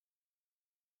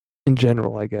in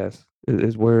general, I guess,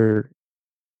 is where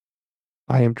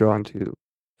I am drawn to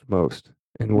the most,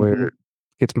 and where Mhm. it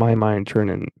gets my mind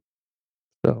turning.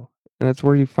 So, and that's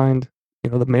where you find,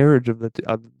 the marriage of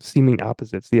the seeming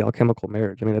opposites, the alchemical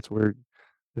marriage. I mean, that's where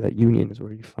that union is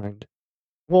where you find.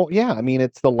 Well, yeah, I mean,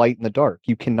 it's the light and the dark.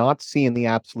 You cannot see in the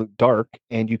absolute dark,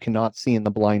 and you cannot see in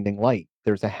the blinding light.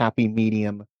 There's a happy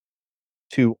medium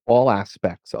to all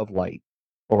aspects of light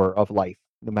or of life,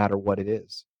 no matter what it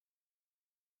is.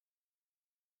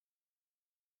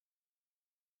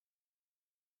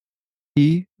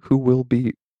 He who will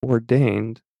be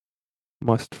ordained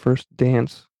must first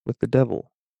dance with the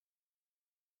devil.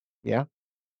 Yeah,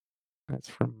 That's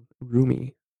from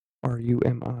Rumi,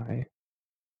 Rumi.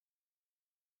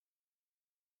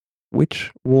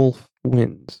 Which wolf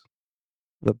wins,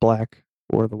 the black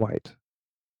or the white?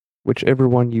 Whichever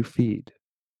one you feed,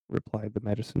 replied the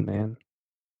medicine man.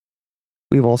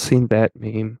 We've all seen that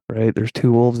meme, right? There's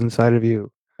two wolves inside of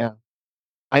you. yeah.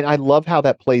 I love how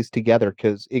that plays together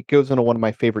because it goes into one of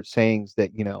my favorite sayings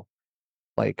that,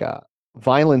 like,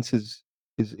 violence is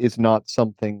not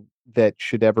something that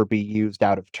should ever be used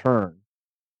out of turn.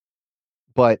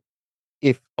 But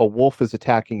if a wolf is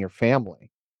attacking your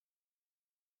family,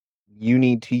 you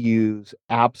need to use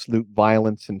absolute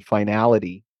violence and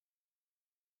finality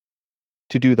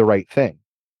to do the right thing.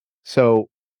 So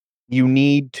you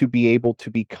need to be able to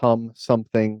become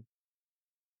something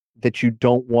that you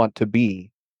don't want to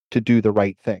do the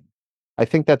right thing. I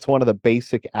think that's one of the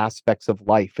basic aspects of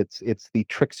life. It's the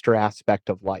trickster aspect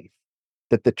of life,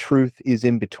 that the truth is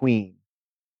in between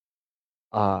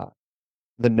uh,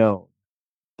 the known,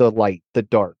 the light, the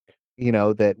dark.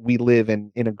 That we live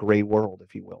in a gray world,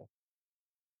 if you will.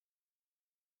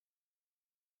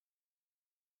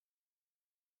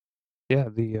 Yeah,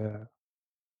 yeah,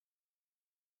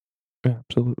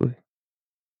 absolutely.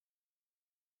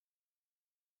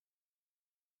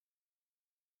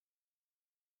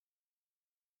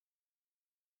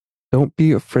 Don't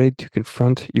be afraid to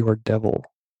confront your devil,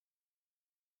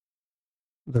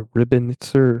 the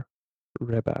Ribbonitzer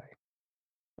Rabbi.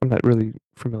 I'm not really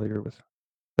familiar with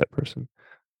that person,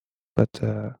 but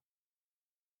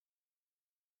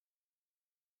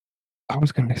I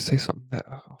was going to say something that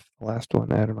off the last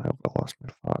one, Adam. I lost my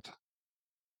thought.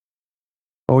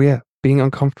 Oh yeah, being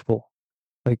uncomfortable,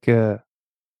 like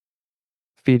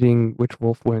feeding which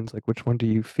wolf wins, like which one do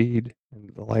you feed, and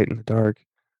the light and the dark.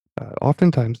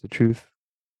 Oftentimes the truth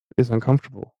is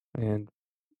uncomfortable, and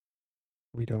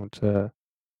we don't,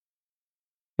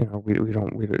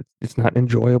 it's not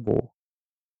enjoyable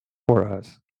for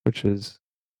us, which is,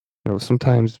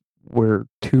 sometimes we're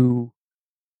too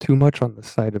much on the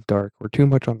side of dark or too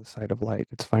much on the side of light.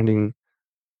 It's finding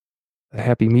a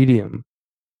happy medium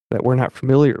that we're not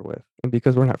familiar with, And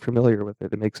because we're not familiar with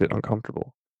it, it makes it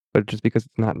uncomfortable. But just because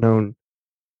it's not known,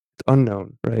 it's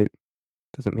unknown, right?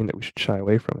 Doesn't mean that we should shy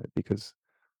away from it because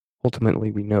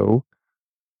ultimately we know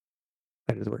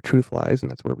that is where truth lies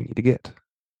and that's where we need to get.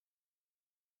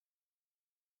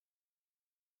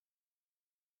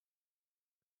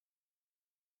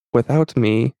 Without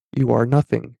me, you are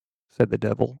nothing, said the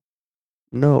devil.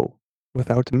 No,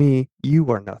 without me, you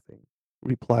are nothing,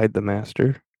 replied the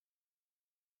master.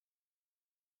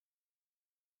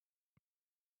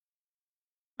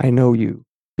 I know you.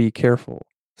 Be careful,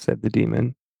 said the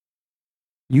demon.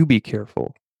 You be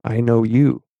careful. I know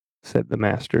you, said the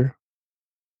master.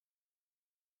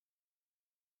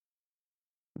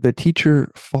 The teacher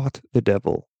fought the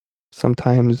devil,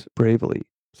 sometimes bravely,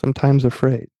 sometimes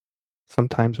afraid,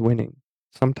 sometimes winning,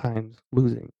 sometimes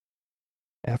losing.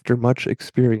 After much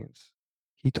experience,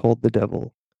 he told the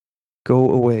devil,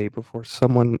 go away before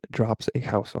someone drops a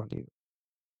house on you.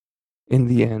 In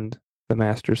the end, the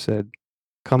master said,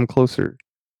 come closer.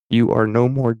 You are no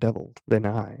more devil than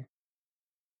I.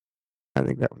 I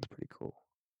think that one's pretty cool.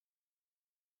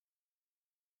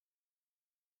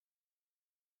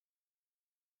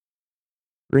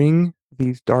 Bring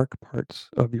these dark parts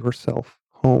of yourself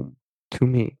home to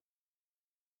me.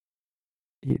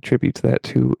 He attributes that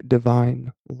to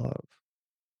divine love.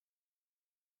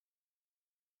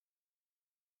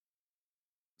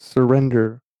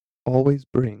 Surrender always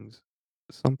brings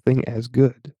something as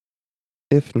good,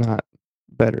 if not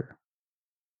better.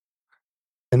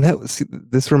 And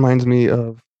this reminds me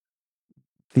of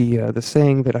the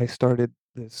saying that I started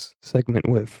this segment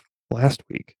with last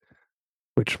week,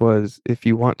 which was if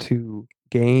you want to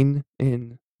gain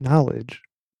in knowledge,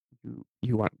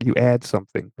 you add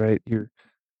something, right? You're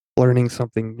learning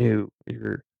something new.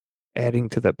 You're adding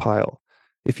to that pile.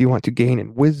 If you want to gain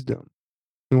in wisdom,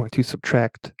 we want to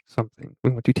subtract something. We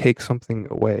want to take something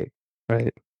away,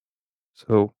 right?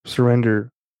 So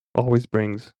surrender always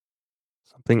brings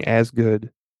something as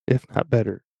good, if not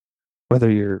better, whether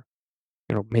you're,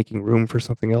 making room for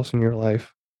something else in your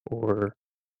life or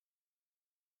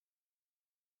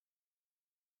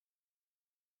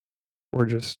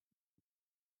just,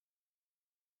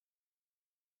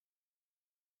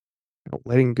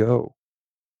 letting go,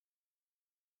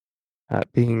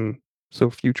 not being so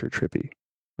future trippy,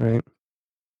 right?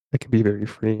 It can be very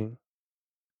freeing.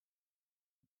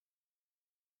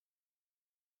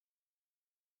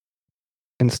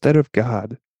 Instead of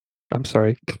God, I'm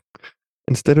sorry,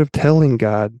 instead of telling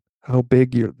God how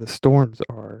big the storms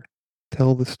are,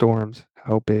 tell the storms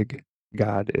how big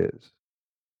God is.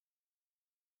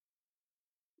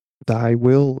 Thy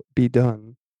will be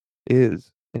done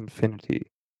is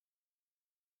infinity.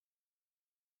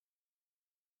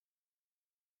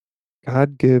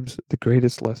 God gives the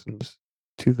greatest lessons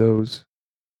to those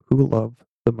who love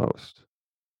the most.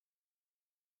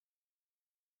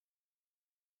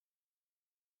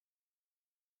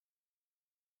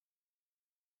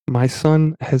 My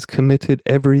son has committed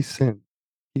every sin.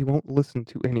 He won't listen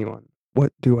to anyone.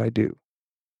 What do I do?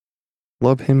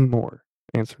 Love him more,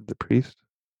 answered the priest.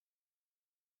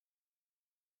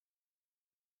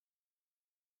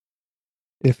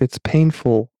 If it's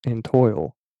painful and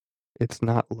toil, it's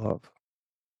not love.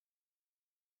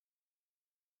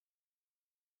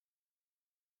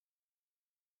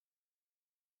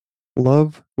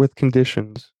 Love with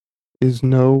conditions is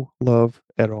no love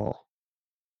at all.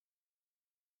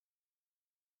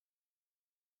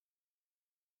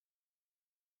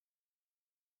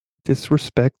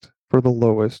 Disrespect for the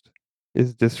lowest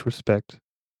is disrespect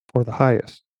for the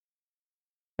highest.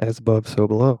 As above, so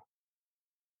below.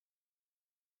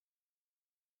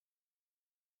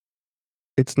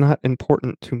 It's not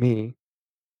important to me.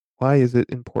 Why is it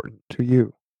important to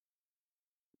you?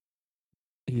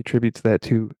 He attributes that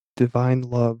to divine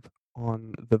love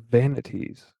on the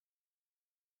vanities.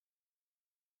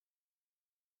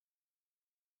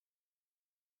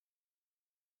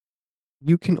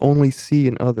 You can only see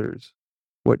in others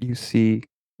what you see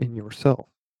in yourself.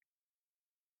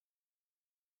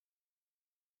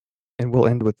 And we'll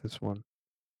end with this one.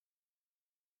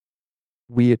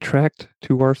 We attract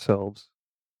to ourselves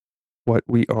what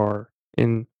we are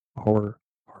in our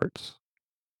hearts.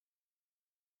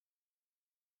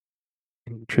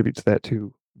 And he attributes that to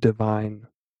divine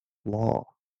law.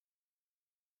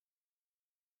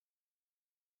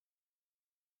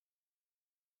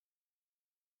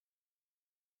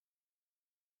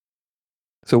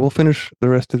 So we'll finish the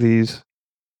rest of these.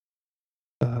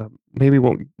 Maybe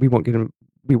we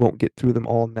won't get through them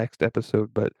all next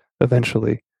episode, but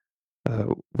eventually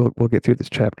we'll get through this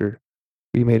chapter.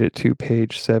 We made it to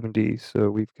page 70, so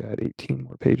we've got 18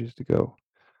 more pages to go.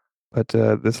 But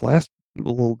this last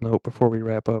little note before we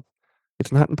wrap up,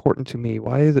 it's not important to me.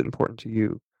 Why is it important to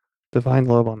you? Divine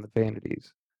love on the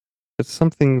vanities. It's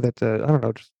something that I don't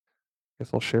know. Just I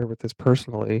guess I'll share with this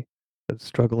personally. That's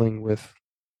struggling with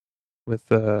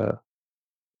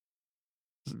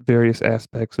various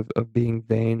aspects of being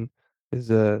vain is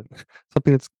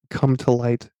something that's come to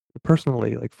light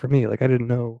personally. Like for me, like I didn't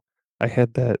know I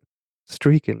had that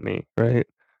streak in me, right?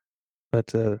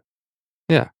 But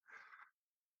yeah,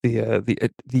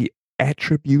 the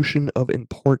attribution of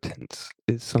importance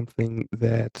is something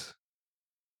that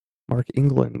Mark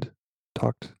England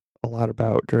talked a lot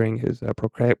about during his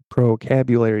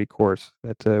vocabulary course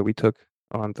that we took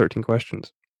on 13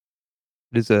 questions.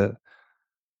 It is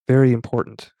very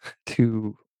important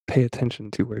to pay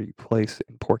attention to where you place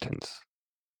importance.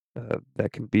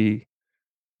 That can be,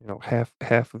 half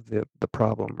of the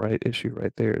problem, right? Issue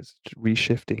right there is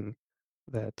reshifting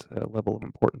that level of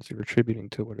importance you're attributing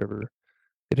to whatever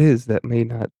it is that may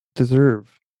not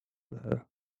deserve the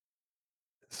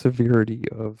severity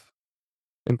of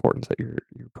importance that you're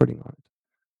putting on it.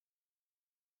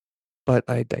 But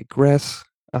I digress.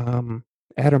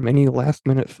 Adam, any last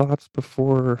minute thoughts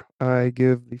before I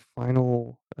give the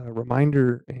final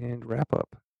reminder and wrap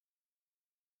up?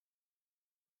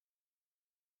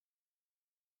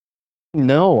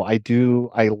 No, I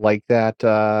do. I like that.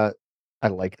 I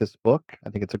like this book. I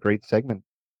think it's a great segment.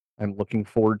 I'm looking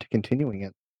forward to continuing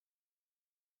it.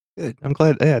 Good. I'm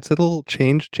glad. Yeah, it's a little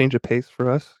change of pace for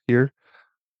us here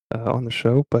on the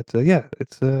show. But yeah,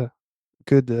 it's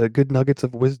good nuggets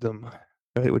of wisdom,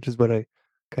 right? Which is what I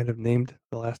kind of named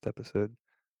the last episode,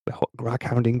 the rock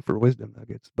hounding for wisdom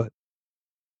nuggets. But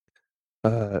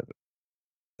uh,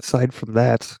 aside from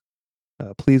that,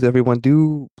 please, everyone,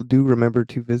 do remember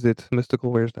to visit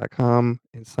mysticalwares.com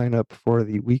and sign up for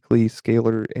the weekly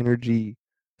Scalar Energy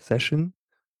session.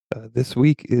 This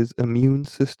week is Immune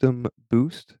System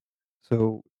Boost.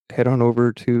 So head on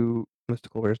over to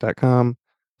mysticalwares.com,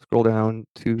 scroll down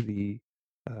to the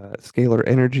Scalar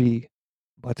Energy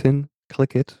button,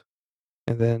 click it,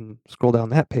 and then scroll down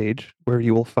that page where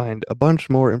you will find a bunch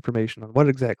more information on what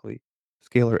exactly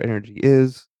scalar energy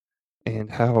is and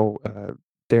how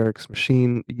Derek's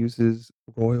machine uses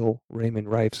Royal Raymond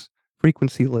Rife's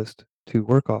frequency list to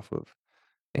work off of.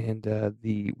 And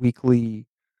the weekly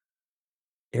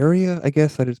area, I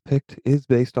guess, that is picked is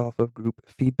based off of group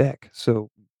feedback.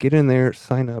 So get in there,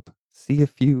 sign up, see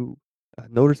if you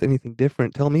notice anything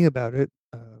different. Tell me about it.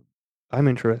 I'm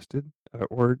interested,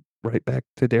 or write back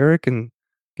to Derek and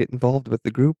get involved with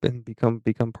the group and become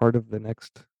part of the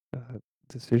next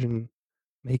decision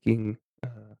making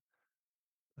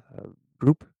uh,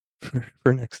 group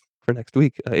for next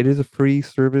week. It is a free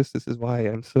service. This is why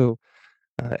I'm so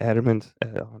adamant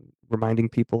on reminding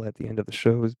people at the end of the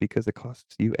shows because it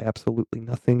costs you absolutely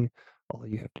nothing. All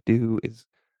you have to do is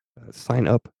sign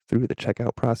up through the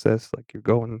checkout process, like you're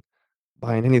going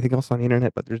buying anything else on the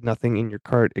internet, but there's nothing in your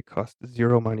cart. It costs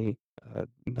zero money,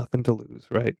 nothing to lose,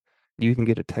 right? You even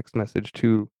get a text message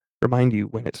to remind you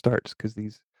when it starts because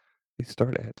these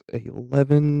start at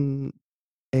 11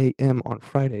 a.m. on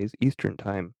Fridays Eastern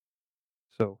time.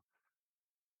 So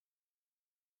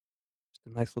just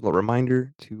a nice little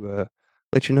reminder to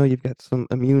let you know you've got some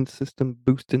immune system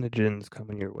boostinogens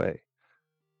coming your way.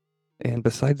 And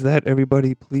besides that,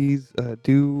 everybody, please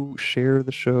do share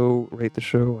the show, rate the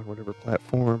show on whatever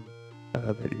platform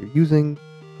that you're using.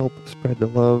 Help spread the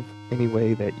love any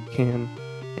way that you can.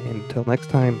 And until next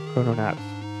time, Chrononauts,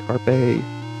 Carpe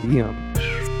Diem.